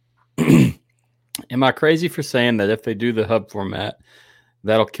this one. Am I crazy for saying that if they do the hub format,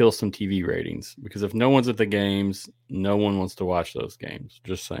 that'll kill some TV ratings? Because if no one's at the games, no one wants to watch those games.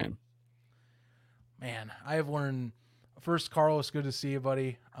 Just saying. Man, I have learned. First, Carlos, good to see you,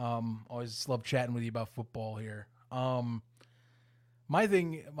 buddy. Always love chatting with you about football here. My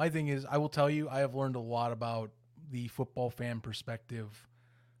thing is, I will tell you, I have learned a lot about the football fan perspective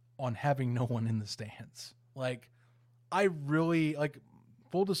on having no one in the stands. Like, I really, like,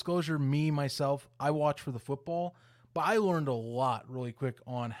 full disclosure, myself, I watch for the football, but I learned a lot really quick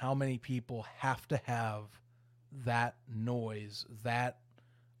on how many people have to have that noise, that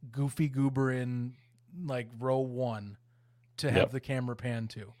goofy goober in, like, row one to have the camera pan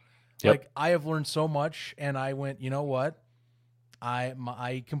to. Like, I have learned so much, and I went, you know what?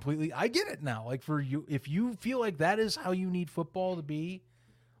 I completely, I get it now. Like, for you, if you feel like that is how you need football to be,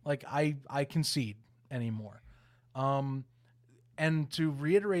 like, I concede anymore. And to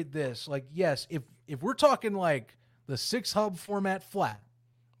reiterate this, like, yes, if we're talking like the 6 hub format flat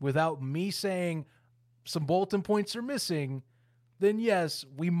without me saying some bulletin points are missing, then yes,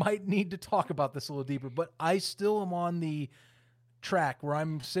 we might need to talk about this a little deeper. But I still am on the track where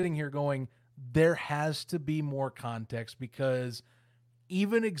I'm sitting here going, there has to be more context, because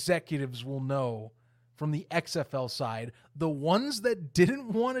even executives will know from the XFL side, the ones that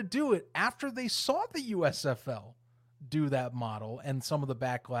didn't want to do it after they saw the USFL do that model and some of the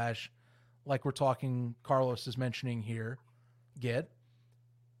backlash, like we're talking, Carlos is mentioning here,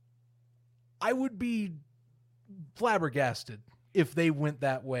 I would be flabbergasted if they went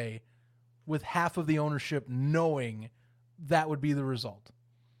that way with half of the ownership knowing that would be the result.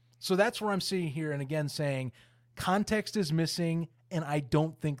 So that's where I'm sitting here and again saying context is missing, and I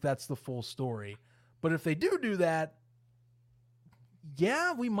don't think that's the full story. But if they do that,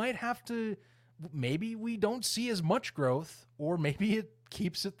 yeah, we might have to, maybe we don't see as much growth, or maybe it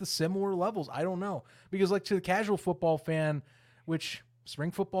keeps at the similar levels. I don't know. Because like to the casual football fan, which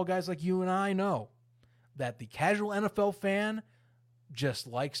spring football guys like you and I know, that the casual NFL fan just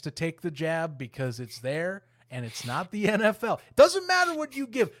likes to take the jab because it's there and it's not the NFL. Doesn't matter what you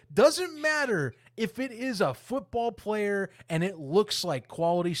give. Doesn't matter if it is a football player and it looks like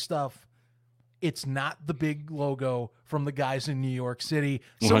quality stuff. It's not the big logo from the guys in New York City.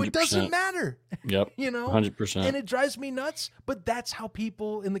 So 100%. It doesn't matter. Yep. 100%. And it drives me nuts, but that's how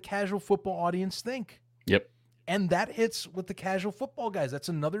people in the casual football audience think. Yep. And that hits with the casual football guys. That's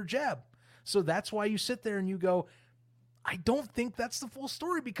another jab. So that's why you sit there and you go, I don't think that's the full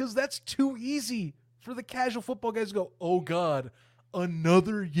story, because that's too easy for the casual football guys to go, oh God,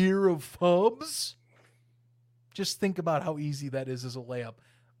 another year of hubs? Just think about how easy that is as a layup.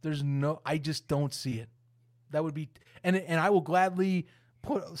 I just don't see it. That would be, and I will gladly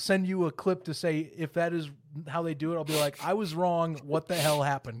send you a clip to say if that is how they do it. I'll be like, I was wrong. What the hell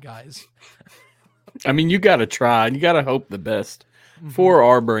happened, guys? I mean, you got to try, and you got to hope the best for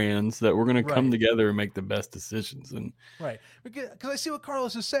our brands, that we're going to come together and make the best decisions. And because I see what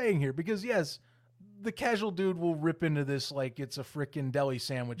Carlos is saying here. Because yes, the casual dude will rip into this like it's a freaking deli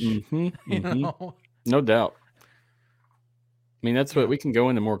sandwich. You know? No doubt. I mean, that's what we can go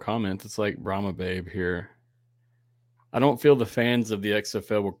into more comments. It's like Brahma Babe here. I don't feel the fans of the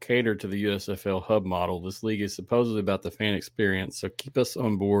XFL will cater to the USFL hub model. This league is supposedly about the fan experience, so keep us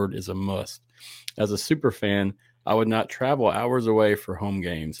on board is a must. As a super fan, I would not travel hours away for home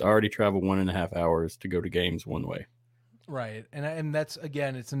games. I already travel 1.5 hours to go to games one way. Right. And that's,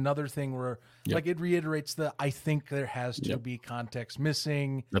 again, it's another thing where like it reiterates I think there has to be context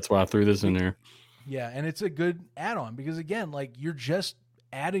missing. That's why I threw this in there. Yeah, and it's a good add-on because, again, like you're just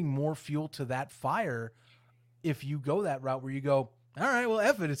adding more fuel to that fire if you go that route where you go, all right, well,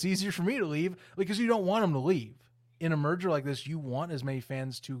 F it, it's easier for me to leave, because you don't want them to leave. In a merger like this, you want as many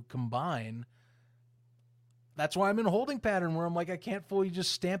fans to combine. That's why I'm in a holding pattern where I'm like, I can't fully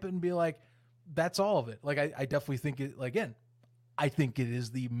just stamp it and be like, that's all of it. Like, I definitely think it, again, I think it is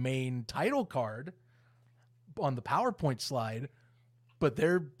the main title card on the PowerPoint slide, but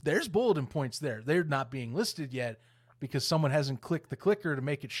there's bulletin points there. They're not being listed yet because someone hasn't clicked the clicker to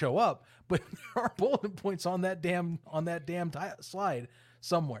make it show up, but there are bulletin points on that damn slide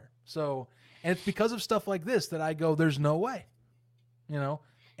somewhere. So, and it's because of stuff like this that I go, there's no way,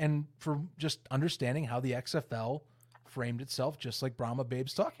 and for just understanding how the XFL framed itself just like Brahma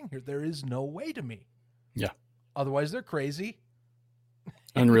Babe's talking here. There is no way to me. Yeah. Otherwise, they're crazy.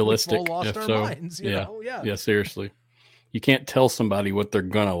 Unrealistic. We've all lost our minds, you know? Yeah. Yeah, seriously. You can't tell somebody what they're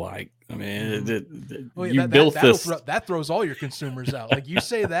going to like. I mean, you built this. That throws all your consumers out. Like, you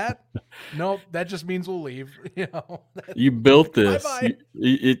say that, nope, that just means we'll leave. You know, you built this. Bye-bye.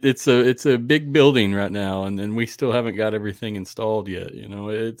 It's a big building right now, and we still haven't got everything installed yet. You know,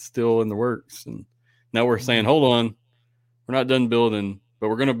 it's still in the works, and now we're saying, hold on, we're not done building, but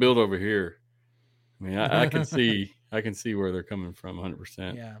we're going to build over here. I mean, I can see where they're coming from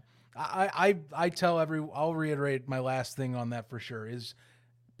 100%. Yeah. I tell I'll reiterate my last thing on that for sure is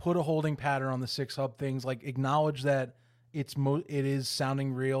put a holding pattern on the 6 hub things, like acknowledge that it is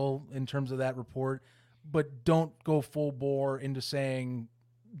sounding real in terms of that report, but don't go full bore into saying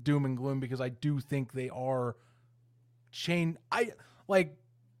doom and gloom, because I do think they are I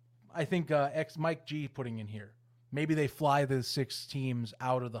think Mike G putting in here, maybe they fly the 6 teams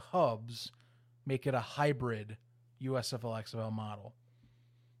out of the hubs, make it a hybrid USFL XFL model.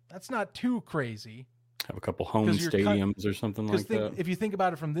 That's not too crazy. Have a couple home stadiums or something like that. If you think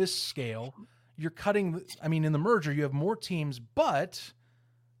about it from this scale, you're cutting. I mean, in the merger, you have more teams, but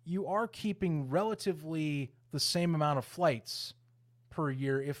you are keeping relatively the same amount of flights per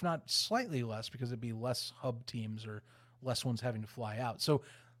year, if not slightly less, because it'd be less hub teams or less ones having to fly out. So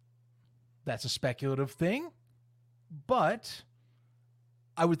that's a speculative thing, but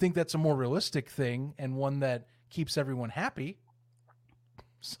I would think that's a more realistic thing and one that keeps everyone happy.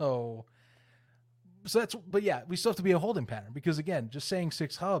 So that's, but yeah, we still have to be a holding pattern, because again, just saying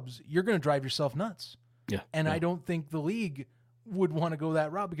 6 hubs, you're going to drive yourself nuts. Yeah. And I don't think the league would want to go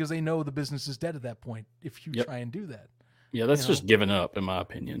that route, because they know the business is dead at that point if you try and do that. Yeah, that's just giving up, in my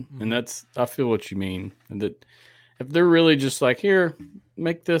opinion. Mm-hmm. And I feel what you mean. And that if they're really just like, here,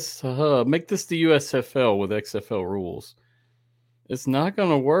 make this a hub, make this the USFL with XFL rules, it's not going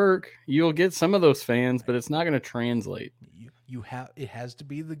to work. You'll get some of those fans, but it's not going to translate. It has to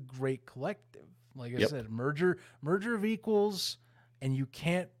be the great collective. Like I said, merger of equals, and you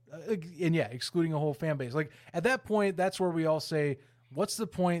can't, excluding a whole fan base. Like at that point, that's where we all say, what's the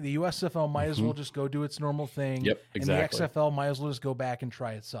point? The USFL might as well just go do its normal thing. Yep, exactly. And the XFL might as well just go back and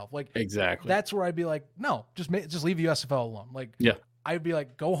try itself. Like exactly. That's where I'd be like, no, just leave the USFL alone. Like I'd be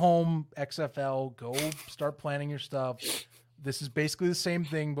like, go home, XFL, go start planning your stuff. This is basically the same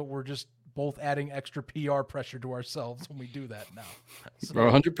thing, but we're just both adding extra PR pressure to ourselves when we do that now. So,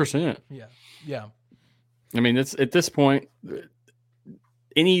 100%. Yeah. I mean, it's at this point,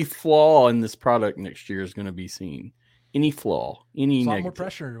 any flaw in this product next year is going to be seen. Any flaw, any negative. A lot more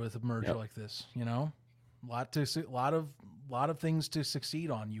pressure with a merger like this, you know. A lot of things to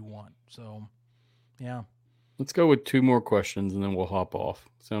succeed on. You want so, yeah. Let's go with 2 more questions and then we'll hop off.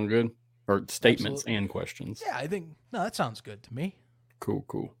 Sound good? Or statements and questions. Yeah, I think that sounds good to me.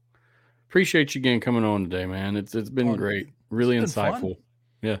 Cool. Appreciate you again coming on today, man. It's been great. Really insightful. Fun.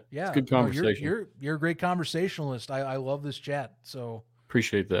 Yeah. It's good conversation. No, you're a great conversationalist. I love this chat. So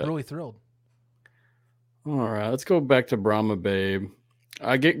appreciate that. Really thrilled. All right, let's go back to Brahma Babe.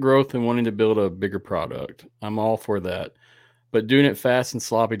 I get growth and wanting to build a bigger product. I'm all for that. But doing it fast and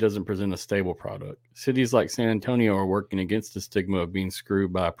sloppy doesn't present a stable product. Cities like San Antonio are working against the stigma of being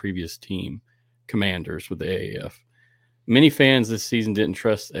screwed by a previous team, Commanders with the AAF. Many fans this season didn't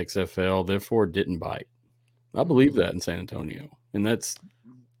trust XFL, therefore didn't bite. I believe that in San Antonio. And that's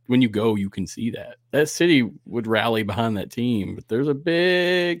when you go, you can see that. That city would rally behind that team. But there's a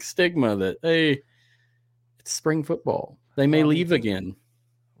big stigma that, hey, it's spring football. They may leave again.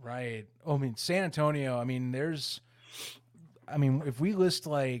 Right. I mean, San Antonio, if we list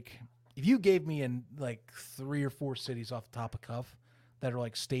if you gave me 3 or 4 cities off the top of cuff that are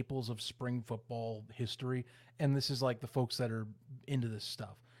like staples of spring football history, and this is like the folks that are into this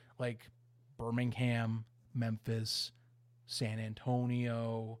stuff, like Birmingham, Memphis, San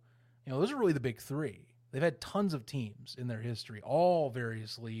Antonio, those are really the big 3. They've had tons of teams in their history, all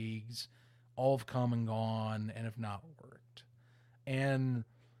various leagues, all have come and gone and have not worked. And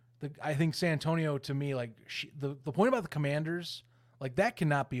I think San Antonio, to me, the point about the Commanders, that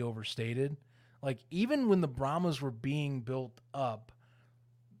cannot be overstated. Even when the Brahmas were being built up,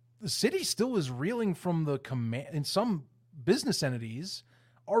 the city still is reeling from and some business entities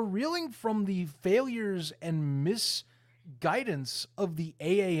are reeling from the failures and misguidance of the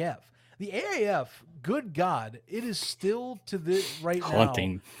AAF. The AAF, good God, it is still to this right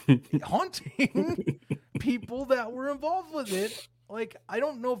haunting. Now haunting people that were involved with it. I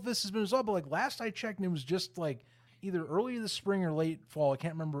don't know if this has been resolved, but last I checked, it was just either early this spring or late fall. I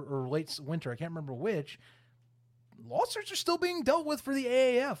can't remember, or late winter. I can't remember which. lawsuits are still being dealt with for the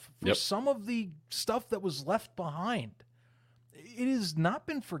AAF for Yep. some of the stuff that was left behind. It has not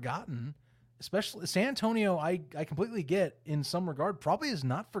been forgotten, especially San Antonio. I completely get in some regard, probably is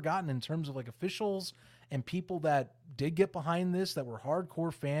not forgotten in terms of like officials and people that did get behind this, that were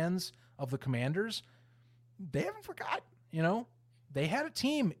hardcore fans of the Commanders. They haven't forgotten, they had a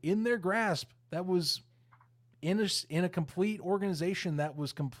team in their grasp that was in a complete organization that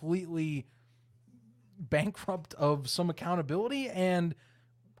was completely bankrupt of some accountability and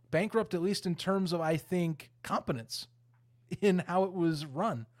bankrupt, at least in terms of, I think, competence in how it was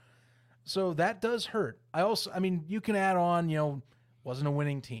run. So that does hurt. You can add on, wasn't a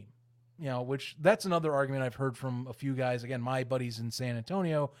winning team, which that's another argument I've heard from a few guys. Again, my buddies in San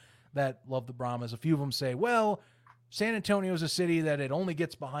Antonio that love the Brahmas. A few of them say, well, San Antonio is a city that it only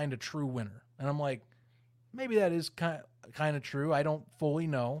gets behind a true winner. And I'm like, maybe that is kind of true. I don't fully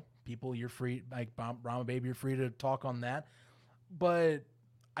know. People, you're free, like Brahma Baby, you're free to talk on that. But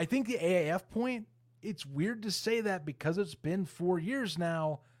I think the AAF point, it's weird to say that because it's been 4 years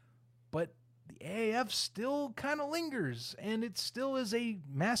now, but the AAF still kind of lingers, and it still is a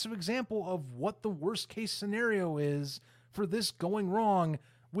massive example of what the worst case scenario is for this going wrong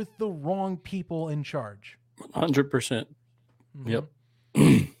with the wrong people in charge. 100%. Yep.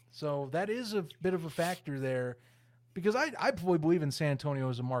 So that is a bit of a factor there, because I fully believe in San Antonio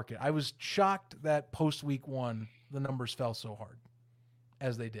as a market. I was shocked that post week 1, the numbers fell so hard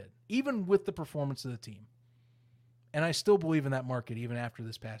as they did, even with the performance of the team. And I still believe in that market even after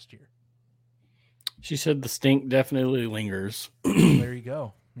this past year. She said the stink definitely lingers. There you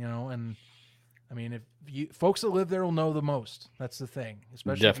go. And I mean, if folks that live there will know the most. That's the thing.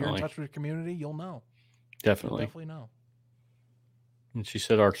 Especially if you're in touch with your community, you'll know. Definitely. You'll definitely know. And she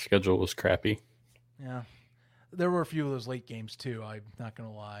said our schedule was crappy. Yeah. There were a few of those late games too. I'm not going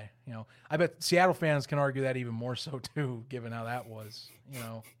to lie. I bet Seattle fans can argue that even more so too, given how that was,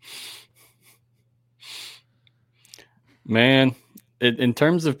 Man, in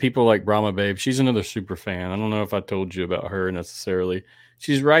terms of people like Brahma Babe, she's another super fan. I don't know if I told you about her necessarily.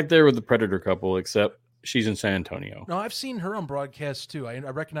 She's right there with the Predator couple, except she's in San Antonio. No, I've seen her on broadcast too. I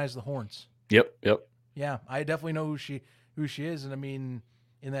recognize the horns. Yep. Yeah, I definitely know who she is, and I mean,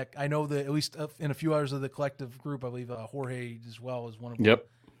 in that, I know that at least in a few hours of the collective group, I believe Jorge as well is one of them. Yep.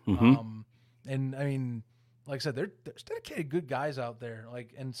 Mm-hmm. And I mean, like I said, there's dedicated good guys out there.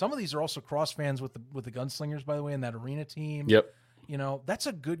 Like, and some of these are also cross fans with the Gunslingers, by the way, in that arena team. Yep. That's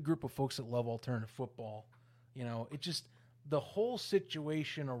a good group of folks that love alternative football. It just, the whole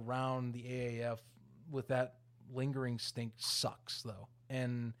situation around the AAF with that lingering stink sucks though.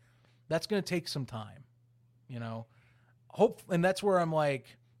 And that's going to take some time, and that's where I'm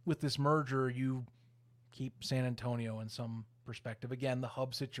like, with this merger, you keep San Antonio in some perspective. Again, the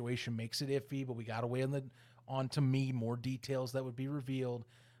hub situation makes it iffy, but we got to weigh on to me more details that would be revealed.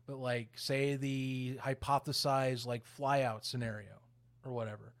 But like, say the hypothesized like flyout scenario or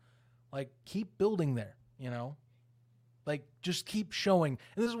whatever, like keep building there, like just keep showing.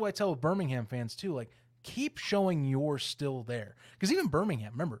 And this is what I tell Birmingham fans too, like keep showing you're still there. Because even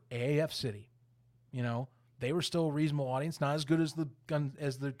Birmingham, remember, AAF city, they were still a reasonable audience, not as good as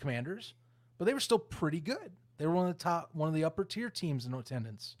the Commanders, but they were still pretty good. They were one of the upper tier teams in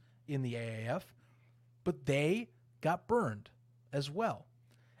attendance in the AAF, but they got burned as well.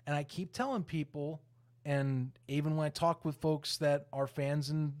 And I keep telling people, and even when I talk with folks that are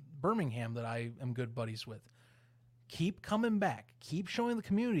fans in Birmingham that I am good buddies with, keep coming back, keep showing the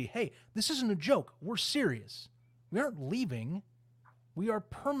community, hey, this isn't a joke. We're serious. We aren't leaving. We are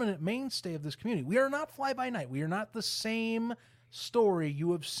permanent mainstay of this community. We are not fly-by-night. We are not the same story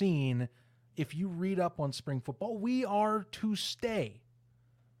you have seen if you read up on spring football. We are to stay.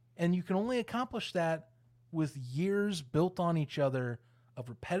 And you can only accomplish that with years built on each other of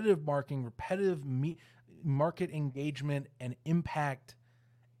repetitive marketing, repetitive market engagement and impact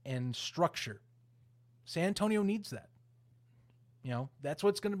and structure. San Antonio needs that. That's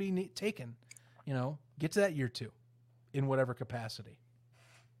what's going to be taken. Get to that year 2 in whatever capacity.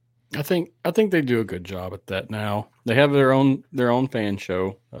 I think they do a good job at that now. They have their own fan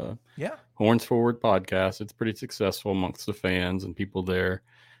show. Horns Forward podcast. It's pretty successful amongst the fans and people there.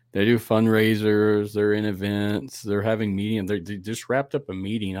 They do fundraisers. They're in events. They're having meetings. They just wrapped up a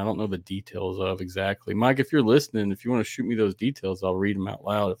meeting. I don't know the details of exactly. Mike, if you're listening, if you want to shoot me those details, I'll read them out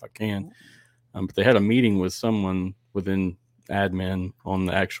loud if I can. But they had a meeting with someone within admin on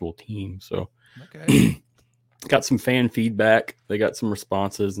the actual team. So okay. Got some fan feedback. They got some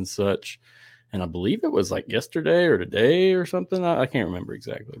responses and such. And I believe it was like yesterday or today or something. I can't remember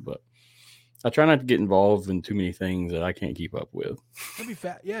exactly, but I try not to get involved in too many things that I can't keep up with. It'd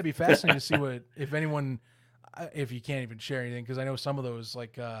be fascinating to see if anyone, if you can't even share anything, because I know some of those,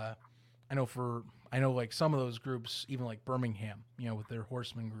 like I know like some of those groups, even like Birmingham, with their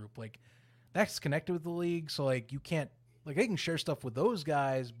horseman group, like that's connected with the league, so like you can't, like they can share stuff with those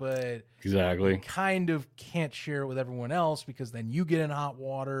guys, but you Exactly. kind of can't share it with everyone else because then you get in hot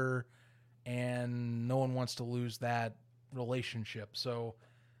water, and no one wants to lose that relationship. So,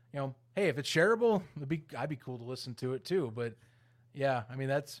 hey, if it's shareable, I'd be cool to listen to it too. But yeah, I mean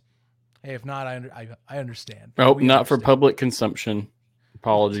that's, hey, if not, I understand. Oh, We not for understand. public consumption.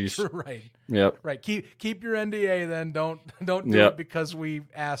 Apologies. Right. Yep. Right. Keep your NDA then. Don't do it Yep. because we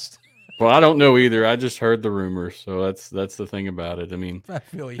asked. Well, I don't know either. I just heard the rumors, so that's the thing about it. I mean, I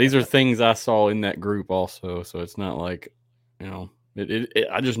feel you. these are things I saw in that group also, so it's not like,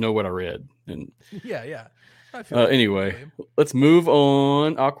 I just know what I read. And Yeah, yeah. I feel you. anyway, let's move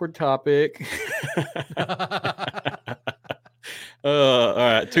on. Awkward topic. All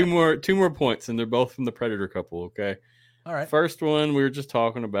right, two more points, and they're both from the Predator couple. Okay. All right. First one, we were just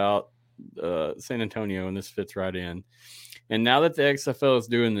talking about San Antonio, and this fits right in. And now that the XFL is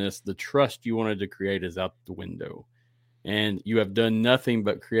doing this, the trust you wanted to create is out the window. And you have done nothing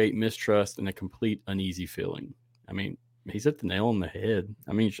but create mistrust and a complete uneasy feeling. I mean, he's hit the nail on the head.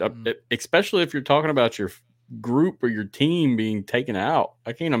 I mean, especially if you're talking about your group or your team being taken out.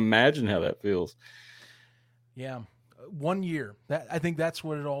 I can't imagine how that feels. Yeah. 1 year. I think that's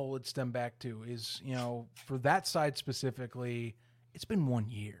what it all would stem back to is, for that side specifically, it's been 1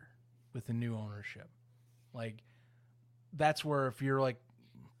 year with the new ownership. Like, that's where if you're like,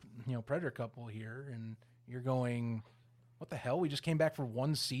 Predator couple here and you're going, what the hell? We just came back for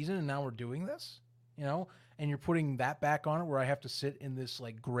 1 season and now we're doing this, and you're putting that back on it where I have to sit in this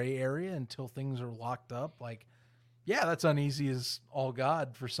like gray area until things are locked up. Like, yeah, that's uneasy as all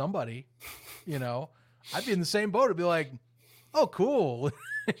God for somebody, I'd be in the same boat. I'd be like, oh, cool.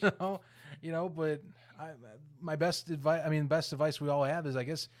 But my best advice we all have is, I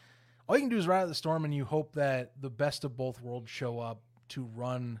guess, all you can do is ride out the storm and you hope that the best of both worlds show up to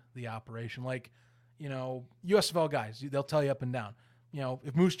run the operation. Like, USFL guys, they'll tell you up and down.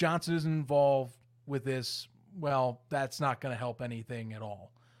 If Moose Johnson isn't involved with this, well, that's not going to help anything at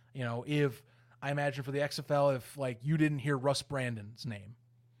all. If I imagine for the XFL, if like you didn't hear Russ Brandon's name,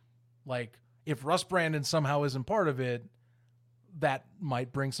 like if Russ Brandon somehow isn't part of it, that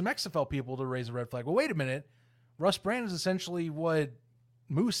might bring some XFL people to raise a red flag. Well, wait a minute. Russ Brandon is essentially what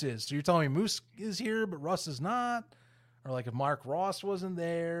Moose is. So you're telling me Moose is here, but Russ is not? Or like if Mark Ross wasn't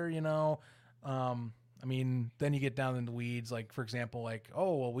there, then you get down in the weeds. Like, for example, like,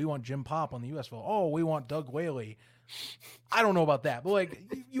 oh, well, we want Jim Pop on the USFL. Oh, we want Doug Whaley. I don't know about that, but like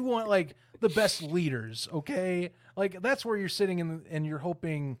you want like the best leaders, okay? Like that's where you're sitting and you're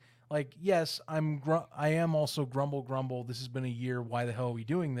hoping, like, yes, I am also grumble. This has been a year. Why the hell are we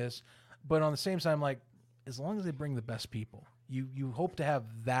doing this? But on the same time, like, as long as they bring the best people, you hope to have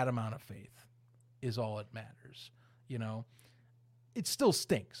that amount of faith is all that matters. It still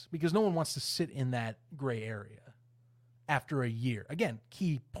stinks because no one wants to sit in that gray area after a year. Again,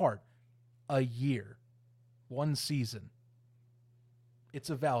 key part, a year, 1 season. It's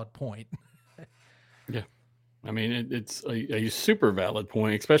a valid point. Yeah. I mean, it's a super valid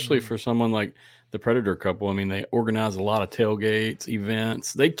point, especially for someone like the Predator couple. I mean, they organize a lot of tailgates,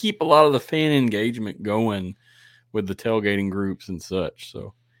 events. They keep a lot of the fan engagement going with the tailgating groups and such.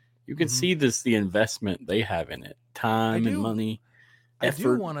 So you can see the investment they have in it, time and money, effort.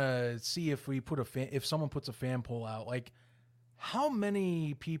 I do want to see if if someone puts a fan poll out, like how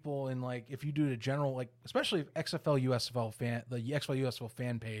many people in, like, if you do a general, like, especially if XFL USFL the XFL USFL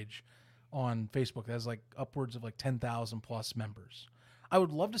fan page on Facebook that has like upwards of like 10,000 plus members. I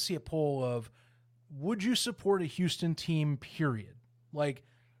would love to see a poll of, would you support a Houston team, period? Like,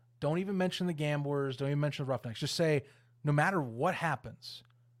 don't even mention the Gamblers, don't even mention the Roughnecks. Just say, no matter what happens,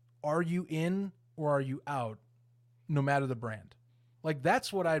 are you in or are you out, no matter the brand? Like,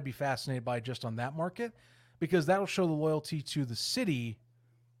 that's what I'd be fascinated by just on that market, because that'll show the loyalty to the city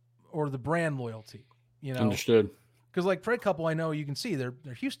or the brand loyalty, Understood. Because like Fred couple, I know you can see they're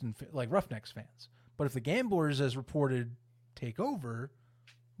Houston, like Roughnecks fans. But if the Gamblers, as reported, take over,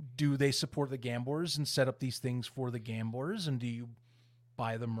 do they support the Gamblers and set up these things for the Gamblers? And do you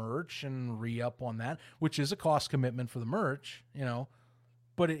buy the merch and re-up on that, which is a cost commitment for the merch,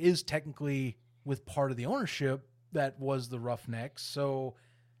 but it is technically with part of the ownership that was the Roughnecks. So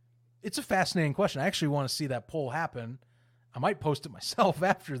it's a fascinating question. I actually want to see that poll happen. I might post it myself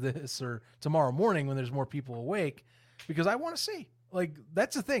after this or tomorrow morning when there's more people awake, because I want to see, like,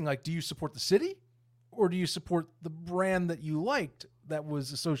 that's the thing. Like, do you support the city or do you support the brand that you liked that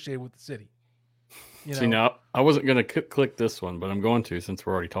was associated with the city? See, now I wasn't going to click this one, but I'm going to since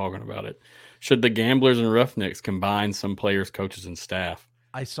we're already talking about it. Should the Gamblers and Roughnecks combine some players, coaches, and staff?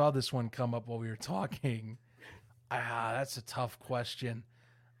 I saw this one come up while we were talking. That's a tough question.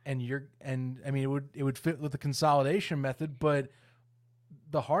 And I mean it would fit with the consolidation method, but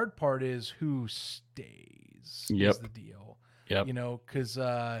the hard part is who stays Yep. is the deal. Yep. You know, because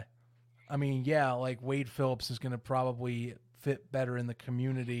I mean, yeah, like Wade Phillips is going to probably fit better in the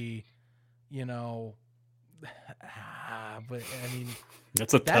community, you know. But I mean,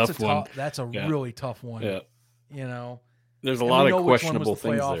 that's a tough one. That's a really tough one. Yeah. You know, there's a lot of questionable which one was the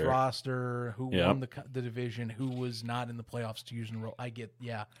things playoff there. Roster, who won the division, who was not in the playoffs to use and roll. I get,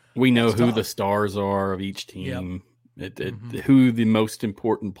 yeah. We know who the stars are of each team. Yep. Who the most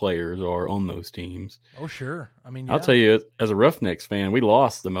important players are on those teams. Oh, sure. I mean, I'll tell you, as a Roughnecks fan, we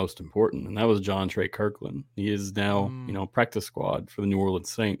lost the most important, and that was John Trey Kirkland. He is now, practice squad for the New Orleans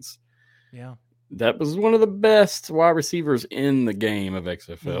Saints. Yeah. That was one of the best wide receivers in the game of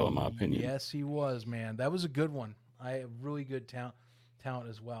XFL, in my opinion. Yes, he was, man. That was a good one. Really good talent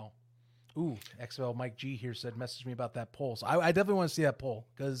as well. Ooh, XFL Mike G here said, message me about that poll. So I definitely want to see that poll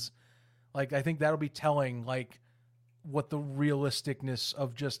because, like, I think that'll be telling, like, what the realisticness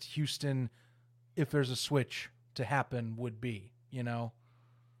of just Houston, if there's a switch to happen, would be, you know.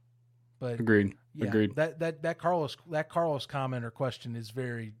 But agreed. Yeah, agreed. That Carlos comment or question is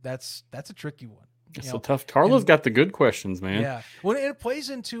that's a tricky one. It's so tough. Carlos got the good questions, man. Yeah. Well, it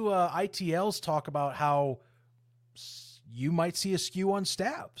plays into ITL's talk about how you might see a skew on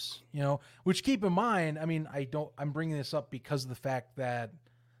staffs, you know, which keep in mind, I mean, I'm bringing this up because of the fact that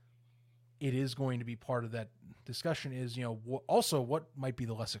it is going to be part of that discussion is, you know, also what might be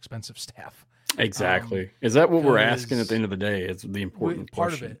the less expensive staff. Exactly. Is that what we're asking at the end of the day? It's the important part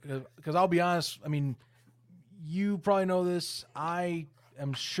question. of it. Because I'll be honest, I mean, you probably know this. I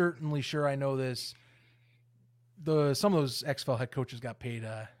am certainly sure I know this. Some of those XFL head coaches got paid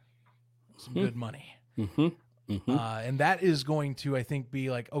some good money. And that is going to, I think, be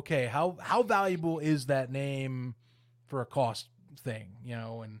like, okay, how valuable is that name for a cost thing, you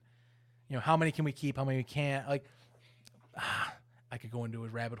know, and, you know, how many can we keep, how many we can't, like, I could go into a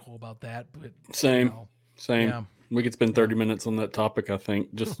rabbit hole about that, but same. Yeah. We could spend 30 minutes on that topic, I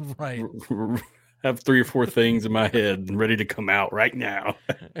think. Just right. Have 3 or 4 things in my head and ready to come out right now.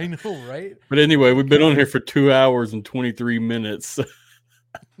 I know, right? But anyway, we've been on here for 2 hours and 23 minutes.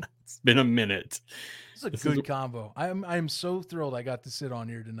 It's been a minute. This is a good combo. I'm so thrilled I got to sit on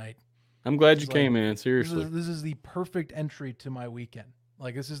here tonight. I'm glad you came, man. Seriously. This is the perfect entry to my weekend.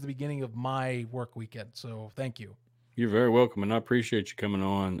 Like, this is the beginning of my work weekend. So thank you. You're very welcome, and I appreciate you coming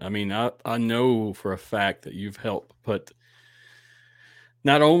on. I mean, I know for a fact that you've helped put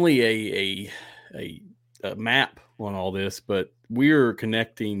not only a map on all this, but we're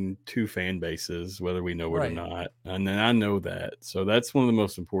connecting 2 fan bases, whether we know it or not. And then I know that. So that's one of the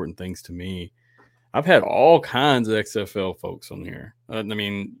most important things to me. I've had all kinds of XFL folks on here. I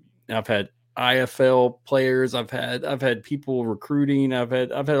mean, I've had IFL players. I've had people recruiting. I've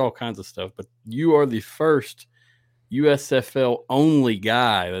had all kinds of stuff. But you are the first USFL only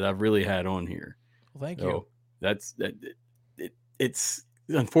guy that I've really had on here. Well, thank you. It's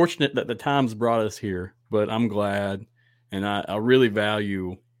unfortunate that the times brought us here, but I'm glad, and I really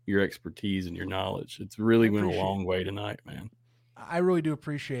value your expertise and your knowledge. It's really went a long way tonight, man. I really do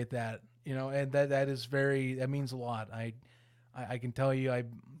appreciate that, you know, and that means a lot. I can tell you,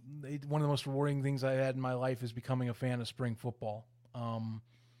 one of the most rewarding things I had in my life is becoming a fan of spring football.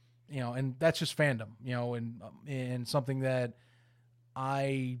 You know, and that's just fandom, you know, and something that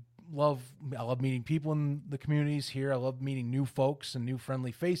I love meeting people in the communities here. I love meeting new folks and new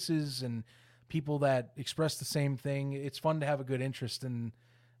friendly faces and people that express the same thing. It's fun to have a good interest in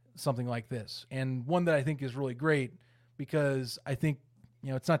something like this. And one that I think is really great because I think,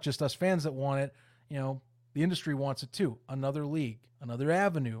 you know, it's not just us fans that want it, you know, the industry wants it too. Another league, another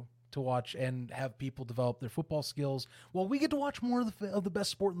avenue to watch and have people develop their football skills. Well, we get to watch more of the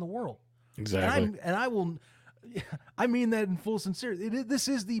best sport in the world. Exactly. I mean that in full sincerity. This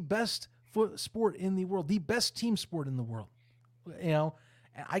is the best sport in the world, the best team sport in the world. You know,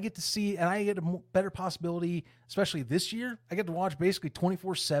 and I get to see, and I get a better possibility, especially this year. I get to watch basically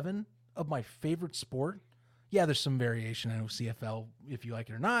 24/7 of my favorite sport. Yeah, there's some variation. I know CFL, if you like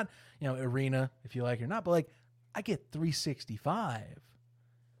it or not, you know, arena, if you like it or not, but like I get 365.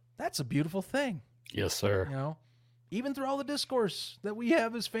 That's a beautiful thing. Yes, sir. You know, even through all the discourse that we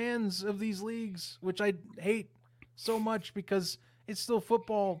have as fans of these leagues, which I hate so much because it's still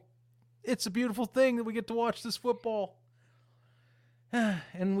football. It's a beautiful thing that we get to watch this football.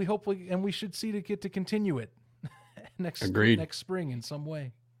 And we should see to get to continue it next spring in some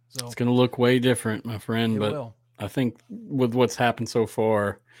way. So it's going to look way different, my friend. it But will. I think with what's happened so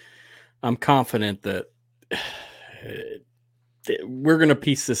far, I'm confident that we're going to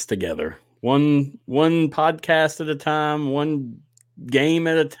piece this together. One podcast at a time, one game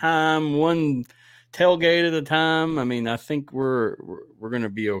at a time, one tailgate at a time. I mean, I think we're going to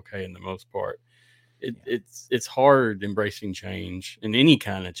be okay in the most part. It's hard embracing change and any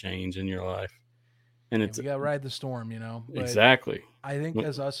kind of change in your life, and Yeah, it's we got to ride the storm, But exactly. I think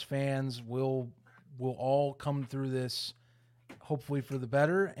as us fans, we'll all come through this hopefully for the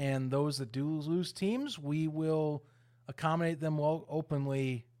better. And those that do lose teams, we will accommodate them well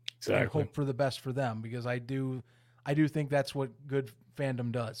openly and Exactly. hope for the best for them because I do think that's what good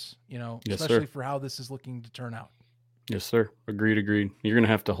fandom does, Yes, especially sir. for how this is looking to turn out. Yes, sir. Agreed. You're gonna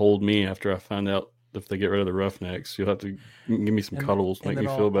have to hold me after I find out if they get rid of the Roughnecks. You'll have to give me some cuddles, make And then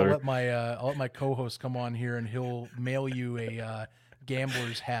me feel I'll better. let my co-host come on here and he'll mail you a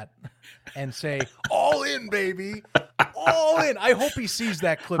gambler's hat and say all in, baby, all in. I hope he sees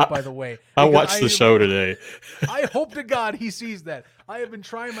that clip, by the way. I watched the show today. I hope to God he sees that. I have been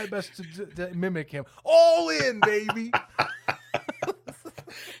trying my best to mimic him. All in, baby.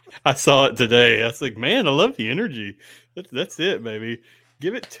 I saw it today. I was like, man, I love the energy. That's it, baby.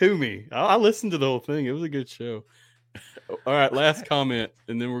 Give it to me. I listened to the whole thing. It was a good show. All right, last comment,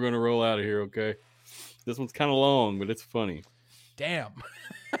 and then we're going to roll out of here, okay? This one's kind of long, but it's funny. Damn.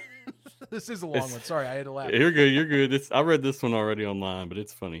 This is a long one. Sorry, I had to laugh. You're good. I read this one already online, but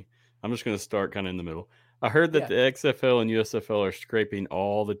it's funny. I'm just going to start kind of in the middle. I heard that the XFL and USFL are scraping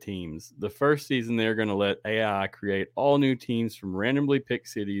all the teams. The first season, they're going to let AI create all new teams from randomly picked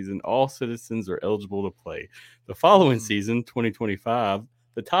cities, and all citizens are eligible to play. The following season, 2025,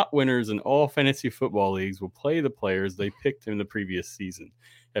 the top winners in all fantasy football leagues will play the players they picked in the previous season.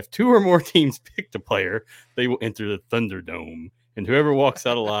 If 2 or more teams picked a player, they will enter the Thunderdome, and whoever walks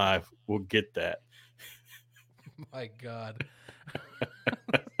out alive will get that. My God.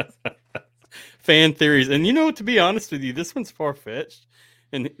 Fan theories, and to be honest with you, this one's far-fetched,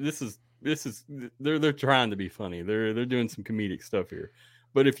 and this is they're trying to be funny. They're doing some comedic stuff here.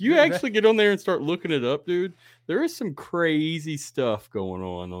 But if you actually get on there and start looking it up, dude, there is some crazy stuff going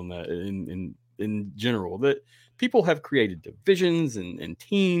on that in general, that people have created divisions and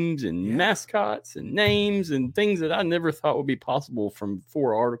teams and mascots and names and things that I never thought would be possible from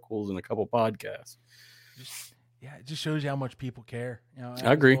 4 articles and a couple podcasts. It just shows you how much people care.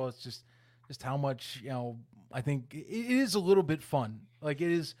 I agree. Well, it's just how much, I think it is a little bit fun. Like it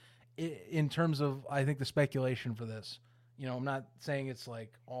is in terms of, I think, the speculation for this. I'm not saying it's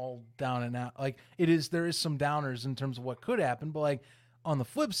like all down and out. Like there is some downers in terms of what could happen, but like on the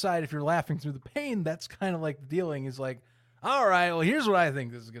flip side, if you're laughing through the pain, that's kind of like the dealing is like, all right, well, here's what I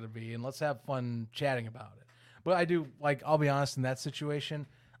think this is going to be, and let's have fun chatting about it. But I do, like, I'll be honest, in that situation,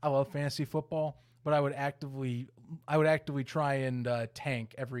 I love fantasy football, but I would actively try and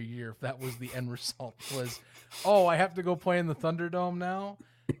tank every year if that was the end result. Was, I have to go play in the Thunderdome now?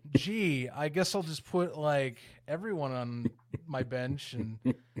 Gee, I guess I'll just put like everyone on my bench and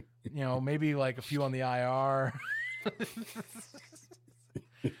maybe like a few on the IR.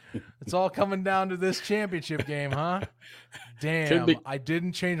 It's all coming down to this championship game, huh? Damn, I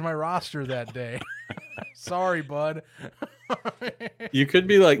didn't change my roster that day. Sorry, bud. You could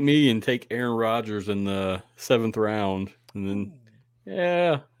be like me and take Aaron Rodgers in the 7th round, and then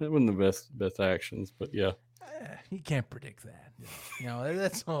that wasn't the best actions, but yeah. You can't predict that.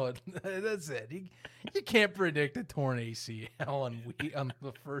 That's all. That's it. You can't predict a torn ACL on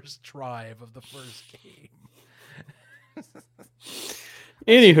the first drive of the first game.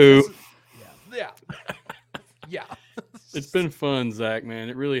 Anywho, yeah. It's been fun, Zach, man.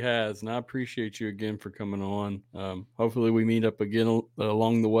 It really has, and I appreciate you again for coming on. Hopefully, we meet up again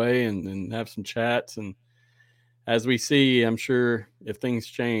along the way and have some chats. And as we see, I'm sure if things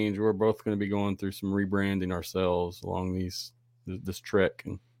change, we're both going to be going through some rebranding ourselves along this trek.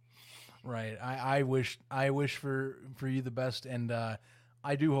 And right, I wish for you the best, and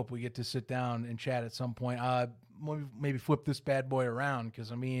I do hope we get to sit down and chat at some point. Maybe flip this bad boy around,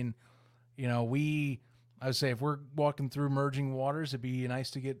 because I mean, I would say if we're walking through merging waters, it'd be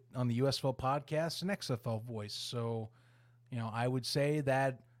nice to get on the USFL podcast an XFL voice. So, I would say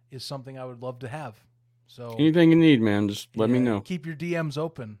that is something I would love to have. So anything you need, man, just let me know. Keep your DMs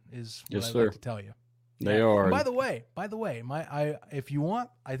open is what I'd like to tell you. They are. And by the way, if you want,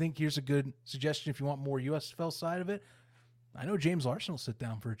 I think here's a good suggestion. If you want more USFL side of it, I know James Larson will sit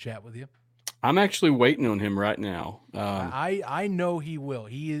down for a chat with you. I'm actually waiting on him right now. I know he will.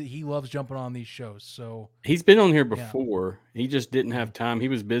 He loves jumping on these shows. So he's been on here before. Yeah. He just didn't have time. He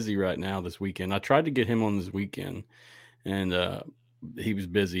was busy right now this weekend. I tried to get him on this weekend, and he was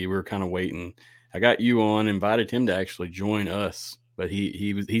busy. We were kind of waiting. I got you on, invited him to actually join us, but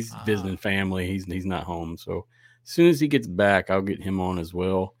he's visiting family. He's not home. So as soon as he gets back, I'll get him on as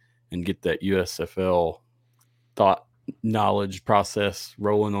well and get that USFL thought knowledge process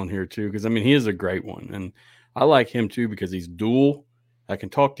rolling on here too. Because I mean, he is a great one, and I like him too because he's dual. I can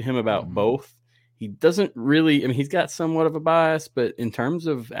talk to him about both. He doesn't really. I mean, he's got somewhat of a bias, but in terms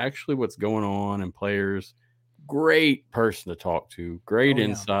of actually what's going on and players, great person to talk to. Great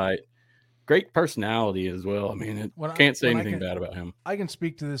insight. Great personality as well. I mean, can't say anything bad about him. I can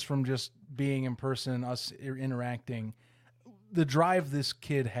speak to this from just being in person, us interacting. The drive this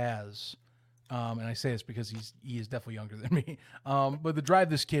kid has, and I say this because he is definitely younger than me. But the drive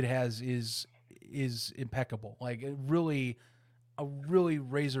this kid has is impeccable. Like a really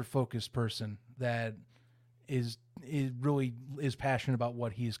razor focused person that is really passionate about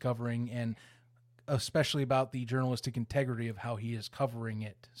what he is covering, and especially about the journalistic integrity of how he is covering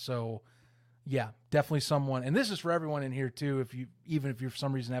it. So yeah, definitely someone, and this is for everyone in here too. Even if you for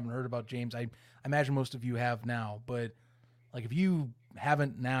some reason haven't heard about James, I imagine most of you have now, but like if you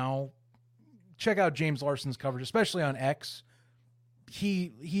haven't now, check out James Larson's coverage, especially on X.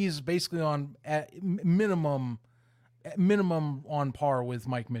 He's basically on at minimum on par with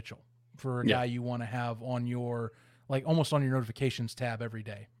Mike Mitchell for a guy you want to have on your, like, almost on your notifications tab every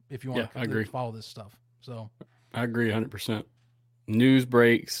day if you want to follow this stuff. So I agree 100%. News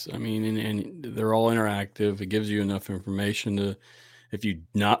breaks, I mean, and they're all interactive. It gives you enough information to, if you're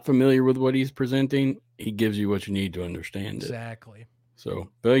not familiar with what he's presenting, he gives you what you need to understand it. Exactly. So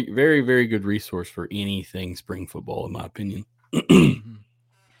very, very, very good resource for anything spring football, in my opinion.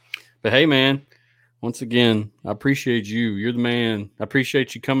 But hey, man, once again, I appreciate you. You're the man. I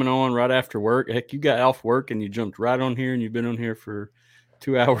appreciate you coming on right after work. Heck, you got off work and you jumped right on here, and you've been on here for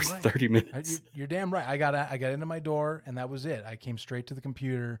 2 hours and 30 minutes. You're damn right. I got into my door, and that was it. I came straight to the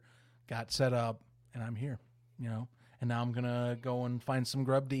computer, got set up, and I'm here. And now I'm gonna go and find some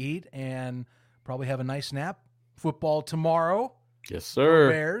grub to eat and probably have a nice nap. Football tomorrow. Yes,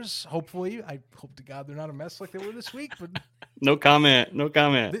 sir. Bears. Hopefully, I hope to God they're not a mess like they were this week. But no comment.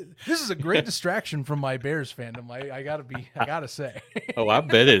 This is a great distraction from my Bears fandom. I gotta say. Oh, I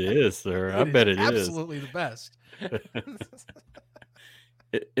bet it is, sir. I bet it is absolutely the best.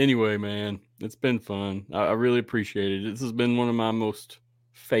 Anyway, man, it's been fun. I really appreciate it. This has been one of my most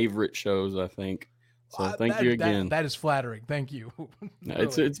favorite shows, I think. So thank you again. That is flattering. Thank you.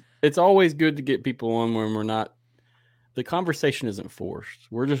 It's always good to get people on when we're not. The conversation isn't forced.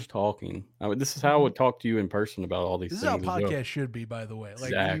 We're just talking. This is how I would talk to you in person about all these things. This is how podcasts should be, by the way.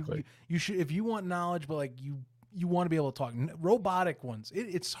 Like, exactly. You should, if you want knowledge, but like you want to be able to talk. Robotic ones.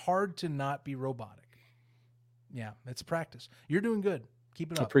 It's hard to not be robotic. Yeah, it's a practice. You're doing good.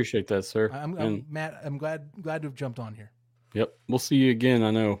 Keep it up. I appreciate that, sir. Matt, I'm glad to have jumped on here. Yep. We'll see you again,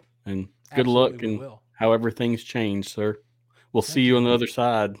 I know. And good luck in however things change, sir. We'll see you on the other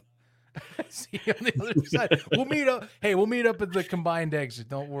side. See you on the other side. We'll meet up. Hey, we'll meet up at the combined exit.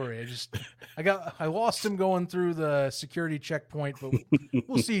 Don't worry. I lost him going through the security checkpoint, but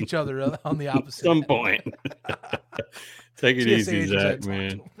we'll see each other on the opposite. Some point. Take it easy, Zach,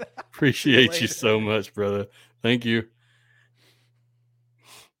 man. Appreciate you so much, brother. Thank you.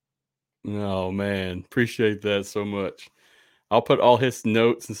 Oh, man. Appreciate that so much. I'll put all his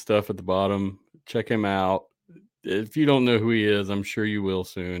notes and stuff at the bottom. Check him out. If you don't know who he is, I'm sure you will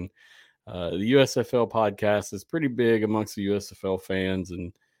soon. The USFL podcast is pretty big amongst the USFL fans,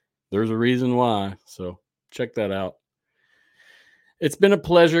 and there's a reason why. So check that out. It's been a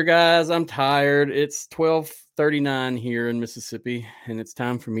pleasure, guys. I'm tired. It's 12:39 here in Mississippi, and it's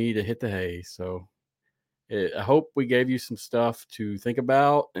time for me to hit the hay. So I hope we gave you some stuff to think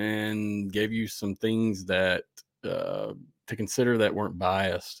about and gave you some things that to consider that weren't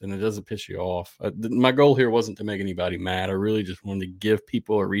biased, and it doesn't piss you off. My goal here wasn't to make anybody mad. I really just wanted to give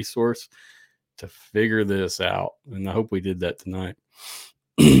people a resource to figure this out, and I hope we did that tonight.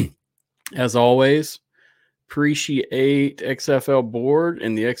 As always, appreciate XFL board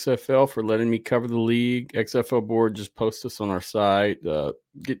and the XFL for letting me cover the league. XFL board, just post us on our site.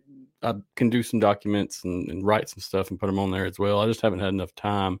 I can do some documents and write some stuff and put them on there as well. I just haven't had enough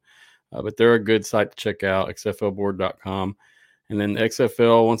time. But they're a good site to check out, xflboard.com. And then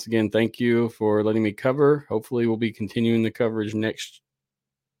XFL, once again, thank you for letting me cover. Hopefully we'll be continuing the coverage next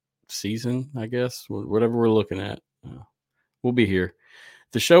season, I guess, whatever we're looking at. We'll be here.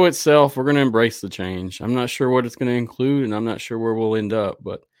 The show itself, we're going to embrace the change. I'm not sure what it's going to include, and I'm not sure where we'll end up,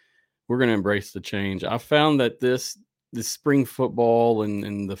 but we're going to embrace the change. I found that this spring football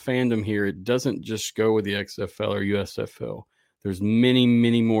and the fandom here, it doesn't just go with the XFL or USFL. There's many,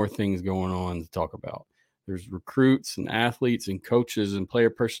 many more things going on to talk about. There's recruits and athletes and coaches and player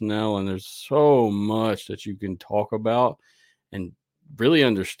personnel, and there's so much that you can talk about and really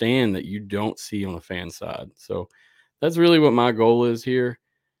understand that you don't see on the fan side. So that's really what my goal is here.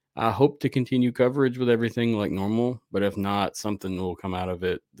 I hope to continue coverage with everything like normal, but if not, something will come out of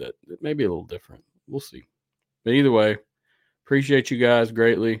it that may be a little different. We'll see. But either way, appreciate you guys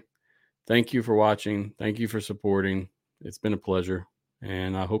greatly. Thank you for watching. Thank you for supporting. It's been a pleasure.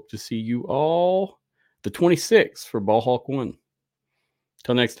 And I hope to see you all the 26th for Ball Hawk 1.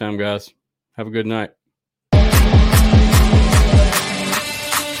 Till next time, guys. Have a good night.